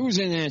saying, who's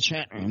in that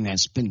chat room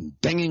that's been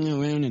banging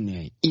around in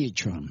their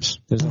eardrums?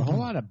 There's a whole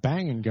lot of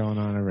banging going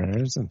on over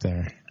there, isn't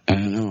there? I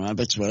don't know. I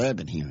bet you what I've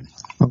been hearing.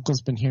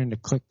 Uncle's been hearing the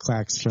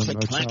click-clacks from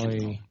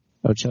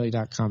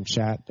Ochelli.com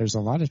chat. There's a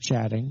lot of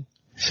chatting.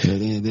 So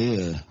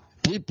there.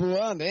 People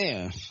are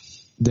there.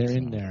 They're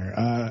in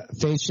there.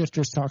 Phase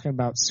Shifter's talking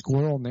about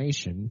Squirrel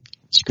Nation.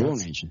 Squirrel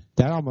Nation.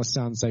 That almost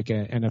sounds like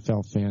an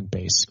NFL fan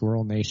base.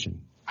 Squirrel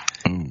Nation.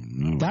 Oh,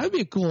 no. That would be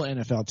a cool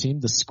NFL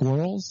team. The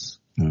Squirrels.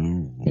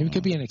 Oh, maybe it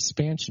could be an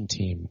expansion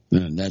team.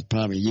 That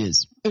probably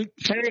is. Hey,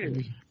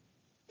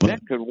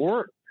 that could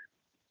work.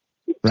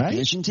 Right?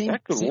 Expansion team?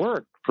 That could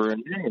work for a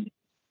name.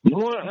 You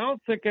know what? I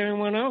don't think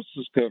anyone else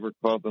has ever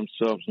called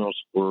themselves no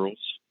Squirrels.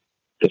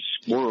 The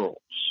Squirrels.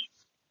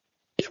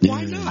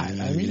 Why not?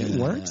 I mean, it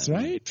works,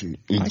 right?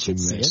 I can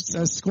see it.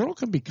 A squirrel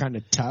can be kind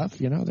of tough,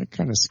 They're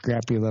kind of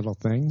scrappy little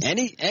things.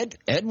 Ed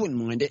wouldn't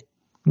mind it.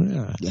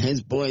 Yeah.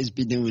 His boys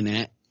be doing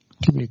that.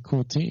 Could be a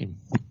cool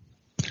team.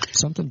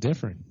 Something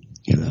different.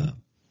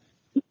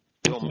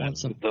 Don't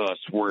mess with us.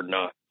 We're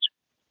not.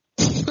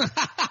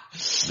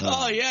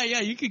 Oh,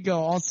 yeah, you could go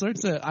all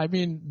sorts of,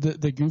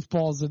 the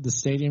goofballs in the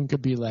stadium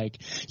could be like,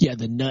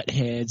 the nut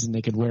heads, and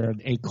they could wear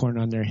an acorn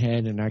on their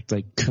head and act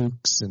like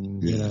kooks,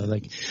 and,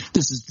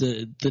 this is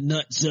the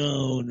nut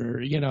zone,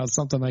 or,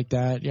 something like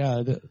that.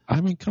 Yeah,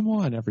 come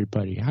on,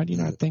 everybody. How do you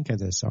not think of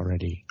this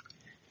already?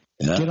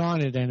 Yeah. Get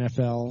on it,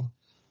 NFL.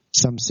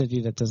 Some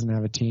city that doesn't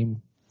have a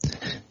team.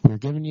 We're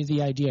giving you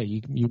the idea.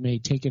 You may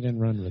take it and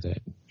run with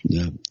it.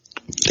 Yeah.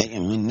 They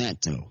can win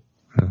that, though.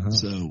 Uh-huh.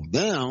 So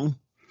now,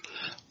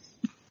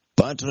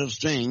 bottom of the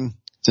string,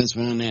 since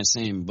we're on that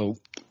same boat,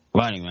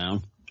 riding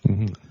around,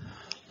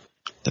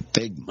 the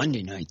big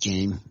Monday night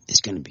game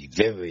is going to be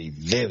very,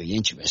 very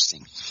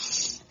interesting.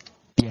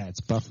 Yeah,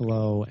 it's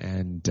Buffalo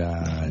and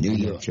New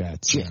York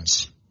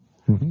Jets.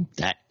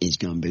 That is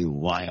going to be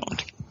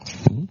wild.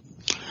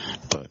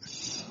 But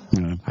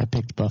I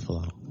picked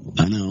Buffalo.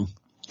 I know.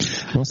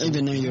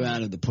 Even though you're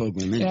out of the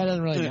program. Yeah, it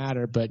doesn't really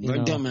matter, but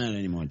it don't matter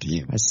anymore to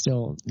you.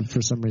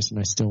 For some reason,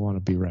 I still want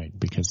to be right,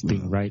 because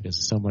being right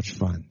is so much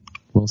fun.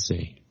 We'll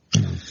see.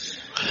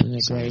 Isn't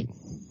it great?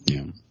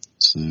 Yeah.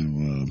 So,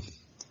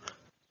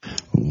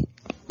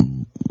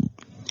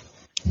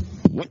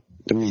 what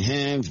do we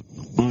have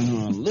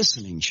on our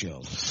listening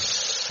show?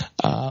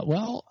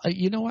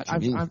 You know what?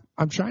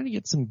 I'm trying to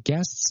get some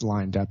guests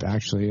lined up.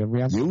 Actually,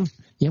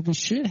 we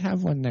should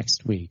have one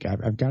next week.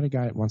 I've got a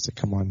guy that wants to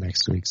come on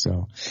next week.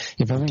 So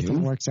if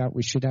everything works out,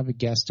 we should have a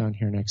guest on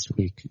here next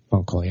week,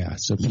 Uncle. Yeah.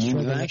 So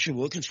you're actually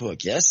looking for a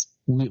guest?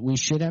 We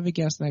should have a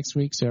guest next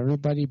week. So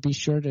everybody, be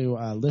sure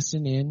to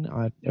listen in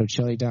on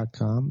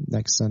Ochelli.com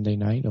next Sunday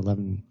night,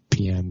 11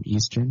 p.m.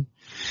 Eastern,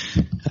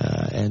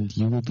 and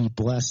you will be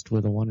blessed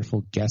with a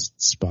wonderful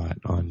guest spot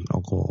on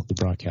Uncle the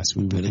Broadcast.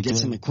 We will get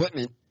some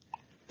equipment.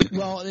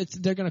 Well,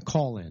 they're going to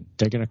call in.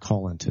 They're going to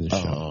call into the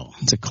show.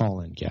 It's a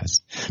call-in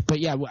guest.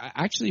 But yeah,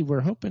 actually, we're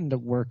hoping to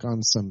work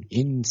on some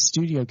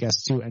in-studio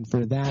guests too. And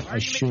for that, I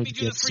should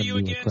get some new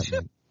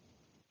equipment.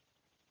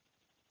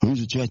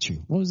 Who's it at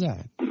you? What was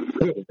that?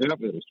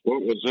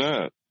 What was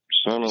that?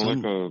 Sounded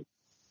like a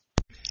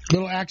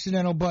little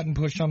accidental button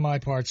pushed on my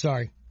part.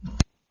 Sorry.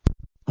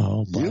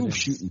 Oh, you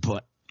shooting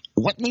butt.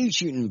 What are you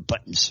shooting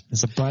buttons?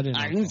 It's a button.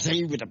 I didn't say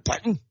you with a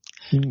button.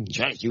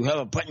 You have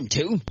a button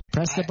too?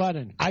 Press the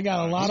button. I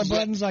got a lot of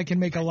buttons. I can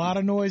make a lot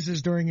of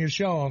noises during your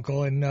show,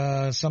 Uncle,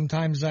 and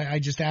sometimes I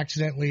just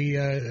accidentally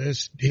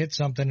hit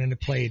something and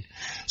it played.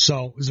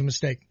 So it was a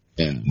mistake.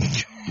 Yeah.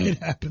 It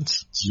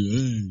happens.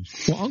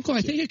 Well, Uncle,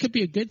 I think it could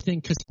be a good thing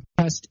because he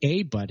pressed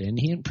a button.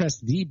 He didn't press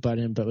the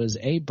button, but it was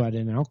a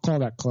button. And I'll call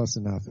that close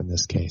enough in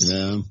this case.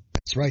 Yeah.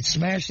 That's right.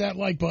 Smash that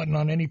like button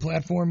on any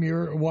platform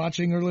you're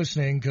watching or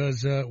listening,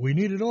 because we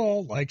need it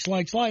all. Likes.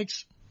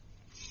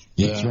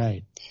 Yeah. That's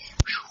right.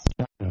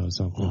 Chuck knows,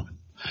 Uncle.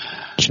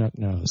 Chuck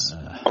knows.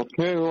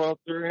 Okay, well, if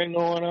there ain't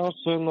no one else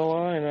on the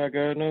line, I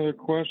got another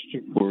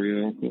question for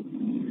you, Uncle.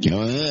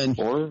 Go ahead.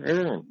 Or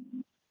Aaron.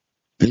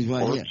 He's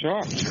right or here.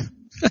 Chuck.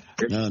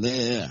 No,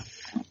 there.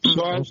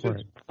 So I was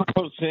just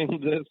browsing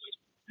this.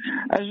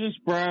 I was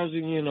just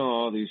browsing,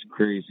 all these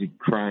crazy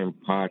crime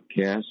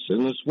podcasts,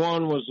 and this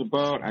one was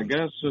about, I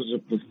guess, as a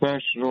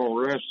professional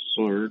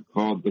wrestler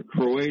called the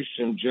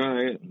Croatian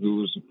Giant,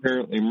 who was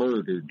apparently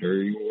murdered.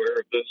 Are you aware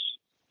of this?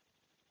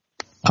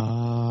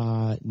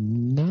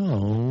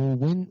 No.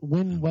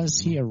 When was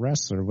he a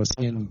wrestler? Was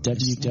he in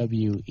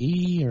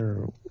WWE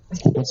or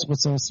what's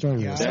the whole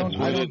story? Yeah,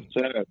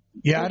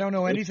 I don't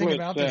know anything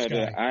about this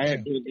guy.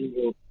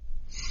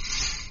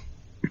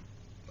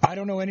 I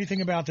don't know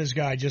anything about this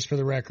guy, just for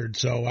the record,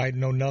 so I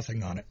know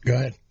nothing on it. Go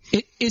ahead.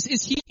 Is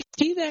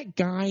he that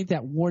guy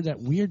that wore that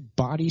weird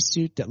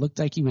bodysuit that looked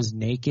like he was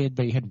naked,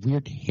 but he had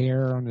weird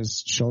hair on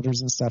his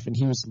shoulders and stuff, and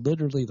he was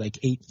literally like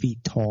 8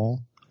 feet tall?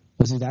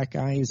 Was he that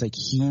guy? He's like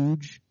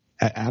huge,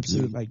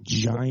 absolute like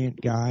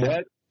giant guy.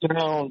 That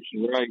sounds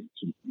right.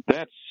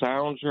 That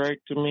sounds right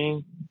to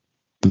me.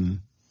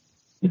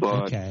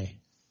 But okay.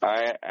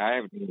 I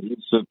haven't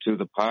listened to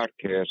the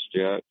podcast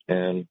yet,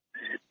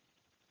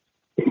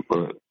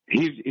 but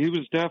he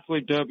was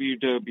definitely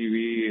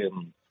WWE,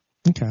 and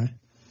okay.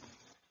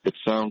 It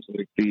sounds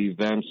like the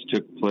events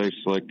took place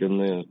like in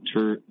the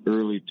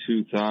early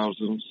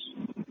 2000s.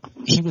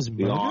 He was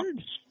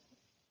murdered?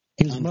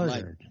 He was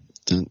murdered.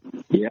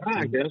 Yeah,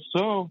 I guess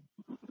so.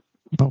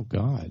 Oh,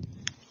 God.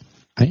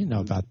 I didn't know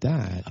about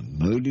that. A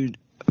murdered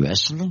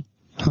wrestler?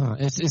 Huh.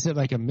 Is it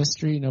like a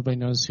mystery? Nobody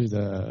knows who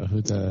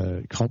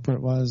the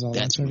culprit was? All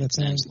That's that sort of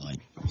thing? like.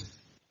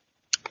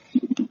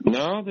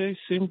 No, they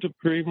seem to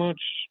pretty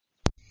much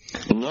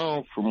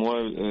know from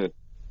what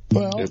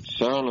it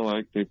sounded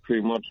like. They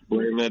pretty much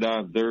blame it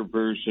on their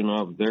version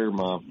of their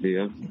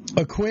mafia.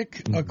 A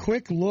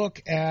quick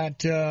look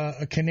at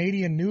a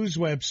Canadian news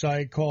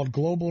website called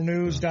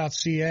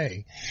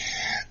globalnews.ca.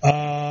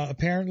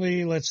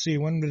 Apparently, let's see,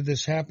 when did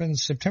this happen?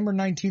 September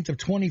 19th of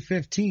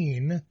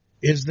 2015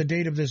 is the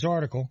date of this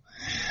article.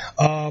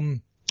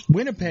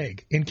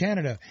 Winnipeg, in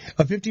Canada,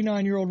 a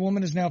 59-year-old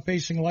woman is now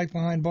facing life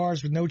behind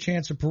bars with no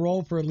chance of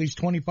parole for at least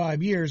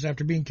 25 years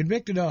after being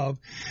convicted of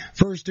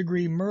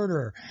first-degree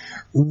murder.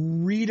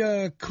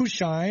 Rita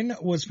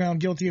Kushine was found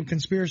guilty of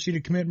conspiracy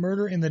to commit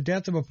murder in the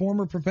death of a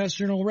former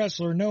professional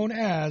wrestler known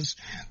as,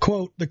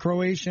 quote, the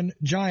Croatian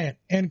Giant,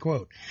 end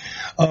quote.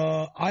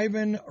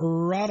 Ivan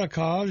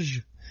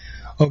Radokaj,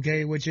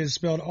 okay, which is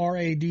spelled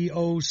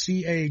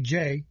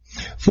Radocaj,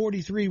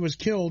 43, was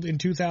killed in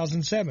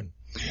 2007.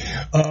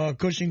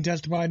 Cushing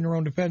testified in her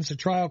own defense at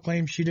trial,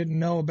 claimed she didn't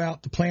know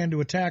about the plan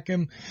to attack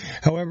him.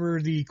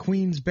 However, the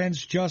Queen's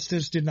Bench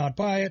Justice did not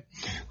buy it.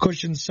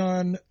 Cushing's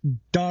son,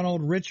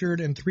 Donald, Richard,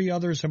 and 3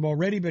 others have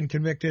already been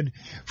convicted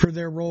for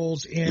their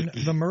roles in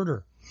the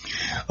murder.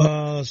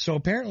 So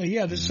apparently,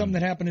 this is something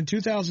that happened in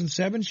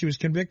 2007. She was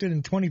convicted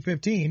in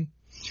 2015.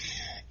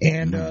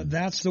 And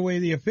that's the way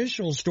the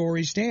official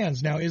story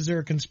stands. Now, is there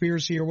a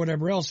conspiracy or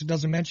whatever else? It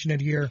doesn't mention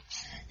it here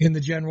in the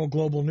general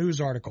Global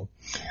News article.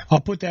 I'll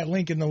put that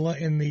link in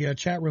the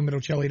chat room at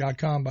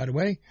Ocelli.com, by the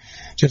way,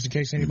 just in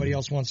case anybody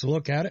else wants to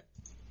look at it.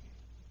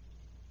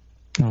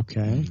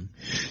 Okay.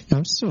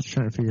 I'm still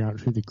trying to figure out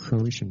who the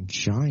Croatian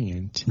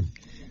Giant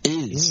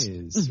is.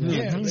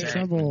 Yeah,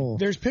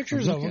 there's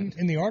pictures of him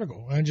in the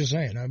article. I'm just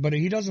saying. But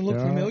he doesn't look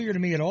familiar to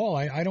me at all.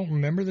 I don't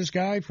remember this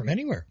guy from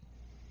anywhere.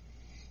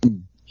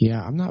 Yeah,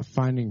 I'm not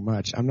finding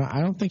much. I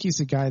don't think he's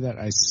the guy that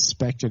I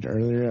suspected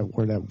earlier that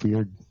wore that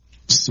weird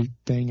suit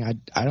thing. I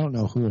don't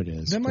know who it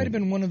is. That might have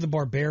been one of the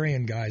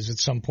Barbarian guys at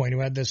some point who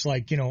had this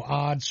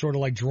odd sort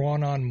of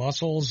drawn on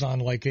muscles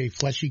on a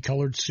fleshy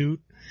colored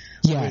suit.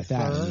 Yeah,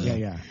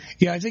 that.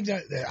 Yeah, I think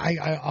that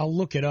I'll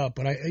look it up,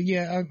 but I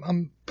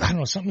don't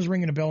know, something's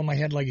ringing a bell in my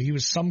head like he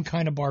was some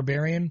kind of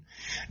barbarian,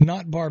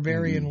 not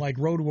barbarian like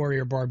Road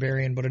Warrior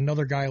Barbarian, but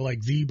another guy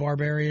like the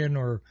Barbarian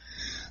or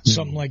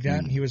something like that.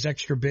 And he was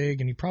extra big,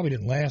 and he probably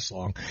didn't last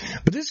long.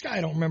 But this guy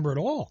I don't remember at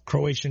all.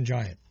 Croatian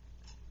Giant.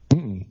 I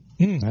don't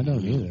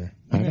either.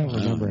 I don't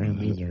remember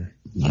him either.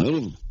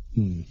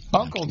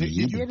 Uncle, did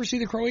you ever see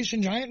the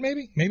Croatian Giant?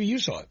 Maybe you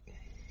saw it.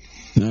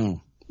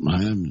 No.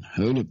 I haven't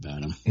heard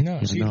about him. No,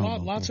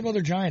 lots of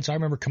other giants. I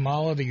remember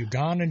Kamala, the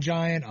Ugandan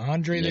giant,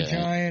 Andre the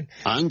Giant.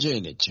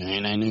 Andre the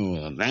Giant, I knew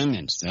them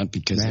and stuff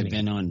because they've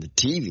been on the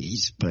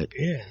TVs, but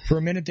for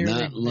a minute there,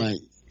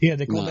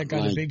 they called that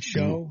guy the Big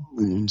Show.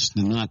 It's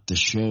not the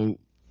show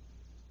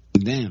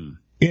them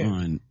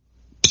on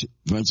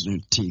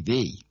President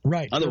TV.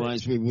 Right.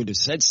 Otherwise, we would have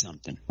said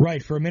something.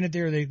 Right. For a minute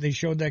there, they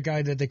showed that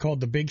guy that they called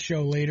the Big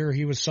Show later.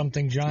 He was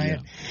something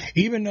giant. Yeah.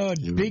 Even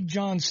Big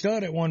John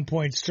Studd at one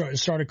point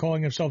started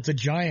calling himself the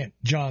Giant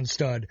John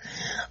Studd.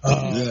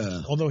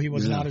 Although he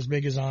was not as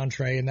big as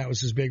Andre, and that was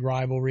his big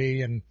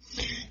rivalry. And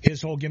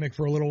his whole gimmick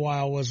for a little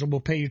while was, we'll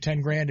pay you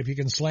 $10,000 if you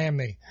can slam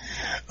me.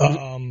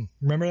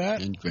 Remember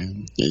that?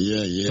 $10,000.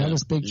 Yeah. That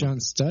was Big John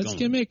Studd's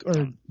gimmick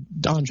or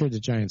Andre the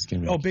Giant's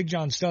gimmick? Oh, Big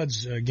John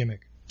Studd's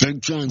gimmick. Big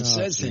John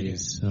says it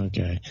is.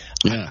 Okay.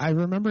 Yeah. I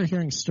remember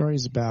hearing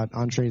stories about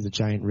Andre the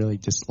Giant really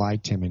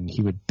disliked him, and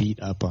he would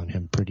beat up on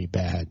him pretty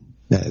bad.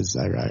 I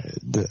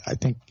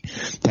think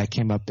that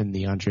came up in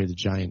the Andre the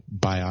Giant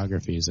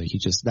biographies.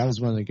 That was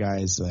one of the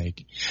guys, I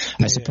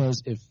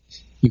suppose if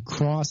you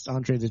crossed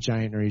Andre the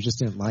Giant or he just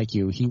didn't like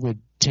you, he would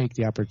take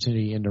the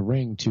opportunity in the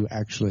ring to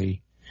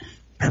actually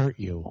hurt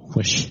you,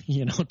 which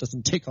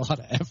doesn't take a lot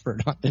of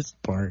effort on his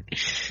part.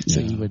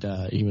 So he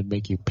would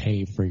make you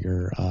pay for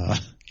your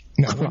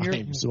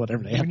crimes,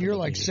 whatever they have. When you're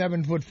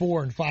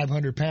 7'4" and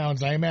 500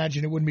 pounds, I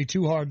imagine it wouldn't be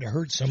too hard to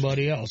hurt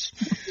somebody else.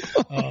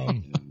 Think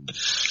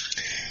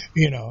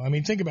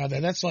about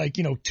that. That's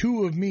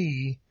 2 of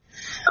me,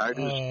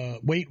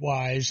 weight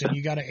wise, and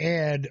you got to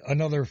add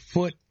another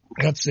foot.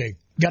 Let's see.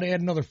 Got to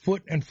add another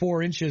foot and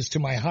 4 inches to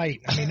my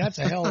height. I mean, that's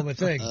a hell of a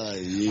thing.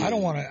 I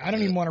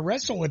don't even want to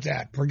wrestle with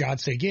that, for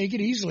God's sake. Yeah, it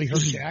could easily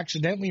hurt you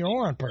accidentally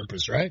or on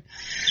purpose, right?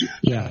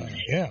 Yeah.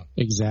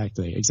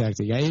 Exactly.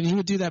 Yeah, and he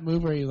would do that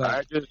move where he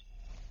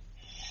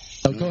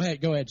Oh, go ahead,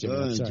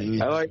 Jimmy. Sorry.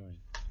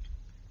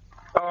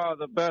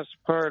 The best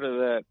part of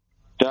that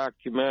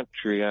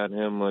documentary on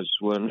him was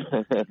when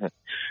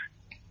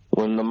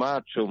the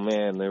Macho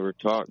Man, they were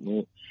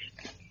talking.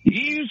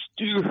 He used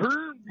to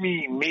hurt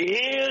me,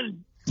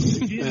 man. I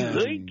didn't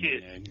like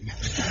it.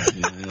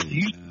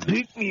 He used to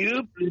pick me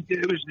up like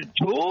I was a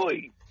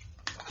toy.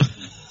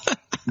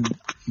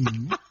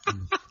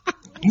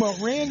 Well,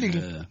 Randy,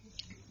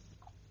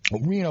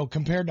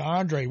 compared to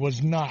Andre,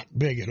 was not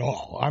big at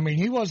all. I mean,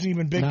 he wasn't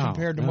even big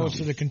compared to most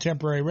of the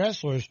contemporary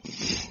wrestlers.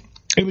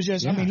 It was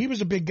just, he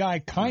was a big guy,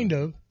 kind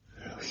of.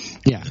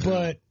 Yeah.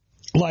 But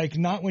Like,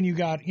 not when you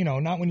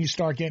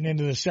start getting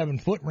into the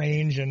 7-foot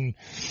range and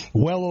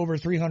well over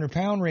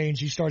 300-pound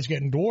range, he starts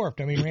getting dwarfed.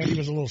 I mean, Randy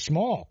was a little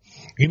small,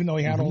 even though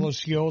he had all those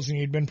skills and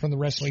he'd been from the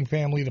wrestling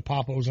family, the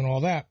Papos and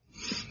all that.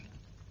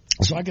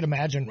 So I could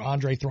imagine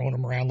Andre throwing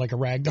him around like a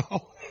rag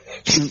doll.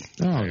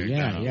 Oh,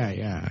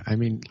 yeah. I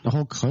mean,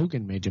 Hulk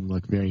Hogan made him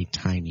look very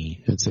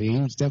tiny. He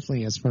was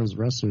definitely, as far as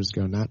wrestlers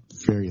go, not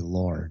very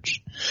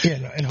large.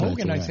 Yeah, and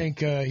Hogan, I think,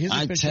 his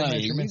official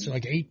measurements are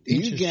like 8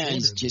 inches. You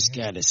guys just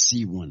got to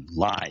see one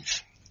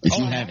live. If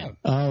you haven't.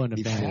 Oh, in a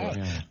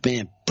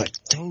band. But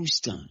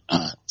those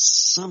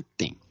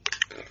something.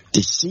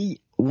 To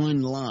see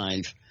one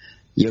live,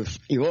 you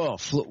all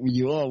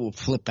will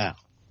flip out.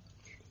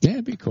 Yeah,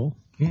 it'd be cool.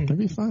 That'd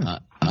be fun.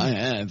 I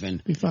have,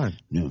 and be fun.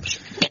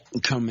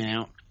 Coming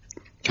out,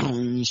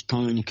 coming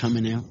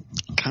out,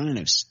 kind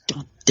of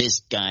stuff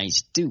this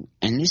guys do,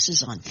 and this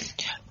is on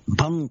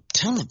bum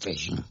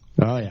television.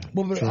 Oh yeah.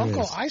 Well, but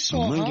Uncle, I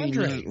saw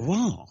Andre.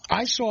 Wow.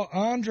 I saw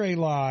Andre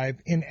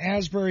live in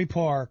Asbury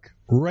Park,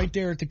 right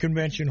there at the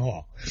convention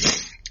hall.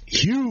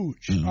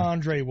 Huge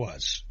Andre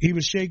was. He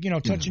was shaking,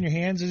 touching your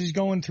hands as he's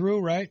going through,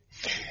 right?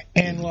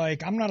 And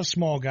like, I'm not a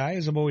small guy,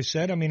 as I've always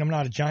said. I mean, I'm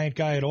not a giant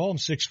guy at all. I'm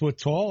 6 foot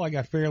tall. I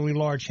got fairly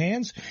large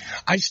hands.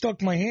 I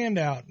stuck my hand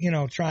out,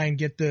 try and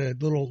get the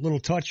little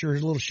touch or a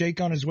little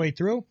shake on his way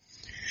through.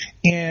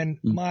 And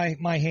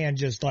my hand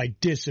just like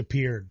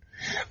disappeared.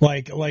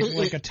 Like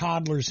a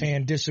toddler's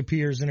hand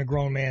disappears in a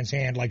grown man's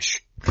hand, like,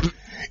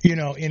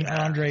 in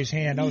Andre's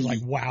hand. I was like,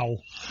 wow,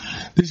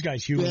 this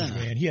guy's huge,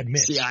 man. He had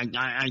mitts. See,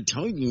 I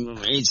told you,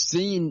 it's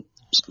seeing,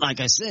 like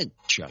I said,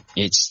 Chuck,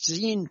 it's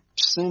seeing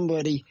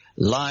somebody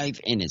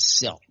live in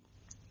itself.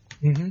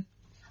 Mm-hmm.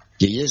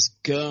 You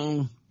just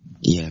go,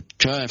 you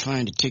try to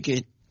find a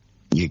ticket,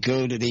 you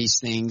go to these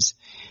things,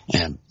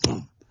 and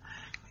boom.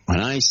 When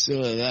I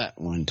saw that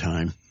one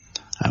time,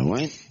 I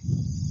went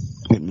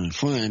with my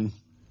friend,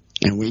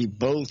 and we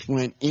both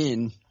went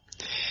in,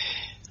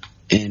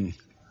 and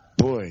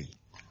boy,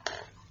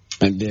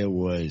 and there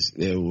was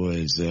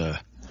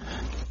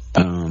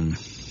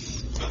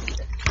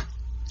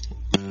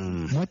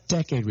what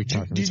decade we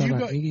talking? Did you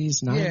go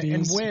 80s, 90s? Yeah,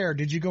 and where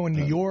did you go, in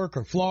New York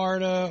or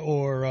Florida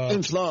or?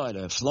 In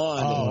Florida,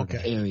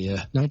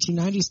 area.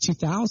 1990s,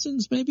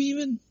 2000s, maybe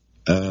even.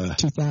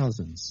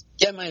 2000s.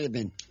 Yeah, it might have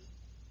been.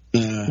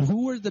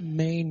 Who were the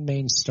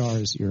main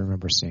stars you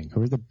remember seeing?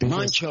 Who were the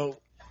biggest?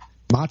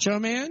 Macho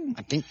Man?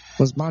 I think.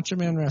 Was Macho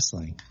Man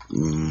wrestling?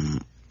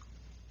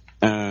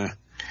 No,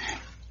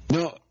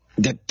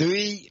 the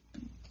three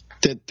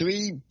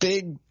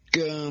big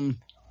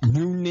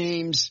new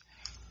names,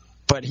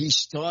 but he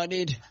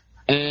started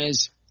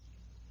as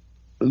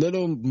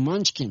little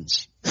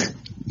munchkins.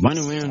 Run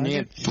around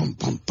there. Boom,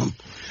 boom, boom.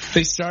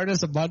 They started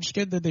as a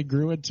munchkin, then they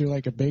grew into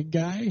like a big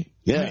guy?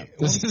 Yeah.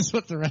 This is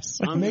what the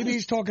wrestling. Maybe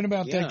he's talking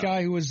about that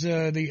guy who was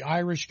the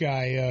Irish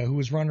guy who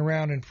was running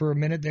around, and for a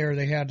minute there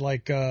they had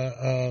like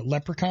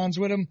leprechauns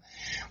with him.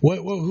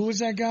 Who was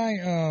that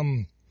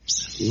guy?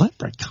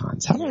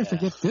 Leprechauns. How do I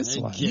forget this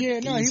one? Yeah,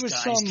 no, he was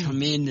guys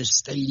come in the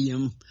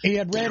stadium. He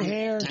had red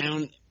hair.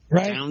 Down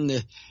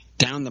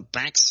the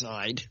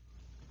backside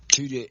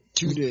to the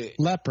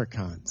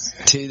leprechauns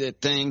to the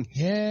thing.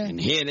 Yeah,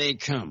 and here they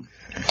come.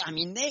 I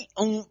mean, they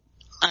own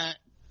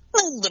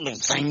little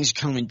things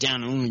coming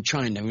down, only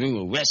trying to do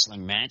a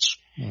wrestling match.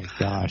 Oh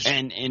gosh!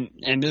 And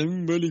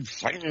everybody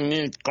fighting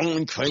there,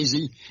 going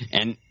crazy,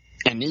 and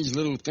these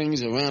little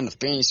things around the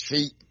fans'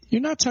 feet.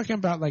 You're not talking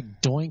about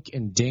like Doink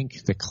and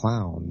Dink the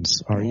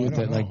clowns, are you?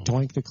 That like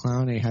Doink the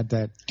clown, he had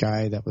that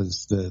guy that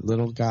was the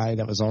little guy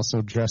that was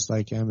also dressed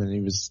like him, and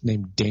he was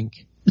named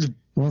Dink. It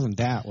wasn't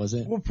that, was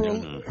it? Well,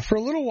 for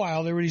a little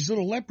while, there were these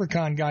little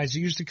leprechaun guys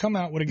who used to come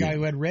out with a guy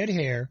who had red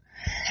hair,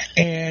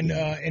 and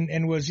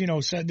was,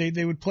 so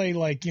they would play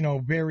like,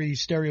 very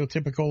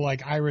stereotypical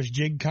like Irish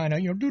jig kind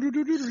of, do do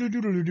do do do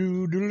do do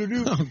do do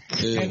do,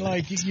 and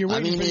like you're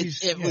waiting for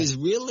these. It was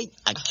really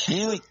a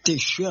character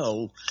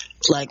show,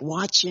 like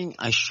watching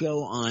a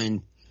show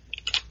on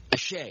the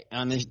TV.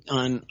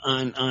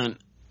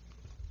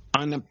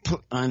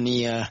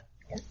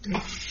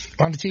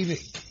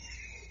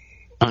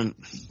 On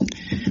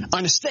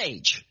the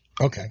stage.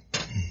 Okay.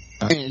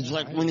 And it's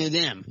like one of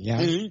them. Yeah.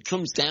 And he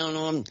comes down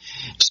on,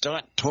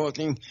 start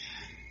talking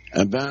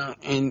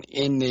about in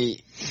the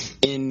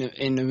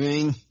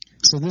ring.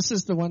 So this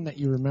is the one that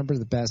you remember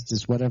the best,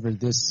 is whatever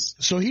this.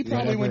 So he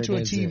probably went to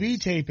a TV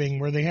taping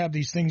where they have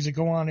these things that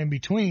go on in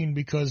between,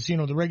 because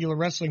the regular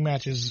wrestling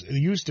matches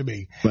used to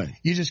be. Right.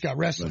 You just got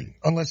wrestling,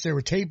 unless they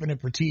were taping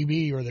it for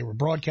TV or they were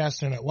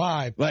broadcasting it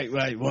live. Right.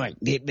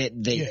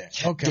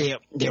 Okay.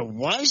 There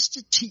was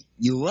the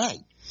you're right.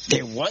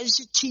 There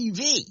was a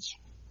TV.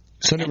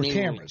 So there were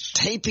cameras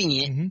taping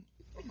it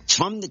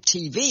from the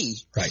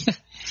TV. Right.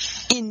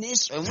 In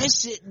this, and we're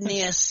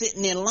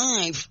sitting there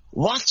live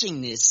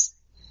watching this.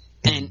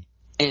 And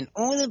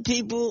all the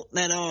people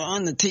that are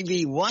on the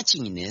TV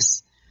watching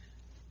this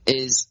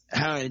is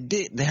how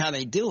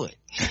they do it.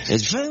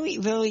 It's very,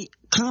 very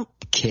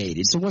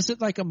complicated. So was it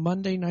like a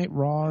Monday Night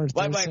Raw or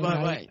Thursday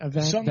night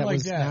event Something that like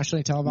was that.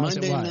 nationally televised?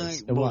 Monday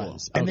Night It Raw.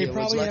 was. And Okay. they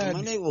probably had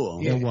Monday Raw.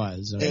 It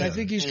was. And I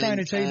think he's trying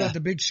to tell you about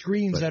the big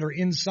screens that are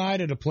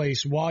inside of the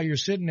place while you're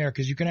sitting there,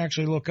 because you can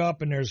actually look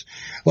up and there's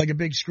like a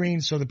big screen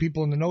so the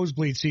people in the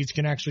nosebleed seats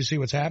can actually see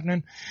what's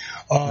happening.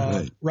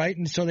 Right?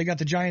 And so they got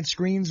the giant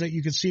screens that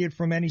you can see it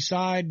from any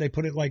side. They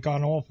put it like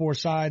on all four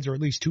sides or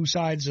at least two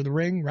sides of the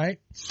ring, right?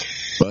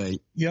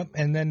 Right. Yep.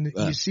 And then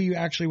you see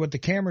actually what the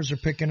cameras are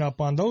picking up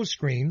on those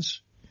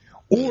screens.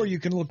 Or you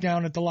can look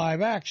down at the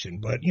live action.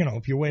 But, you know,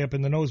 if you're way up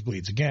in the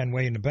nosebleeds, again,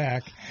 way in the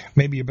back,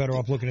 maybe you're better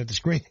off looking at the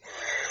screen.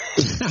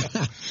 We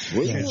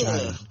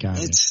were,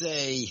 let's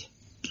say,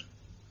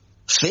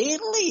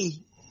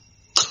 fairly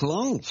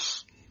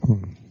close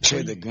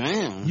to the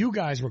ground. You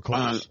guys were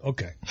close.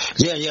 Okay.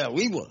 Yeah,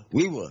 we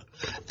were.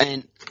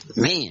 And,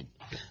 man,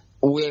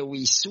 where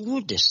we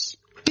saw the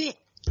spit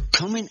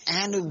coming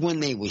out of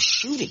when they were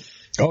shooting.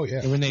 Oh,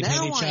 yeah. When they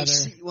now hit each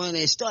other. When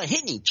they start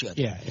hitting each other.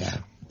 Yeah.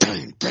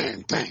 Bang,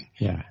 bang, bang.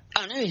 Yeah.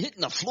 And they're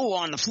hitting the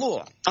floor, on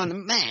the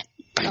mat.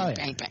 Bang,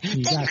 bang,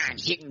 bang. They're not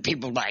hitting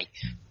people like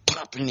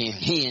popping their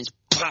hands,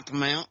 pop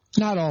them out.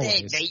 Not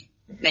always.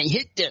 They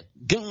hit the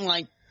gun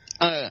like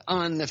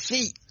on the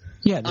feet.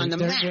 Yeah, on the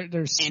mat.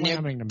 They're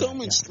slamming them.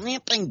 Going,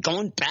 slamming,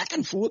 going back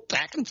and forth.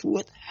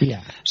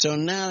 Yeah. So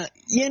now,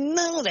 you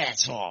know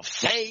that's all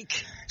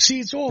fake. See,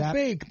 it's all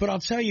fake, but I'll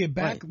tell you,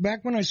 back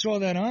when I saw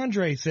that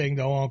Andre thing,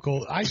 though,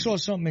 Uncle, I saw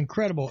something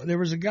incredible. There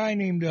was a guy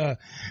named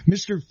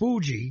Mr.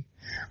 Fuji,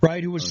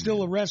 right, who was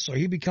still a wrestler.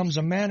 He becomes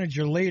a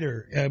manager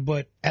later,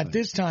 but at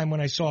this time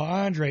when I saw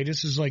Andre,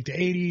 this is like the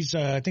 80s,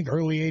 I think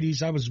early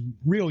 80s, I was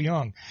real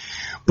young.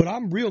 But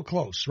I'm real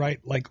close, right,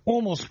 like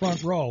almost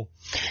front row.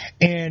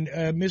 And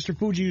Mr.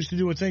 Fuji used to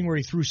do a thing where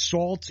he threw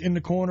salt in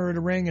the corner of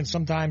the ring, and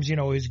sometimes, you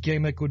know, his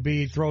gimmick would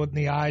be throw it in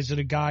the eyes of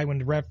the guy when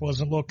the ref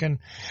wasn't looking,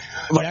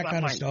 that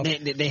kind of stuff.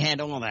 They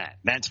had all that.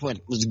 That's what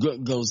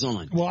goes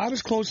on. Well, I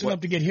was close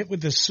enough to get hit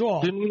with the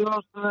salt. Didn't he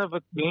also have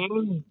a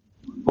cane?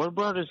 What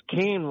about his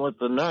cane with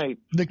the knife?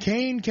 The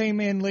cane came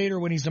in later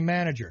when he's a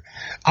manager.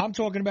 I'm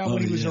talking about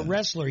when he was a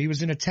wrestler. He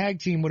was in a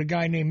tag team with a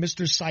guy named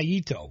Mr.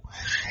 Saito.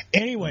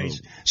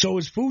 Anyways, so it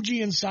was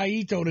Fuji and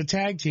Saito, the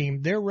tag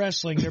team. They're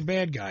wrestling. They're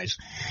bad guys.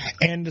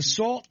 And the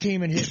salt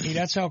came and hit me.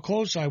 That's how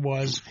close I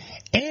was.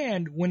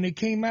 And when they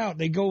came out,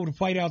 they go to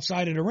fight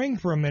outside of the ring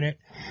for a minute.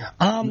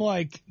 I'm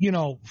like,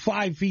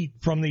 5 feet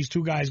from these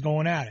two guys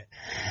going at it.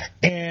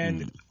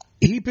 And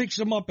he picks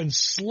him up and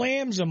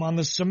slams him on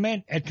the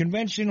cement at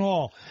Convention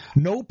Hall.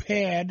 No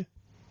pad.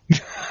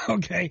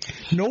 Okay.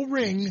 No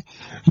ring.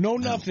 No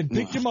nothing.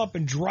 Picked him up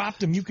and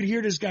dropped him. You could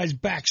hear this guy's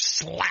back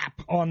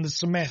slap on the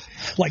cement.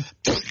 Like,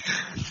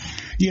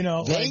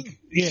 They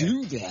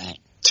do that,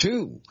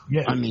 too.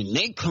 Yeah. I mean,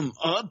 they come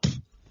up,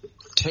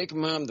 take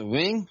him out of the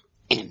ring,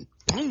 and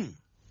boom.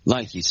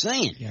 Like you're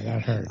saying. Yeah,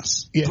 that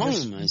hurts. Yeah,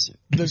 boom,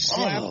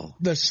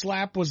 the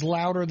slap was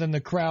louder than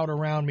the crowd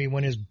around me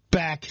when his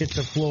back hit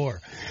the floor.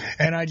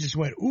 And I just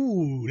went,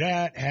 ooh,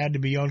 that had to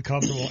be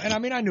uncomfortable. And I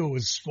mean, I knew it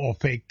was all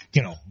fake,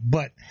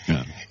 but,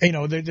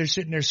 they're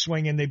sitting there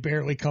swinging. They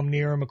barely come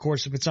near him. Of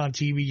course, if it's on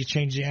TV, you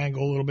change the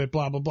angle a little bit,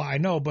 blah, blah, blah. I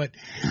know, but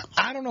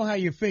I don't know how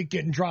you fake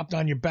getting dropped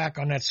on your back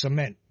on that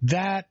cement.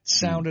 That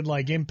sounded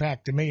like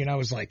impact to me. And I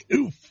was like,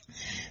 oof,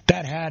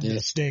 that had to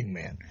sting,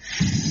 man.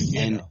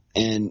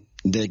 And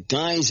the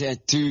guys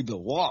that do the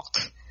walk,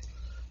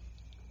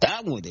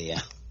 that were there.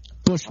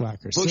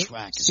 Bushwhackers.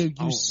 Bushwhackers. So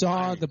you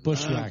saw the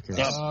Bushwhackers.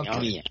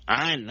 Oh, yeah.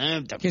 I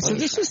love the Bushwhackers. So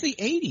this was the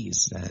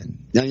 80s then.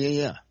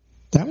 Yeah.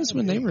 That was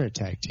when they were a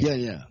tag team.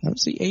 Yeah. That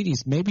was the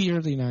 80s, maybe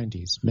early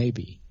 90s,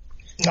 maybe.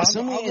 That's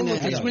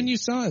when you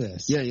saw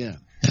this. Yeah.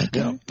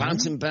 Okay.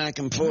 Bouncing back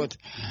and forth.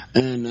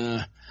 And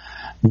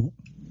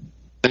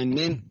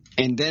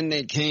then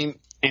they came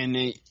and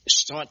they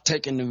start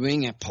taking the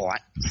ring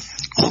apart.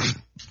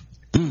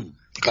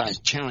 Guy's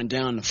chowing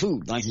down the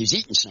food like he's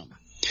eating something.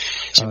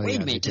 So wait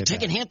a minute, they're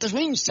taking half the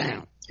rings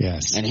down.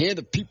 Yes. And here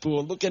the people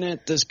are looking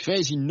at this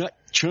crazy nut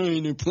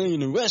trying to play in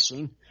the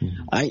wrestling.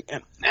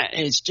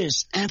 It's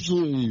just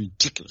absolutely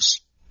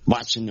ridiculous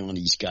watching all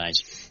these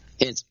guys.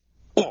 It's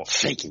all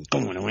faking,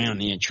 going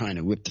around there trying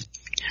to whip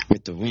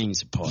the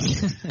rings apart.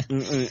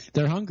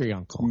 They're hungry,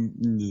 Uncle.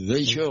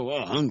 They sure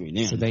are hungry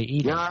now. So they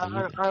eat. Yeah,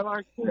 I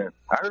like that.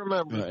 I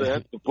remember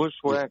that the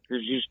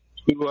Bushwhackers used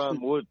to chew on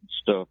wood and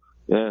stuff.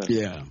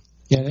 Yeah.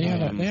 Yeah,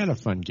 they had a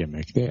fun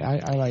gimmick.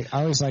 I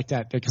always liked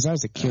that because I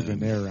was a kid when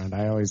they were around.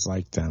 I always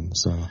liked them,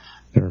 so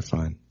they were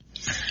fun.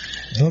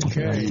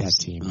 Okay, I like that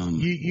team.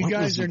 You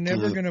guys are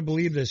never going to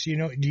believe this. Do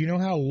you know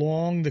how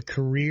long the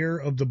career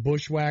of the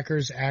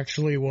Bushwhackers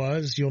actually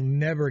was? You'll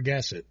never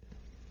guess it.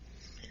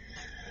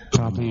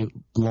 Probably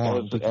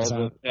long. As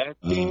a tag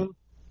team?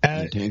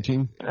 Tag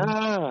team?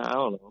 I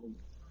don't know.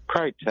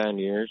 Probably 10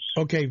 years.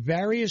 Okay,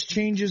 various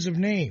changes of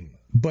name.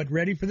 But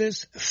ready for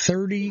this?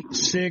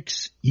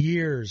 36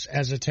 years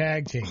as a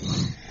tag team.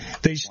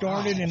 They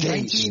started in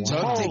They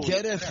stuck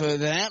together for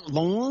that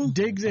long?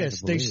 Dig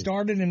this. They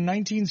started in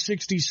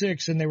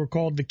 1966 and they were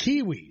called the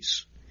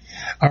Kiwis.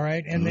 All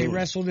right. And they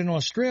wrestled in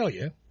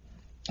Australia.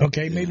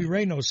 Okay, maybe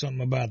Ray knows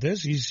something about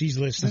this. He's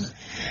listening.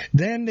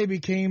 Then they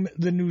became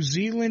the New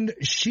Zealand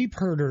Sheep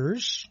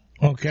Herders.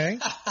 Okay.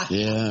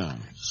 Yeah.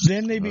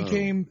 Then they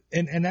became,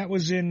 and that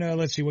was in,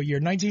 let's see, what year?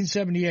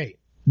 1978.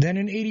 Then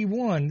in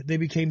 81, they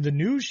became the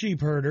New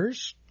Sheep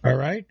Herders. All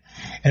right.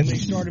 And they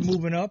started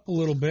moving up a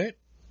little bit.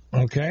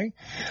 Okay.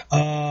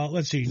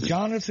 Let's see.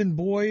 Jonathan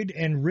Boyd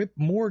and Rip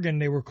Morgan,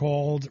 they were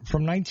called,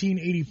 from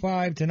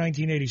 1985 to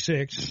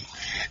 1986.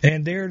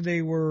 And there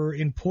they were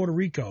in Puerto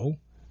Rico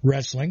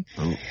wrestling.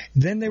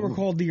 Then they were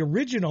called the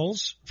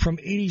Originals from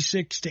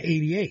 86 to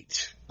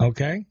 88.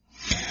 Okay.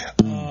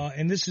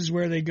 And this is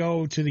where they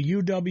go to the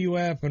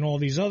UWF and all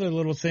these other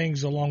little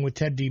things, along with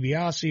Ted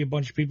DiBiase, a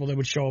bunch of people that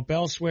would show up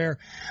elsewhere.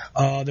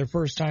 Their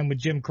first time with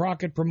Jim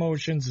Crockett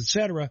Promotions,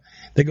 etc.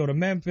 They go to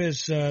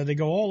Memphis. They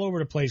go all over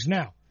the place.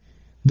 Now,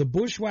 the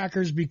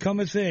Bushwhackers become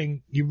a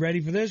thing. You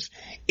ready for this?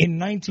 In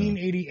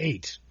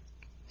 1988.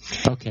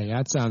 Okay,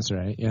 that sounds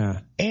right, yeah.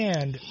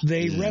 And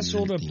they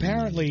wrestled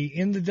apparently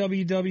in the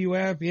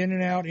WWF, in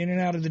and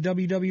out of the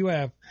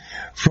WWF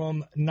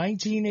from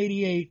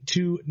 1988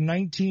 to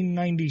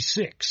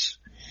 1996.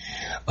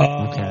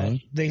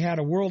 Okay. They had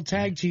a World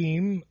Tag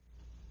Team.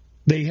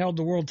 They held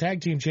the World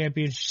Tag Team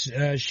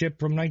Championship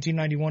from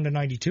 1991 to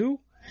 92.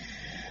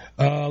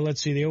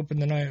 Let's see, they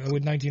opened the night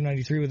with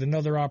 1993 with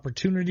another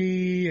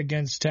opportunity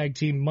against Tag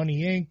Team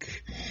Money Inc.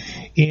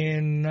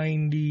 in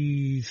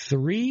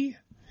 93.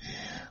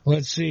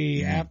 Let's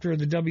see, after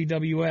the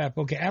WWF.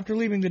 Okay, after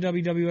leaving the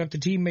WWF, the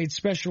team made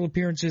special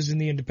appearances in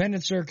the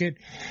independent circuit,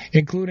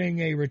 including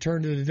a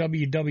return to the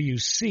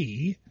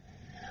WWC.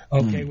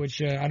 Okay,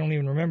 which I don't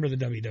even remember the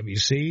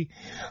WWC.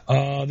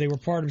 They were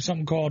part of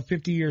something called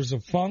 50 Years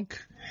of Funk.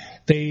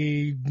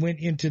 They went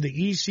into the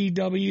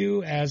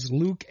ECW as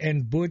Luke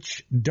and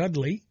Butch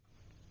Dudley.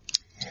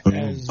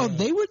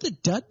 They were the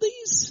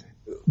Dudleys?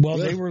 Well,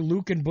 they were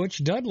Luke and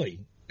Butch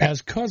Dudley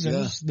as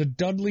cousins, the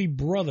Dudley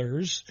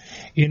brothers,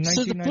 in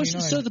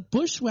 1999. So the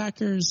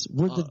Bushwhackers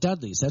were the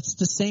Dudleys. That's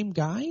the same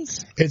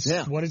guys? It's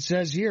what it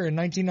says here. In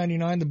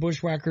 1999, the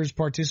Bushwhackers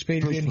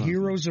participated in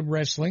Heroes of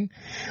Wrestling,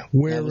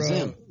 where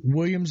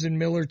Williams and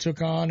Miller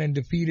took on and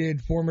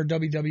defeated former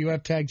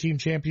WWF Tag Team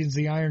Champions,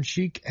 the Iron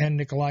Sheik and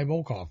Nikolai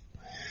Volkov.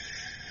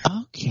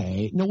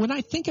 Okay. No, when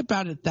I think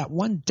about it, that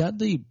one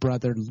Dudley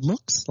brother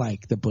looks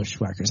like the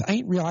Bushwhackers. I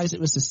didn't realize it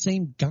was the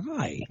same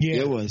guy. Yeah,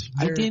 it was.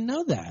 I didn't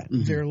know that.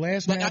 Their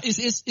last match.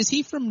 Is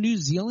he from New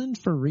Zealand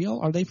for real?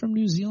 Are they from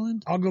New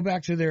Zealand? I'll go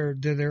back to their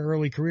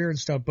early career and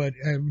stuff, but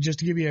just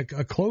to give you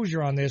a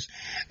closure on this,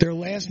 their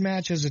last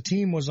match as a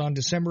team was on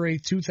December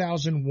 8th,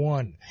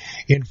 2001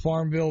 in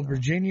Farmville,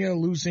 Virginia,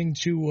 losing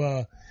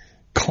to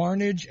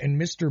Carnage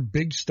and Mr.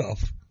 Big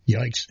Stuff.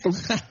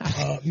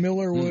 Yikes.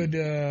 Miller would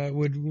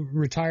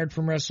retired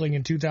from wrestling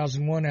in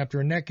 2001 after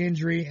a neck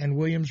injury, and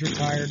Williams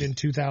retired in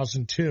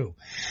 2002.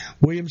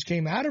 Williams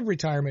came out of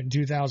retirement in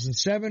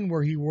 2007,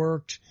 where he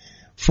worked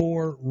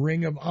for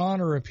Ring of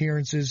Honor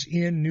appearances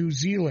in New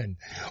Zealand,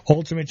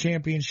 Ultimate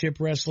Championship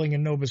Wrestling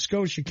in Nova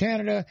Scotia,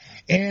 Canada,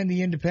 and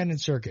the independent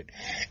circuit.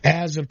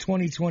 As of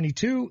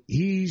 2022,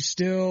 he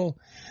still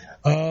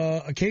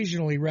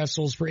occasionally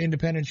wrestles for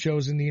independent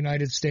shows in the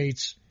United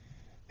States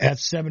at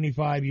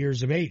 75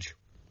 years of age.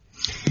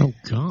 Oh,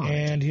 God.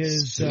 And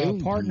his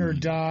partner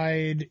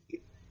died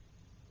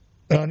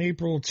on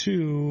April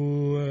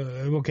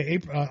 2,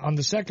 on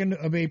the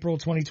 2nd of April,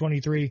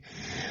 2023.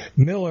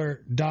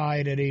 Miller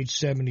died at age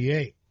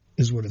 78,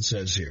 is what it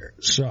says here.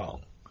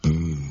 So.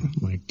 Oh,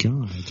 my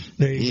God.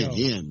 There you go.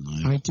 Yeah,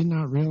 I did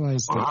not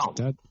realize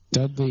that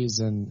Dudleys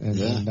and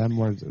them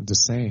were the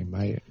same.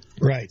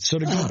 Right. So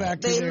to go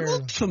back to they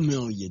look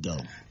familiar, though.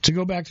 To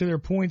go back to their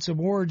points of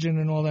origin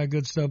and all that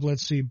good stuff,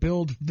 let's see.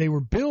 They were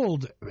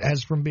billed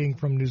as from being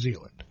from New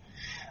Zealand.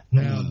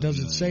 Now, does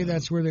it say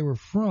that's where they were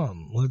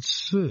from? Let's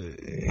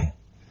see.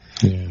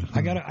 Yeah.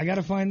 I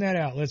gotta find that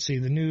out. Let's see.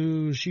 The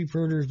New Sheep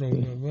Herders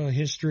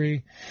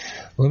history.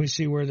 Let me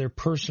see where their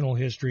personal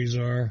histories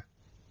are.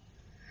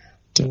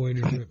 Boyd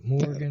and Rip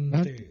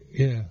Morgan.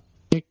 Yeah.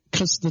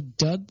 Because the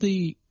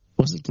Dudley...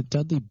 Was it the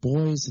Dudley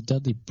boys, the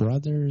Dudley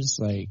brothers?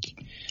 Like,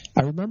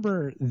 I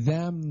remember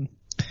them.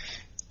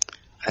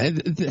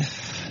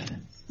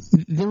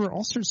 There were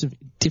all sorts of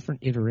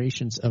different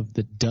iterations of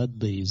the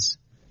Dudleys,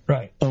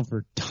 right,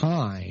 over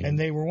time, and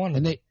they were one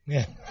of them.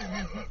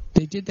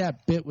 They did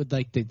that bit with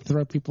they'd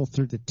throw people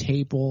through the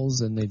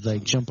tables and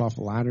they'd jump off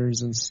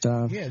ladders and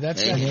stuff. Yeah,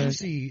 that's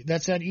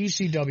that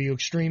ECW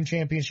Extreme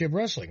Championship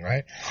Wrestling,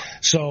 right?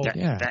 So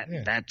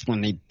that's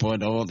when they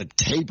put all the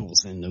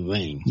tables in the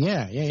ring.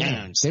 Yeah.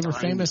 They were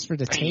famous for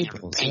the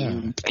tables.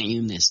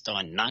 Bam, they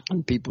start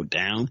knocking people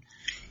down.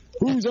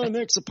 Who's our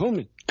next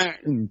opponent?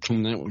 And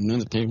come out with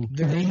another table.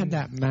 They had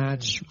that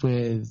match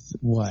with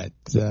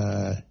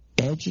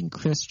Edge and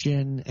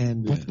Christian,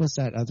 and what was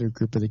that other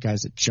group of the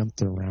guys that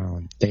jumped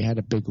around? They had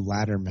a big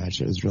ladder match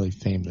that was really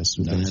famous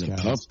with those guys.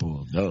 A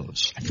couple of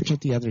those. I forget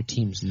the other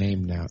team's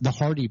name now. The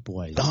Hardy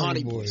Boys. The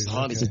Hardy Boys.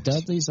 The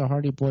Dudleys, the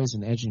Hardy Boys,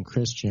 and Edge and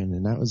Christian,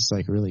 and that was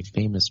a really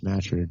famous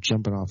match where they're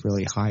jumping off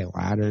really high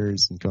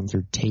ladders and going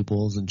through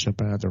tables and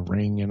jumping out of the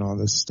ring and all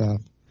this stuff.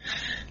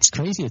 It's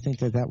crazy to think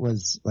that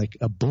was like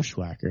a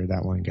bushwhacker,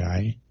 that one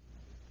guy.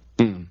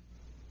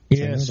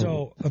 Yeah,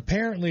 so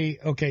apparently,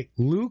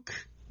 Luke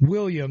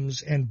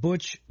Williams and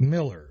Butch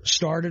Miller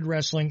started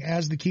wrestling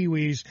as the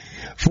Kiwis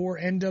for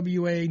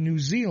NWA New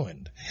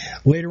Zealand,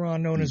 later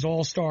on known as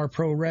All Star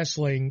Pro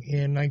Wrestling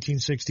in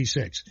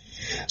 1966.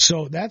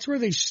 So that's where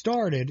they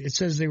started. It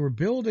says they were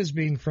billed as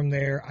being from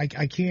there.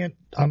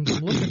 I'm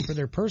looking for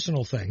their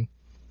personal thing.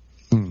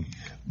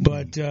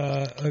 But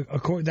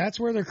that's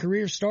where their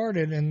career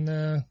started,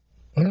 and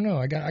I don't know.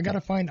 I gotta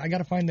find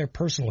their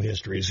personal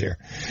histories here.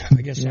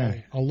 I guess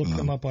I'll look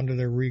them up under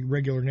their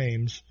regular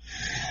names.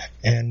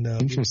 And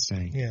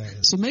interesting. Yeah.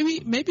 So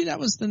maybe that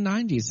was the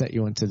 90s that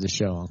you went to the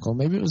show, Uncle.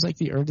 Maybe it was like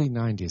the early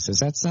 90s. Does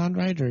that sound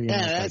right? Or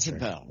that's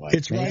about right.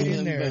 It's right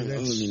in there.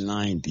 Early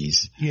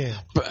 90s. Yeah.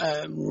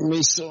 But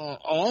we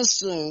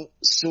also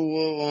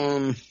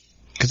saw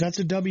because that's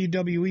a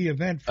WWE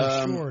event for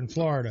sure in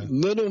Florida.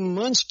 Little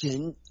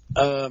Munchkin.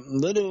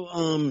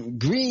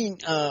 Green,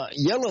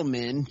 yellow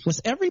man.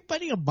 Was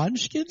everybody a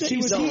Munchkin?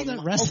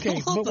 That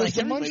wrestled? But was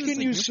the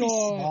Munchkin you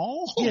saw?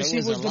 Small? Yes,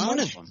 it was a lot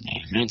of them.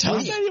 How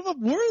many of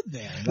them were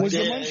there? Was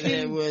the Munchkin?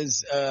 There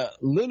was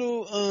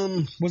little.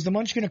 Was the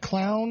Munchkin a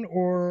clown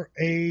or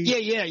a?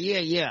 Yeah.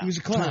 He was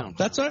a clown.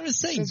 That's what I was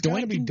saying. So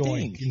Doink and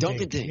Dink.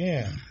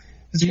 Yeah.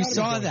 You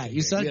saw that.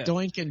 You saw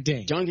Doink and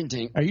Dink. Doink and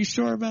Dink. Are you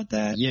sure about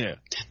that? Yeah.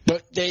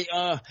 But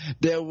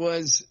there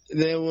was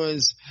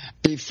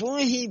before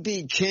he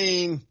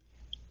became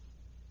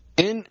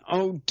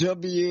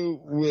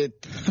NOW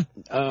with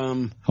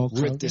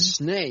the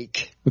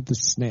Snake. With the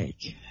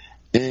Snake.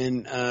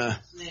 And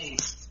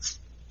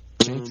Jake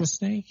the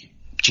Snake?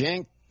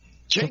 Jake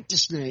the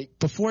Snake.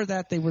 Before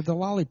that, they were the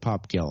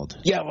Lollipop Guild.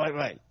 Yeah,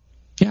 right.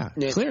 Yeah,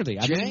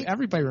 clearly. I mean,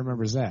 everybody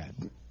remembers that.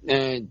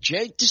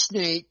 Jake the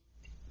Snake.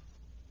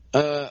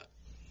 And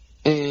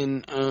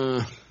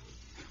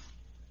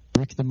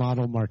Rick the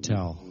Model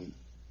Martel.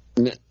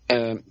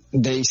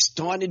 They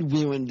started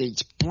wearing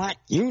these black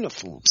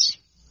uniforms.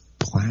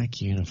 Black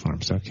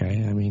uniforms,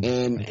 okay. I mean,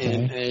 and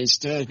they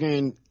started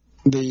wearing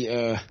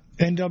the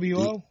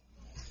NWO.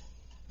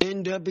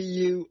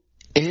 NWN.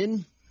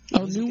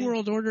 Oh, New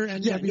World Order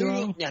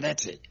NWO. Yeah,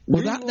 that's it.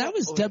 Well, that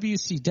was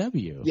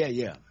WCW.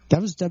 Yeah.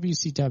 That was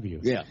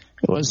WCW. Yeah.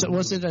 Was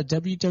it a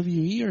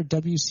WWE or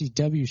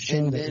WCW show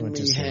and that you went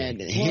to see? And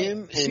then we had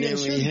him, and then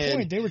we had...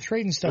 Point, they were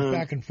trading stuff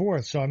back and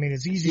forth, so, I mean,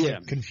 it's easy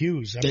to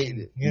confuse.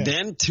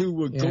 Them two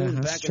were going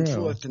back and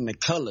forth in the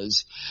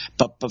colors,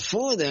 but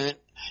before that,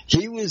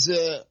 he was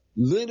a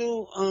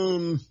little...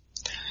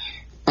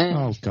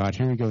 oh God!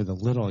 Here we go with the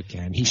little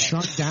again. He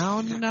shrunk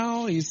down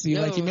now. He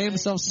made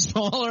himself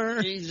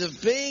smaller. He's a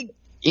big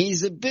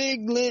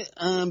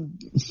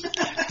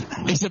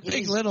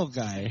little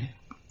guy.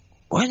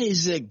 What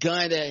is the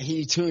guy that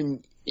he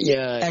turned?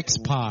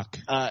 X-Pac.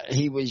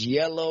 He was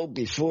yellow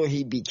before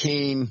he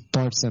became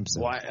Bart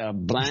Simpson.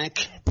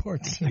 Black.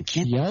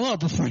 Yellow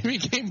before he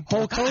became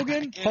Hulk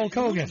Hogan. Hulk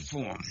Hogan.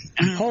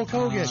 Hulk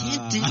Hogan.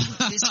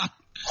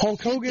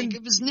 Hulk Hogan. Think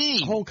of his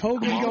name. Hulk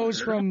Hogan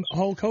goes from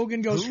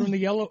the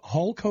yellow.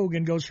 Hulk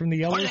Hogan goes from the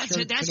yellow shirt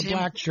to the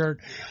black shirt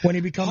when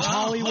he becomes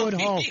Hollywood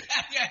Hulk.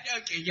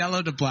 Okay,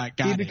 yellow to black.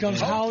 He becomes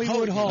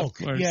Hollywood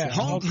Hulk. Yeah,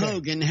 Hulk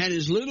Hogan had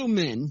his little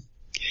men.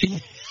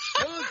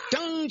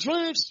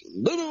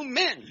 Little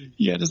men.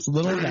 Yeah, just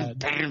little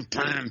men.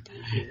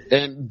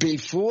 And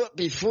before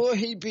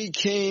he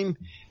became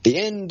the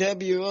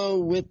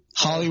NWO with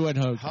Hollywood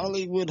Hogan.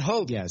 Hollywood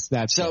Hogan. Yes,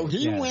 that's so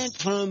he went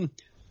from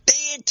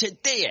there to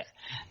there,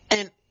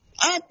 and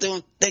I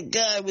thought the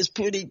guy was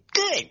pretty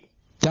good.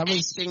 That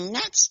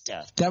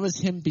was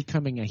him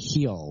becoming a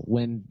heel.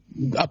 When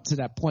up to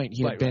that point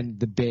he had been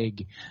the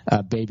big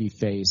baby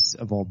face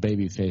of all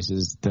baby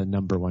faces, the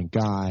number one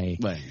guy.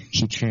 Right.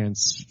 He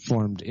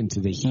transformed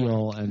into the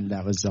heel, and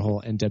that was the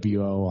whole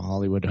NWO,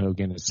 Hollywood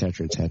Hogan, et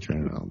cetera,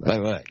 and all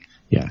that. Right.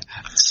 Yeah.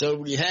 So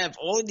we have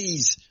all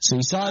these. So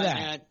you saw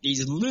that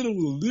these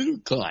little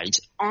guys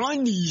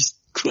on these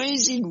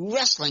crazy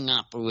wrestling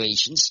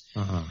operations.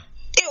 Uh-huh.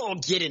 They all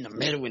get in the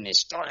middle and they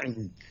start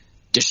and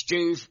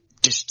disturb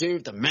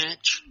the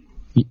match.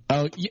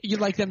 Oh, you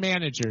like the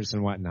managers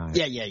and whatnot.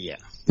 Yeah.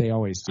 They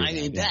always do. I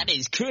mean, that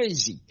is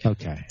crazy.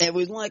 Okay. It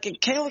was like a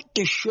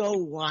character show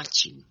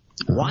watching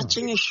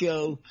a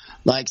show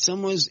like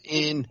someone's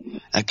in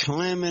a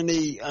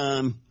Calamity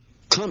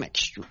comic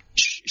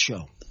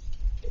show.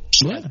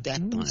 Like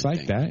that. It's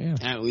like that, yeah.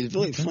 And it was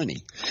very funny.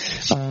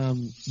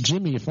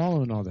 Jimmy, you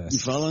following all this? You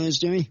following this,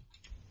 Jimmy?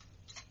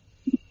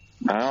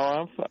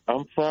 Oh,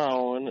 I'm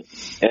following,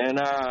 and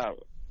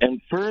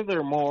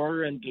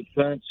furthermore, in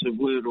defense of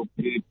little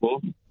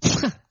people,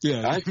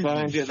 I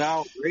find it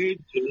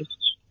outrageous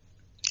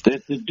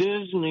that the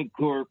Disney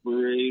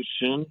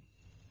Corporation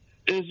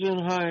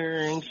isn't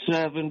hiring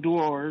 7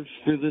 dwarves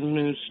for the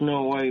new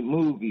Snow White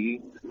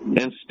movie.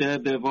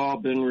 Instead, they've all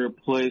been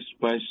replaced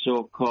by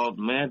so-called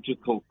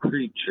magical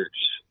creatures.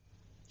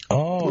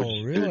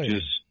 Oh, really? They're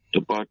just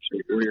a bunch of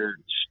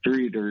weird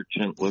street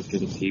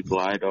urchin-looking people.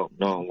 I don't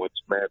know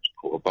what's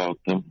magical about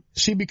them.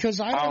 See, because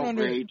I don't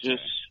outrageous.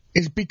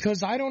 is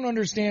because I don't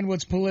understand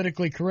what's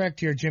politically correct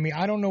here, Jimmy.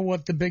 I don't know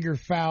what the bigger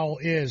foul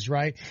is,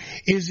 right?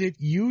 Is it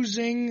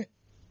using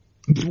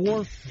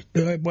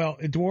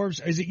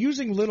dwarves, is it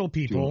using little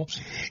people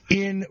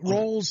in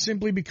roles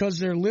simply because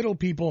they're little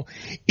people?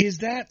 Is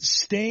that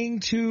staying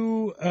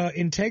to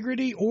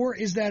integrity, or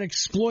is that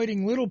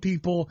exploiting little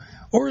people,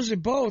 or is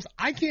it both?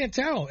 I can't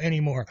tell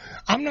anymore.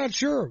 I'm not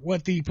sure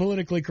what the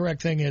politically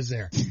correct thing is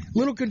there. A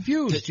little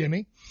confused,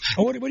 Jimmy.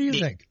 What do you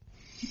think?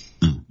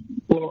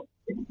 Well,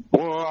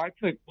 I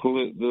think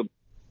the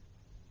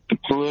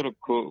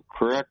political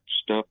correct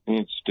stuff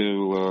needs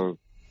to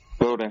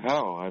go to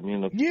hell. I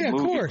mean, if the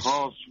movie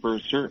calls for a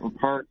certain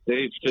part,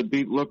 they should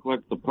look like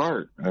the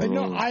part.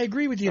 I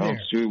agree with you there. I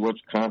don't see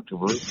what's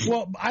controversial.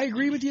 Well, I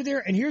agree with you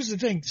there, and here's the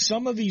thing.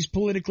 Some of these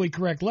politically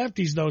correct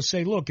lefties, though,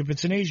 say, look, if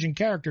it's an Asian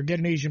character, get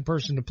an Asian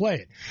person to play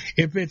it.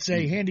 If it's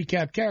a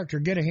handicapped character,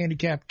 get a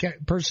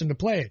handicapped person to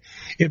play it.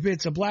 If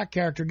it's a black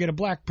character, get a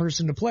black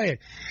person to play it.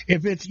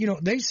 If it's,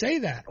 they say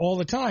that all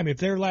the time. If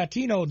they're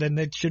Latino, then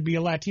it should be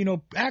a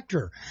Latino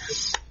actor.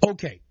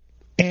 Okay.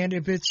 And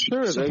if it's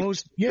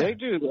supposed... They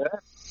do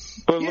that.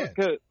 But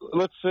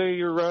let's say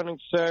you're running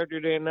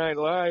Saturday Night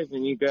Live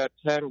and you got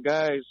 10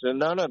 guys and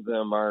none of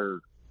them are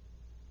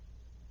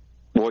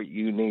what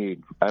you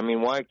need. I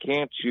mean, why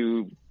can't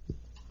you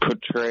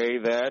portray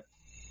that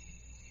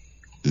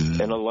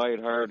in a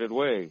lighthearted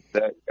way?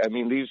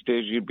 These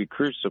days you'd be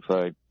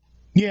crucified.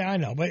 Yeah, I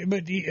know,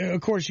 but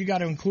of course you got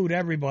to include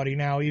everybody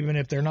now, even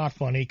if they're not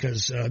funny,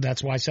 because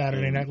that's why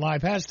Saturday Night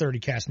Live has 30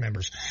 cast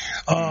members.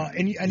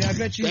 And I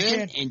bet you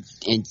can't. And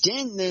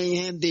then they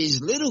have these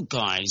little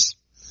guys.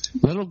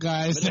 Little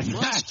guys.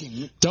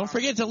 Don't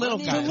forget the little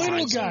guys. The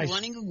little guys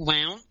running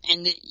around,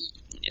 and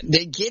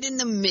they get in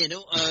the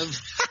middle of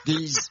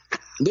these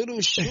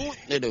short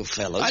little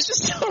fellows. I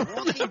just don't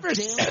remember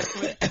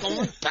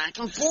going back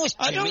and forth, Jimmy.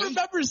 I don't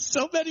remember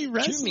so many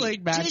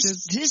wrestling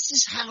matches. This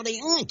is how they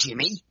are,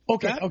 Jimmy.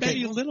 Okay.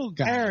 Many little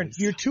guys. Aaron,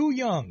 you're too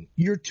young.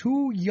 You're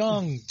too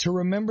young to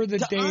remember the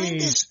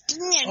days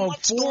of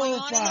 4 or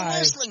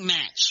 5.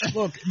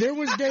 Look, there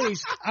was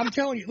days. I'm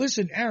telling you.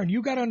 Listen, Aaron,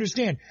 you got to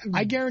understand.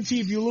 I guarantee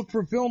if you look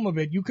for film of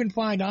it, you can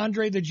find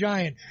Andre the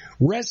Giant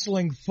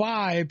wrestling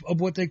 5 of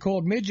what they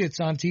called midgets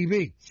on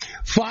TV.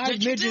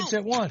 5 midgets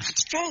at once.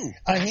 That's true.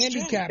 A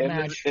handicap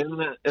match. In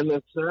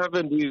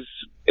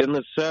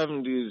the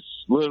 70s,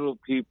 little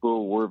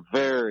people were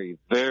very,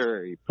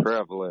 very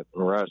prevalent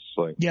in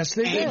wrestling. Yes,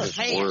 they were.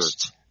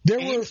 Fast. There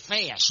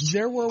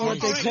were what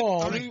they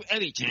called. People what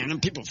are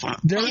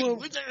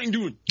you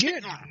doing?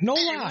 No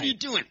lie. What are you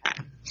doing?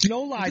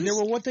 No lie. There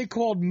were what they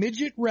called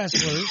midget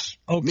wrestlers,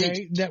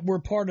 that were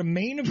part of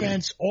main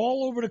events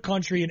all over the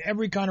country in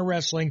every kind of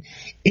wrestling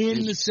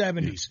in the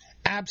 70s.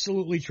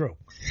 Absolutely true.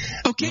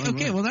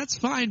 Okay, well that's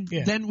fine.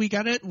 Yeah. Then we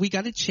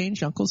gotta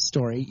change Uncle's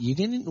story. You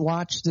didn't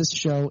watch this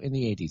show in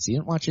the 80s. You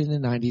didn't watch it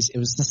in the 90s. It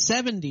was the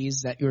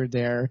 70s that you were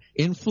there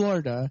in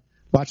Florida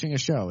watching a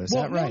show. Is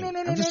that right? No.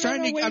 I'm just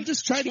trying to get the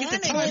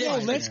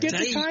timing. Let's get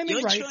the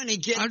timing right. You're trying to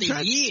get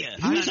the year.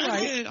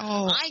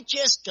 I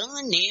just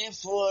gone there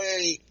for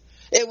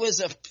it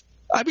was a.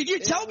 I mean, you're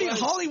telling me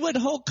Hollywood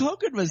Hulk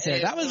Hogan was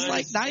there. That was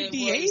like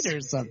 98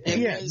 or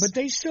something. Yeah, but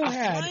they still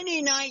had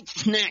Friday Night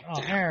SmackDown.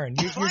 Oh, Aaron,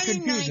 you're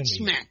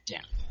confusing me.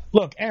 SmackDown.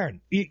 Look,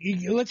 Aaron,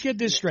 let's get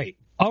this straight.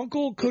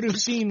 Uncle could have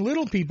seen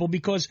little people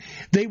because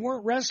they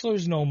weren't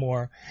wrestlers no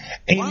more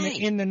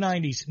in the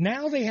 90s.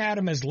 Now they had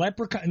him as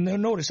Leprechaun.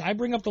 Notice, I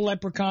bring up the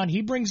Leprechaun.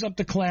 He brings up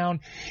the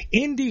Clown.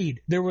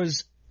 Indeed, there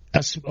was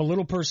a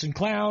little person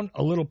clown,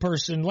 a little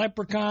person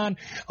leprechaun,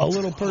 a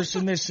little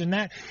person this and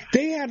that.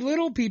 They had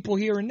little people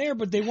here and there,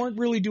 but they weren't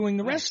really doing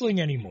the wrestling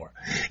anymore.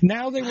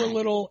 Now they were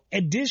little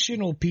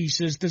additional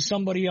pieces to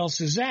somebody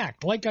else's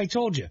act. Like I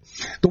told you,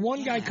 the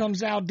one guy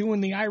comes out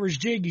doing the Irish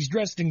jig. He's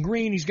dressed in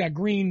green. He's got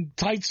green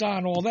tights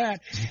on, all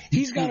that.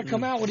 He's got to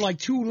come out with like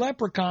 2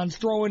 leprechauns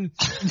throwing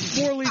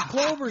 4-leaf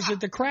clovers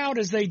at the crowd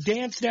as they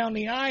dance down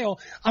the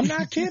aisle. I'm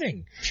not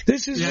kidding.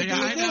 This is what they're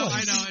doing. I know.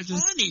 It's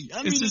funny.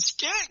 I mean, it's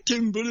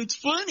scary, but it's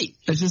funny.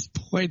 It just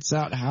points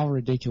out how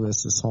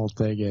ridiculous this whole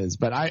thing is.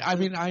 But I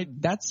mean,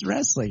 that's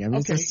wrestling. I mean,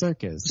 it's a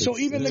circus. So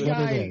even the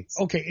guy,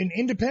 in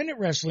independent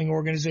wrestling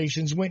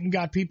organizations went and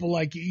got people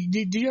like,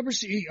 did you ever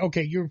see,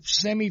 you're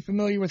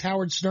semi-familiar with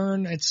Howard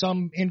Stern at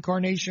some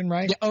incarnation,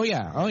 right?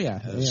 Yeah, oh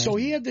yeah. So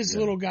he had this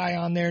little guy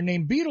on there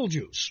named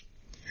Beetlejuice.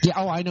 Yeah,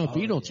 I know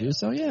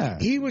Beetlejuice. Oh, yeah.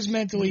 He was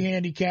mentally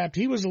handicapped.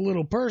 He was a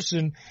little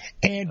person.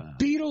 And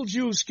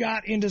Beetlejuice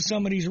got into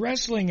some of these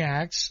wrestling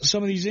acts,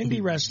 some of these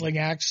indie wrestling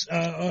acts,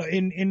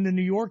 in the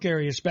New York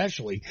area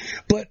especially.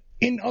 But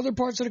in other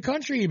parts of the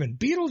country even,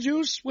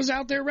 Beetlejuice was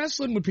out there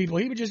wrestling with people.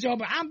 He would just yell,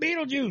 I'm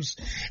Beetlejuice.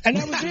 And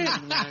that was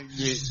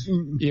it.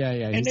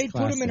 Yeah. And they'd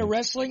put him in a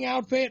wrestling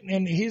outfit,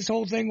 and his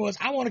whole thing was,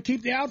 I want to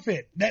keep the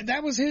outfit.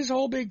 That was his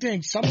whole big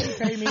thing. Somebody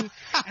pay me,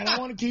 and I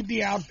want to keep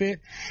the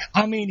outfit.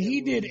 I mean, he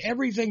did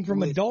everything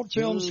from adult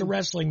films to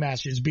wrestling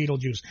matches,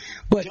 Beetlejuice.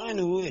 But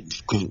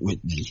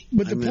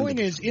the point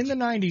is, in the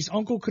 90s,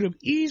 Uncle could have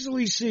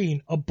easily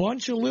seen a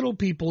bunch of little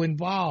people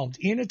involved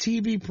in a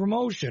TV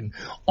promotion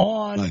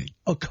on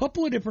a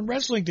couple of different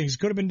wrestling things. It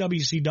could have been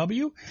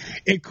WCW.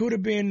 It could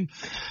have been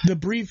the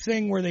brief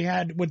thing where they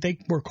had what they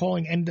were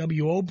calling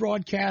NWO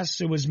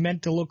broadcasts. It was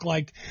meant to look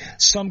like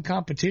some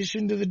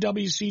competition to the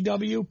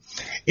WCW.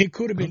 It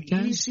could have been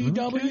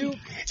ECW,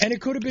 and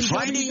it could have been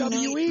Friday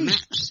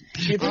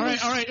WWE. All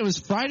right. It was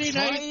Friday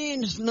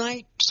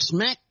Night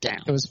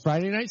SmackDown. It was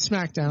Friday Night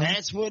SmackDown.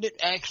 That's what it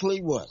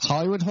actually was.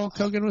 Hollywood Hulk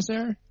Hogan was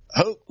there.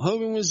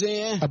 Hogan was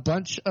there. A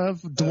bunch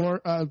of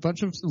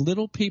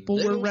little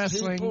people were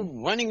wrestling,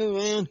 people running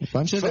around. A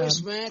bunch of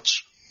First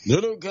match,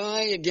 little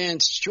guy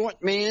against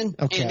short man,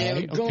 and they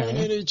were going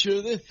at each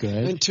other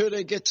until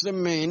they get to the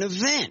main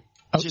event.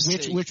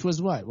 Which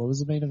was what? What was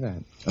the main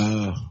event?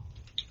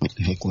 What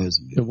the heck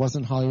was it? It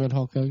wasn't Hollywood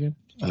Hulk Hogan.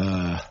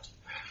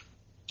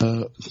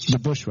 The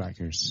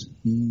Bushwhackers.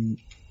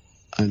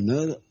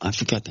 I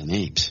forgot the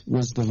names.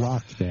 Was The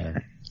Rock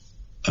there?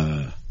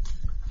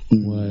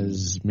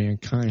 Was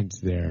Mankind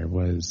there?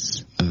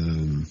 Was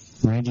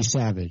Randy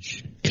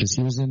Savage? Because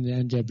he was in the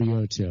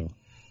NWO too.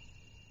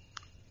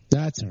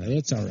 That's all right.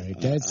 It's all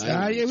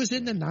right. It was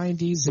in the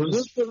 90s.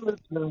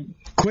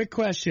 Quick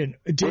question.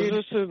 Was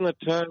this in the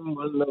time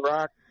when The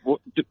Rock...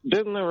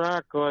 Didn't The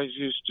Rock always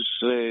used to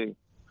say...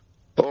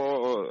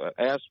 or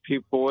ask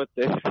people what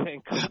they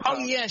think? Oh,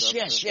 yes.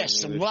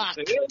 The Rock.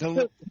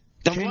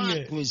 The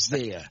Rock was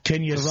there.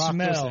 Can you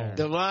smell?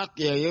 The Rock,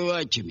 yeah, you're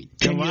right, Jimmy.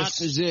 The Rock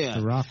was there.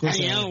 The Rock was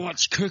there. You know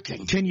what's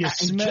cooking. Can you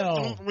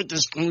smell?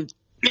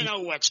 You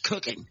know what's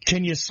cooking.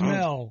 Can you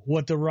smell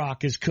what The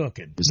Rock is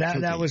cooking?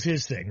 That was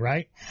his thing,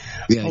 right?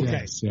 Yeah.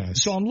 Okay.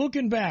 Yes. So I'm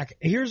looking back.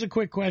 Here's a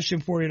quick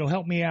question for you. It'll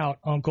help me out,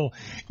 Uncle.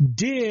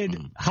 Did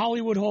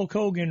Hollywood Hulk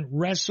Hogan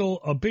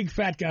wrestle a big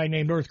fat guy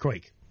named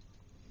Earthquake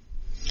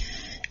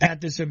at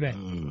this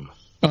event?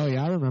 Oh,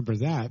 yeah, I remember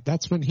that.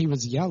 That's when he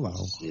was yellow.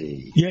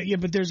 Yeah,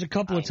 but there's a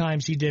couple of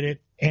times he did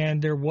it,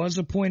 and there was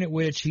a point at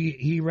which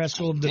he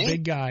wrestled the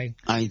big guy.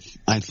 I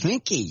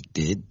think he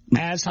did.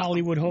 As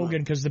Hollywood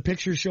Hogan, because the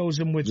picture shows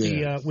him with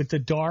the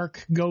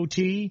dark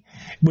goatee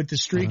with the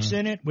streaks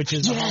in it, which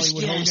is the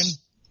Hollywood Hogan.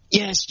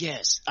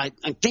 Yes. I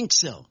think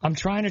so. I'm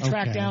trying to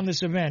track down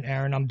this event,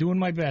 Aaron. I'm doing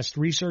my best,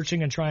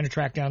 researching and trying to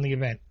track down the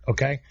event,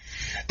 okay?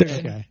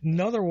 There's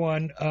another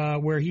one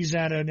where he's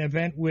at an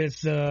event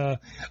with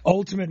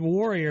Ultimate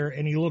Warrior,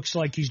 and he looks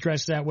like he's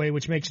dressed that way,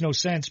 which makes no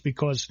sense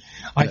because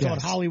I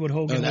thought Hollywood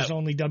Hogan was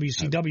only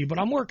WCW, but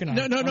I'm working on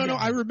it. No.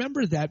 I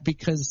remember that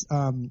because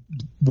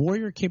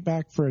Warrior came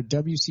back for a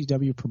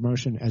WCW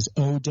promotion as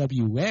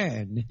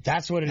OWN.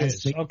 That's what it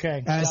is.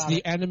 As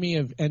the enemy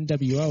of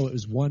NWO, it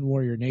was One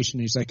Warrior Nation.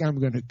 He's like, I'm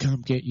going to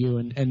come get you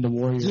and the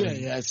Warrior.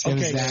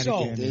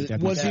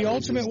 Was the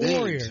Ultimate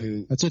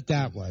Warrior? That's what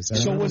that was.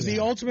 So was the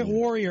Ultimate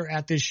Warrior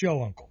at this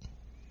show, Uncle?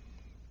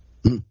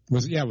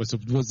 Was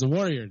the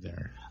Warrior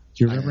there?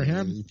 Do you remember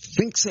him? I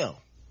think so.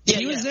 Yeah,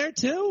 he was there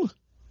too?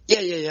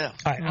 Yeah.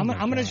 All right, I'm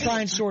going to try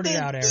and sort it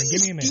out, Aaron.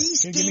 Give me a minute.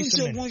 These things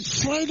are like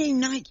Friday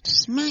Night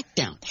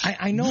SmackDown.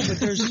 I know, but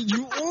there's...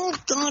 You all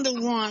got to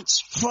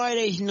watch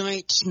Friday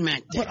Night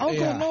SmackDown. But,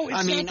 Uncle, no,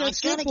 it's not that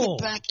simple. I got to get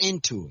back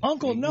into it.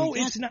 Uncle, no,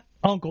 it's not...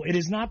 Uncle, it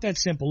is not that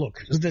simple.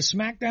 Look, the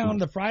SmackDown,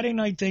 the Friday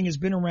night thing has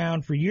been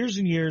around for years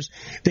and years.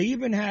 They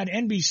even had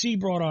NBC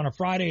brought on a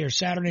Friday or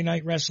Saturday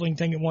night wrestling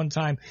thing at one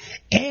time.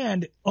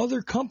 And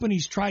other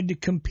companies tried to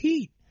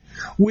compete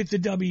with the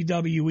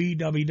WWE,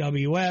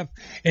 WWF,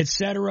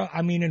 etc.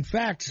 I mean, in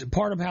fact,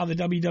 part of how the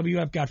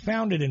WWF got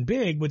founded and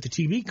big with the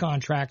TV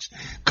contracts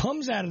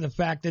comes out of the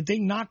fact that they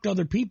knocked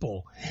other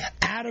people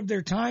out of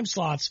their time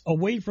slots,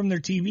 away from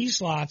their TV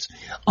slots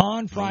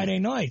on Friday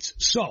nights.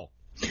 So,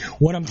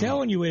 what I'm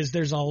telling you is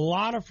there's a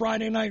lot of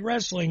Friday night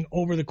wrestling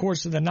over the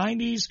course of the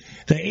 90s,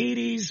 the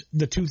 80s,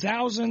 the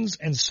 2000s,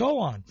 and so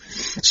on.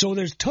 So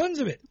there's tons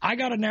of it. I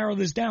got to narrow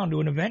this down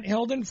to an event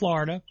held in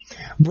Florida,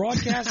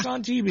 broadcast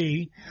on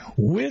TV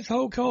with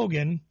Hulk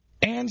Hogan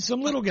and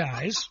some little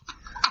guys.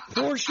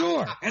 For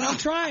sure. And I'm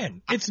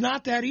trying. It's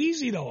not that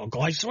easy, though,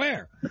 Uncle. I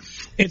swear.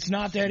 It's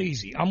not that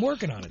easy. I'm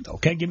working on it, though.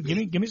 Okay? Give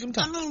me some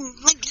time.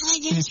 I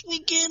guess we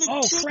get a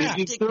crap.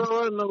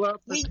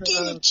 We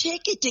get a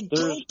ticket to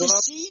go to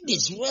see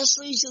these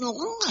wrestlers in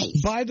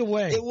live. By the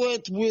way. It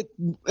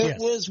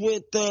was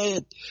with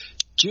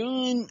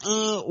John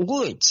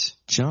Woods.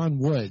 John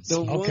Woods.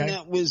 The one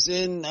that was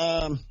in...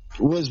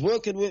 was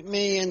working with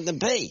me in the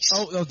base.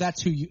 Oh,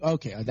 that's who you...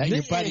 Okay, that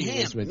your buddy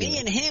was with you. Me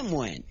and him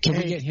went. Can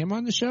we get him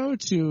on the show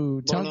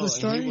to tell the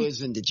story? He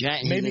was in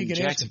Maybe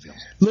Jacksonville.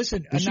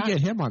 Listen, we should get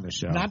him on the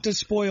show. Not to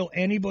spoil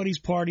anybody's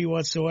party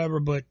whatsoever,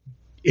 but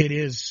it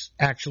is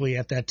actually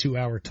at that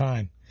 2-hour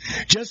time.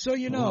 Just so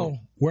you know,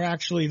 we're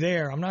actually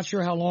there. I'm not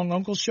sure how long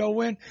Uncle's show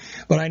went,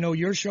 but I know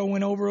your show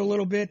went over a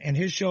little bit, and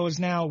his show is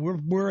now,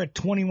 we're at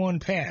 21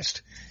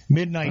 past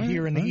midnight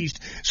here in the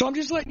East. So I'm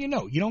just letting you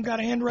know. You don't got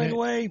to end right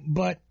away,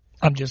 but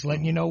I'm just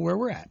letting you know where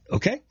we're at.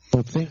 Okay.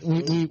 Well,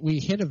 we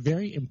hit a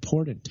very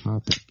important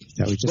topic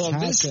that we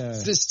just had.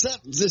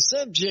 The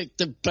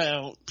subject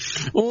about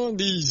all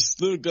these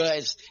little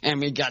guys, and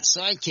we got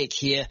Sidekick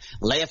here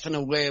laughing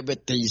away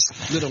with these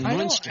little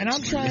munchkins. And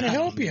I'm trying to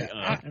help you.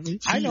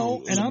 I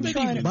know, and I'm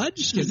trying to.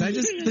 Munchkins.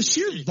 The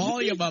sheer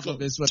volume of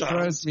them is what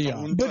throws me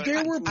off. But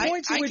there were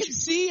points in which I can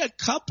see a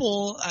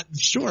couple,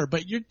 sure,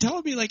 but you're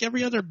telling me like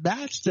every other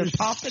match they're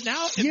popping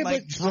out in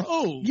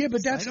droves. Yeah,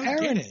 but that's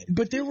Aaron.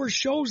 But there were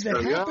shows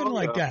that happened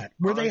like that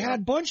where they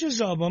had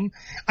bunches of them.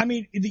 I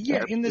mean,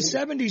 in the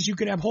 70s you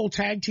could have whole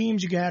tag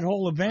teams, you could have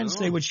whole events.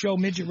 They would show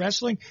midget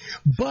wrestling,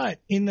 but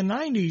in the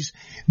 90s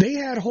they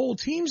had whole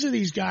teams of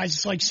these guys.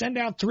 It's like send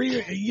out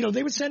three.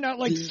 They would send out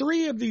like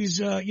three of these.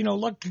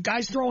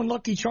 Guys throwing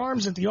Lucky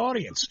Charms at the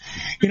audience.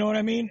 You know what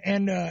I mean?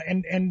 And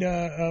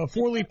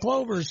 4-leaf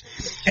clovers,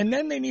 and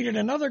then they needed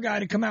another guy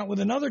to come out with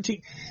another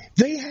team.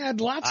 They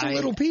had lots of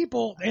little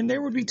people, and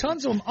there would be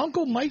tons of them.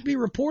 Uncle might be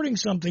reporting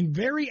something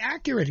very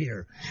accurate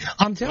here.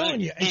 I'm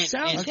telling you, it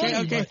sounds funny.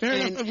 Okay, fair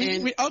enough.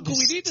 Uncle,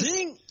 we need to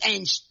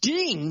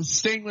Sting.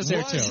 Sting was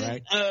there too,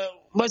 right?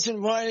 Wasn't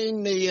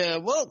riding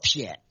the ropes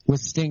yet.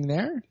 Was Sting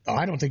there? Oh,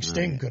 I don't think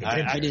Sting could have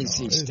been there. I didn't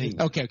see Sting.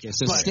 Okay.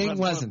 So Sting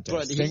wasn't there.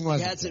 But he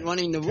hasn't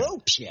running the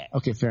ropes yet.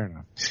 Okay, fair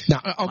enough.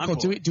 Now, Uncle,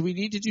 do we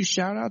need to do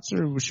shout-outs,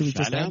 or should we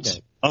just end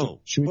it? Oh.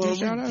 Should we do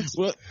shout-outs?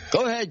 Well,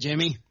 go ahead,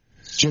 Jimmy.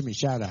 Jimmy,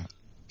 shout-out.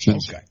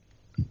 Okay.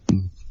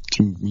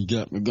 You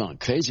got me going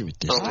crazy with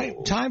this.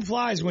 Time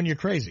flies when you're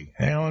crazy.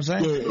 You know what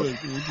I'm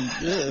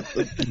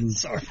saying?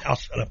 Sorry, I'll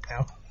shut up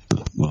now.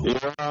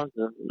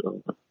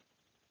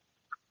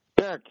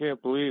 Yeah, I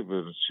can't believe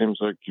it. It seems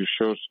like your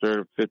show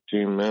started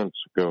 15 minutes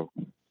ago.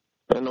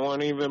 And no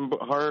one even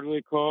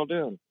hardly called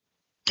in.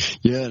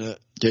 Yeah,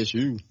 that's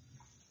you.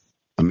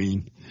 I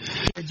mean,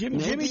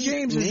 Jimmy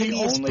James is the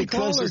only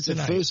caller it's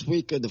tonight. The first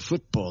week of the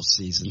football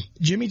season.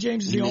 Jimmy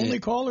James is the only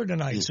caller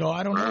tonight, so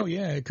I don't know.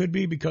 Yeah, it could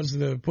be because of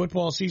the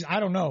football season. I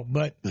don't know,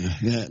 but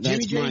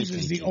Jimmy James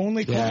is the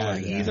only caller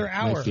either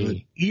hour.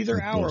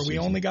 Either hour, we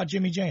only got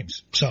Jimmy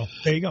James. So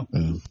there you go.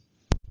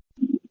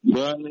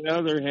 But on the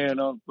other hand,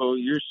 Uncle,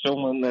 you're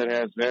someone that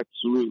has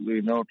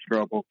absolutely no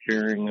trouble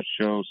carrying a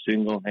show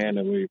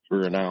single-handedly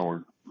for an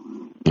hour.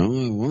 No,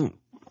 I won't.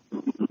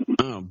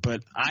 Oh,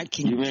 but I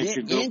can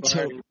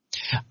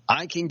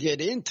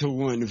get into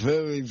one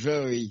very,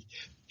 very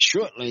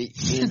shortly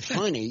and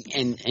funny,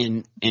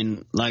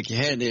 and like you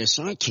had their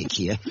Sidekick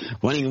here,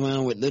 running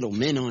around with little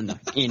men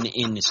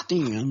in the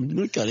steam.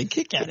 I got a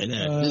kick out of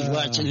that just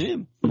watching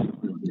him.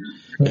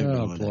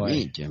 Oh boy, I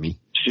mean, Jimmy.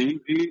 See,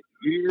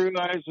 do you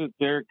realize that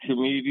there are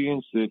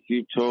comedians that if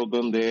you told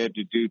them they had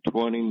to do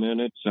 20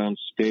 minutes on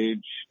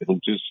stage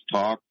and just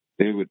talk,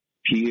 they would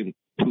pee and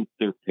poop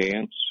their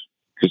pants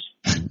because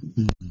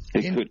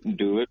they couldn't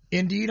do it?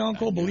 Indeed,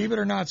 Uncle. Believe it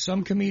or not,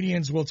 some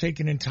comedians will take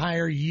an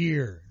entire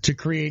year to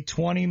create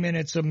 20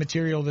 minutes of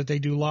material that they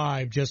do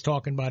live just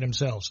talking by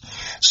themselves.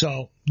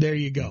 So there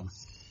you go.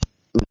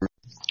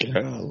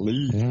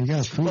 Golly. There you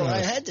go. Well, I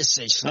had to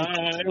say something.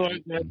 I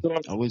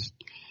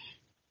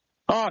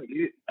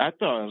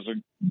thought it was a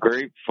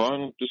great,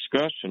 fun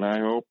discussion. I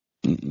hope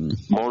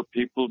more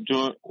people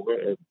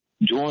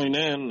join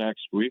in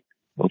next week.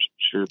 I'm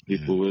sure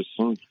people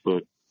listened,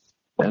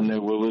 and they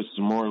will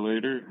listen more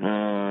later.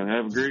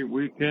 Have a great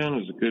weekend.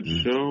 It was a good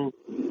show.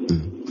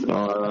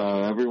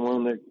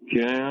 Everyone that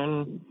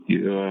can,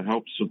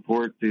 help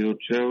support the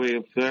Ocelli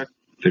Effect.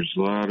 There's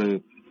a lot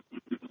of,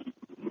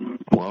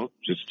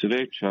 just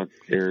today Chuck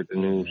aired the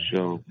new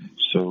show,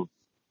 so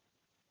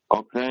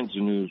all kinds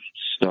of new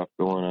stuff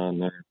going on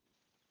there.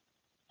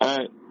 All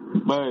right.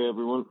 Bye,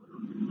 everyone.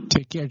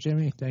 Take care,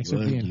 Jimmy. Thanks for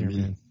being here,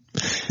 man.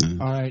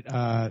 All right.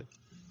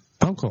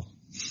 Uncle,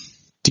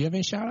 do you have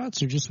any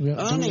shout-outs? Or just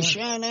a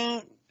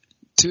shout-out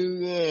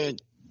to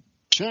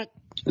Chuck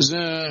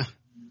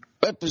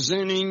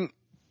representing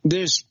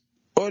this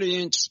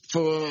audience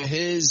for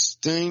his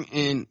thing,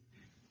 and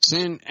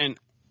send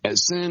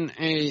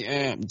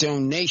a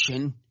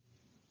donation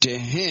to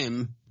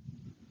him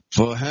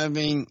for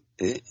having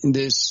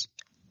this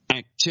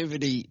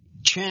activity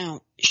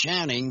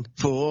shouting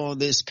for all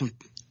this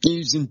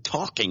confusing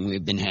talking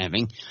we've been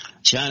having.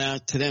 Shout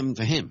out to them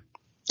for him.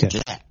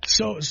 Yeah.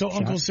 So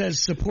Uncle says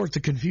support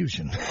the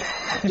confusion.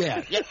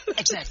 Yeah,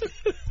 exactly.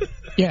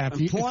 Yeah,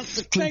 support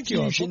the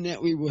confusion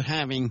that we were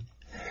having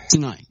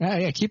tonight.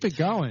 Yeah, keep it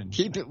going.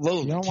 Keep it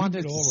rolling. You don't want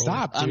it to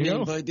stop, do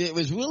you? But it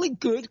was really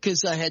good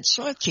because I had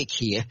Sidekick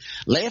here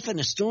laughing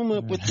a storm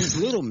up with these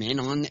little men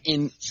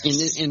in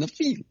the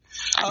field.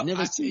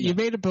 You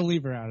made a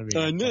believer out of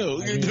me. I know.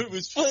 It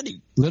was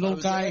funny. Little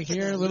guy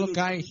here,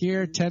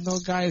 10 little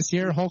guys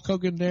here, Hulk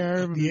Hogan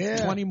there,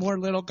 20 more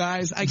little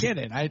guys. I get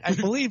it. I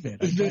believe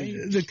it. Okay?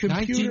 The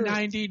computer...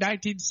 1990,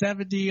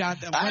 1970,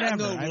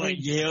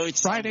 whatever.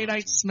 Friday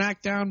night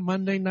SmackDown,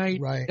 Monday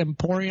night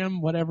Emporium,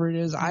 whatever it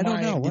is. I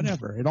don't know.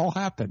 whatever. It all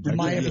happened.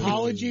 My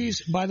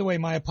apologies. By the way,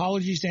 my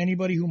apologies to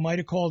anybody who might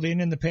have called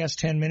in the past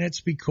 10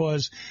 minutes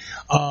because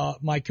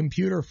my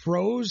computer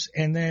froze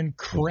and then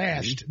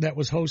crashed that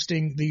was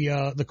hosting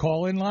the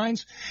call-in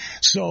lines.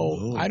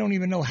 So I don't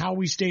even know how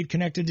we stayed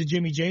connected to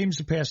Jimmy James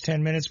the past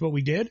 10 minutes, but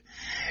we did.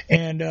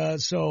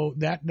 And so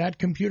that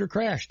computer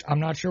crashed. I'm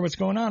not sure what's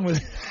going on with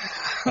it.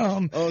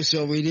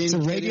 So we didn't. It's a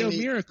radio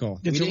miracle.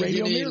 It's a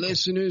radio any miracle.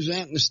 Listeners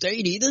out in the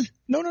state either?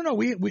 No.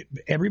 We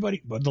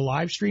everybody. The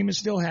live stream is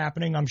still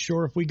happening. I'm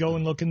sure if we go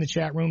and look in the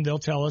chat room, they'll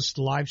tell us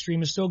the live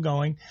stream is still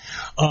going.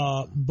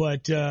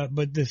 But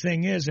the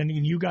thing is, and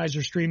you guys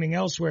are streaming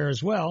elsewhere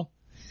as well.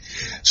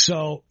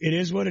 So it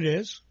is what it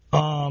is.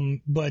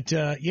 But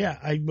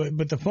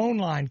the phone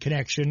line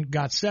connection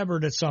got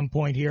severed at some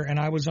point here, and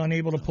I was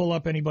unable to pull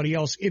up anybody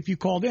else. If you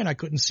called in, I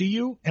couldn't see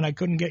you, and I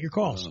couldn't get your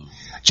calls.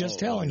 Just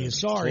telling you.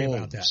 Sorry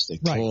about that.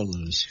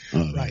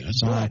 Right.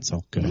 That's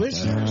all good.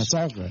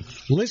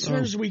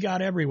 Listeners, we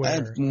got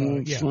everywhere.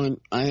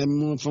 I had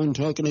more fun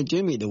talking to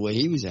Jimmy the way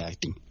he was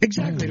acting.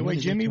 Exactly. The way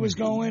Jimmy was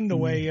going, the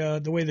way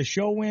the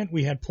show went.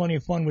 We had plenty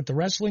of fun with the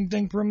wrestling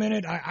thing for a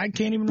minute. I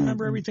can't even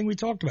remember everything we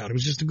talked about. It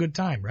was just a good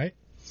time, right?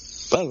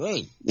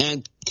 Right.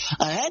 And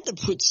I had to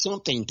put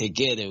something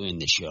together in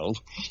the show,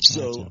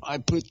 so I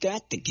put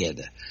that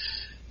together.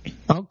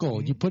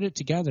 Uncle, you put it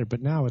together,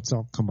 but now it's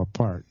all come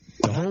apart.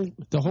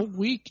 The whole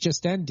week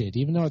just ended.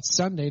 Even though it's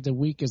Sunday, the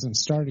week isn't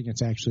starting.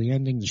 It's actually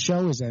ending. The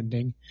show is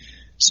ending.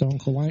 So,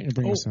 Uncle, why don't you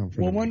bring us home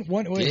for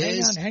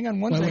hang on.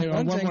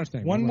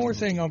 One more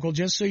thing, Uncle,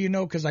 just so you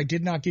know, because I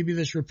did not give you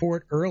this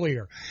report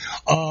earlier.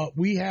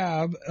 We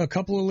have a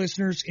couple of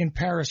listeners in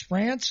Paris,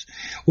 France.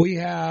 We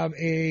have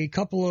a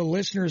couple of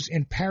listeners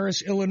in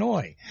Paris,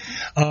 Illinois.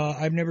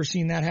 I've never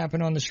seen that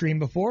happen on the stream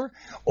before.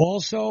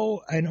 Also,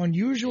 an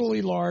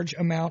unusually large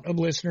amount of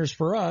listeners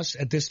for us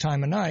at this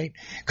time of night,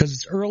 because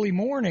it's early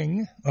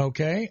morning,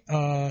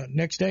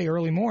 next day,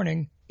 early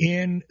morning,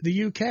 in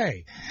the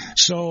UK.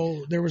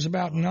 So there was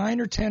about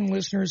 9 or 10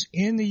 listeners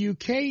in the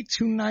UK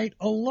tonight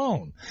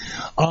alone.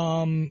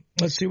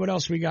 Let's see what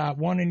else we got.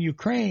 One in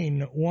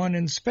Ukraine, one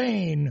in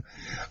Spain,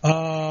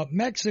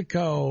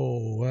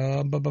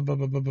 Mexico.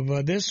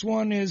 This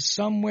one is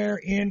somewhere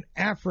in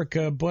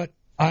Africa, but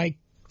I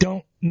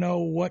don't know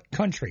what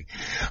country.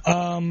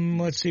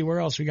 Let's see where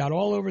else we got.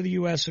 All over the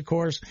U.S., of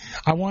course.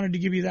 I wanted to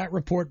give you that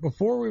report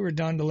before we were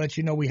done to let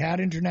you know we had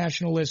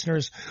international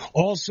listeners.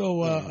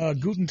 Also,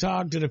 Guten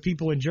Tag to the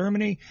people in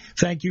Germany.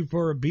 Thank you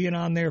for being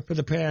on there for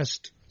the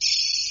past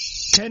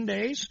 10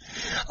 days,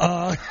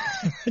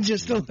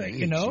 just to let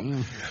you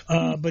know.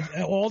 But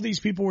all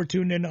these people were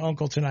tuned in to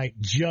Uncle tonight,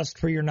 just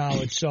for your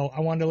knowledge. So I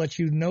wanted to let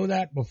you know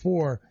that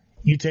before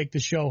you take the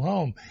show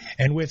home.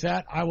 And with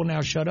that, I will now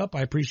shut up.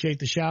 I appreciate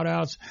the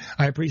shout-outs.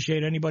 I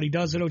appreciate anybody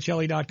does at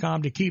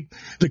Ocelli.com to keep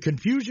the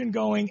confusion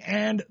going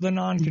and the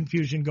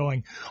non-confusion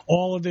going.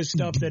 All of this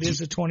stuff that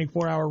is a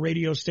 24-hour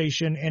radio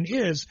station and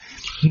is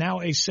now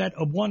a set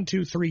of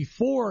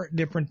 4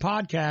 different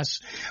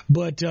podcasts,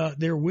 but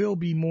there will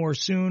be more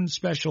soon.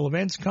 Special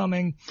events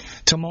coming.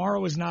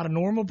 Tomorrow is not a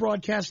normal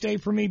broadcast day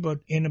for me, but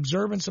in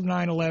observance of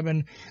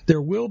 9/11,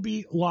 there will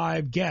be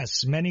live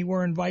guests. Many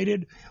were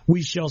invited.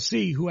 We shall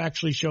see who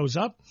actually shows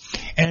up,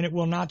 and it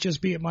will not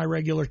just be at my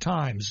regular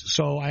times.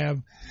 So I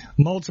have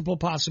multiple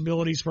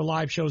possibilities for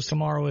live shows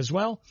tomorrow as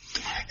well.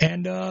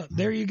 And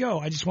there you go.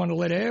 I just want to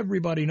let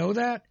everybody know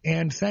that,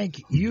 and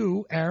thank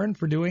you, Aaron,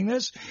 for doing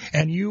this,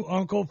 and you,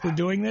 Uncle, for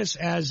doing this.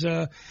 As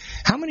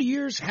how many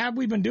years have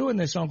we been doing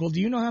this, Uncle? Do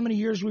you know how many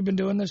years we've been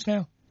doing this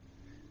now?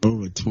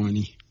 Over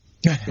 20.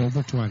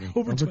 Over 20.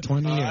 Over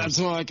 20 years. That's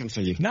all I can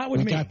figure. Not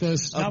with me. Got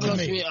this. Not with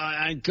me.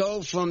 I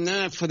go from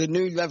that for the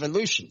new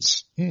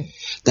revolutions.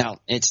 Now,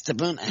 it's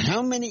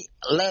how many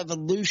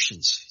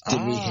revolutions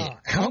did we hit?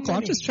 Uncle,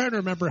 I'm just trying to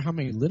remember how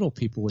many little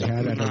people we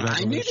had at a revolution.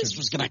 I knew this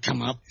was going to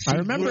come up. I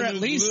remember at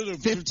least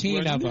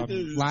 15 of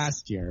them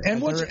last year.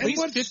 And there were at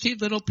least 15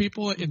 little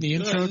people in the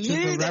intro to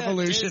the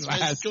revolution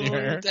last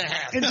year.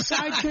 And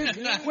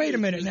Sidekick, wait a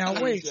minute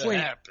now. Wait.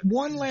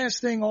 One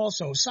last thing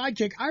also.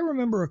 Sidekick, I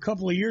remember a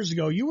couple of years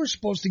ago, you were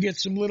supposed to get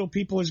some little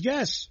people as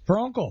guests for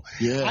Uncle.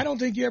 Yeah. I don't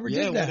think you ever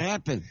did that. What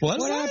happened? What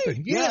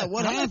happened? Yeah,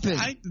 what happened?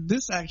 I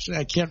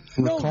can't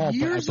recall,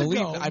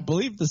 but I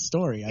believe the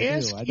story. I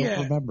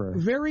don't remember.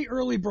 Very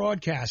early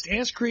broadcast.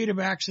 Ask Creative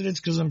Accidents,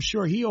 because I'm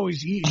sure he'll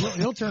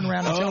turn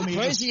around and tell me.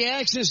 Crazy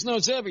Accidents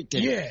knows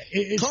everything. Yeah.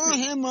 Call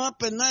him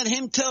up and let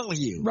him tell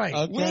you. Right.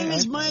 Okay, where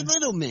is my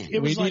little man?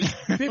 It was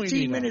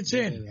 15 minutes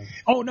in. Yeah.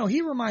 Oh, no,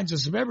 he reminds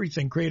us of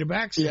everything, Creative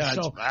Accidents.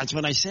 Yeah, that's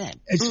what I said.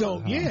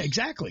 So, yeah,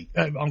 exactly.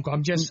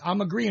 Uncle, I'm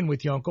agreeing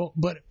with you, Uncle.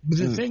 But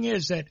the thing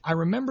is that I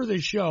remember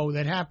this show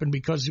that happened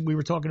because we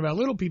were talking about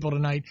little people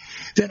tonight,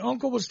 that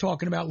Uncle was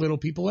talking about little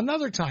people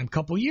another time, a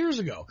couple years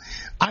ago.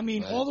 I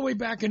mean, all the way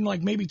back in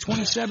like maybe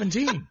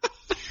 2017.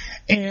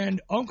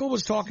 And Uncle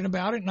was talking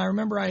about it, and I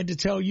remember I had to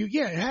tell you,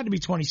 it had to be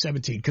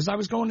 2017, because I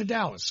was going to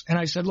Dallas. And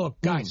I said,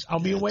 look, guys, I'll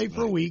be away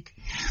for a week,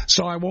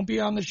 so I won't be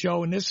on the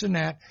show and this and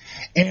that.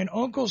 And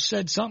Uncle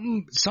said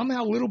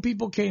somehow little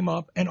people came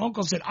up, and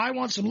Uncle said, I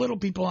want some little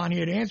people on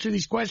here to answer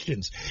these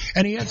questions.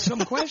 And he had some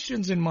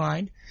questions in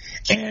mind,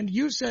 and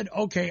you said,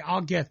 okay,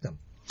 I'll get them.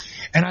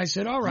 And I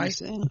said, all right.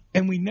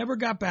 And we never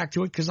got back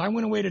to it because I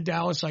went away to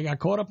Dallas. I got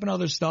caught up in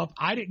other stuff.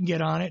 I didn't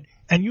get on it,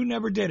 and you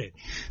never did it.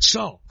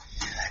 So,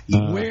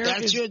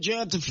 that's your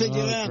job to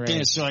figure out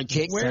there,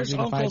 Sidekick. Where's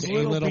Uncle's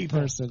little people?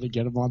 Person to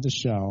get them on the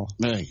show.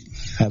 Right.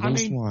 At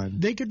least one.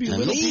 They could be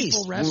little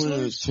people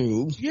wrestlers.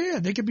 Yeah,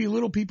 they could be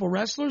little people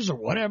wrestlers or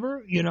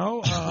whatever, you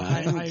know.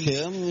 I don't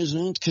care,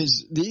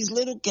 because these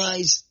little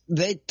guys,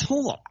 they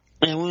talk.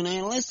 And when I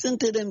listen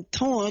to them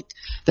talk,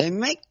 they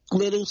make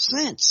little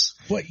sense.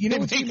 But you know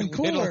what's even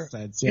cooler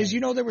is,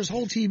 there was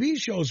whole TV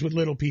shows with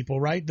little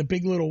people, right? The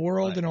Big Little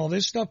World and all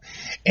this stuff.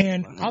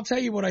 And I'll tell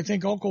you what I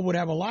think Uncle would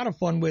have a lot of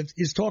fun with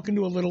is talking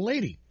to a little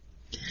lady.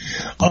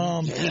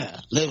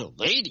 Little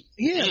lady.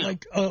 Yeah,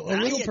 like a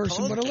little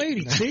person, but a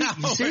lady. See,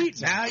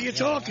 now you're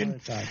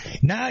talking.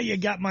 Now you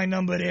got my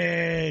number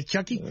there,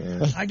 Chucky.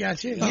 I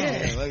got you.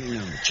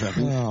 Yeah.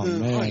 Chucky. Oh,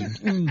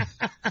 man.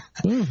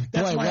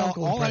 That's my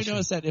uncle all I know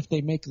is that if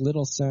they make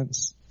little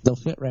sense, they'll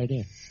fit right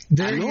in.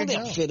 I know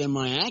they'll fit in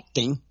my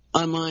acting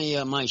on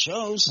my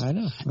shows. I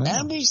know.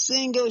 Every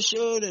single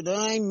show that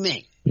I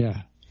make,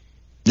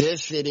 they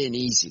fit in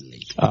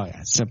easily. Oh,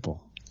 yeah,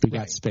 simple. We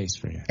got space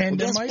for you. And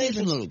there might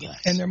even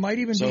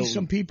be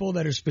some people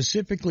that are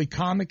specifically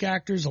comic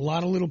actors. A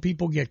lot of little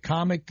people get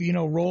comic,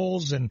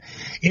 roles and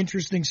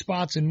interesting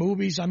spots in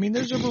movies. I mean,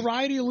 there's a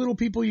variety of little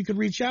people you could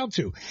reach out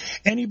to.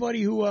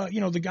 Anybody who,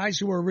 the guys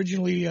who were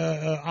originally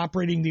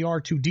operating the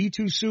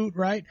R2-D2 suit,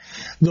 right?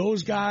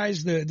 Those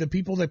guys, the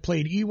people that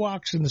played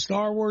Ewoks in the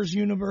Star Wars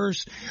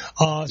universe,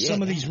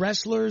 some of these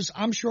wrestlers.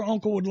 I'm sure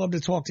Uncle would love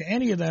to talk to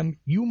any of them.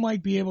 You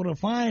might be able to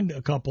find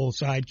a couple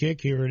Sidekick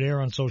here or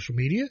there on social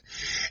media.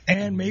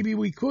 And maybe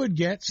we could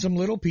get some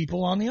little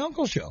people on the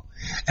Uncle Show.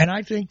 And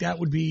I think that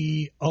would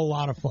be a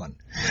lot of fun.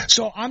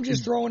 So I'm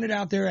just throwing it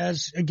out there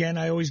as, again,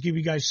 I always give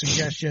you guys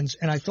suggestions,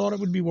 and I thought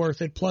it would be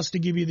worth it. Plus to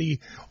give you the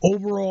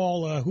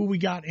overall who we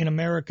got in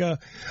America.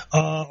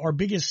 Our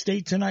biggest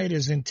state tonight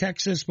is in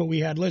Texas, but we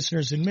had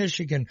listeners in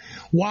Michigan,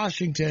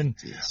 Washington,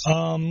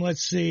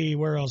 let's see,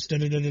 where else?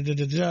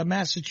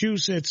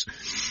 Massachusetts.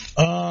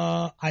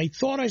 I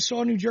thought I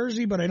saw New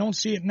Jersey, but I don't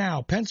see it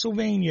now.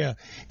 Pennsylvania,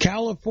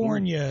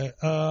 California,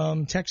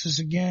 Texas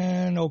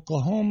again,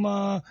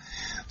 Oklahoma,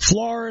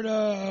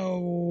 Florida,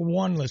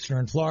 one listener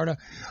in Florida,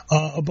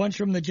 a bunch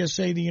of them that just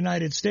say the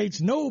United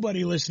States,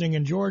 nobody listening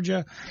in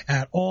Georgia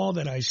at all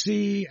that I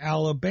see,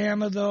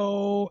 Alabama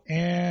though,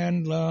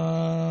 and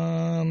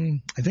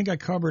I think I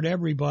covered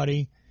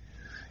everybody.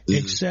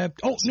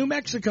 Except, New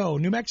Mexico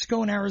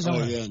and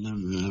Arizona.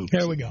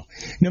 There we go.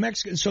 New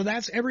Mexico. So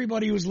that's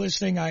everybody who's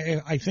listening.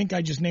 I think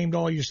I just named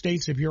all your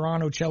states. If you're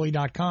on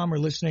Ocelli.com or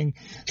listening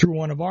through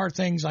one of our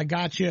things, I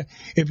got you.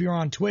 If you're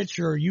on Twitch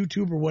or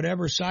YouTube or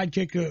whatever,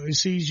 Sidekick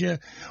sees you.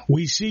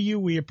 We see you.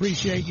 We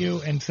appreciate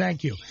you and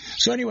thank you.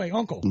 So anyway,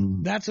 Uncle,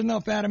 that's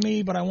enough out of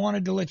me, but I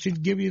wanted to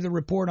give you the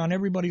report on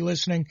everybody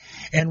listening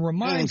and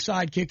remind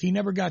Sidekick he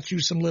never got you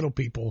some little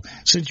people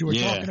since you were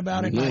talking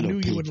about it. And I knew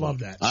you would love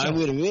that. I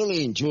would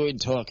really enjoyed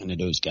talking to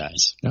those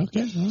guys.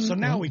 Okay. So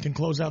now we can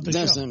close out the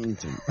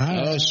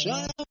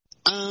show.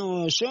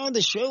 I'll show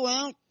the show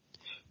out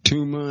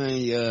to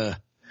my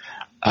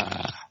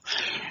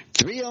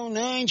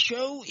 309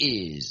 show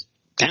is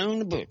down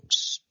the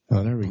books.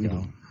 Oh, there we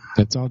go.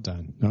 It's all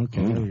done.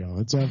 Okay, there we go.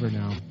 It's over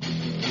now.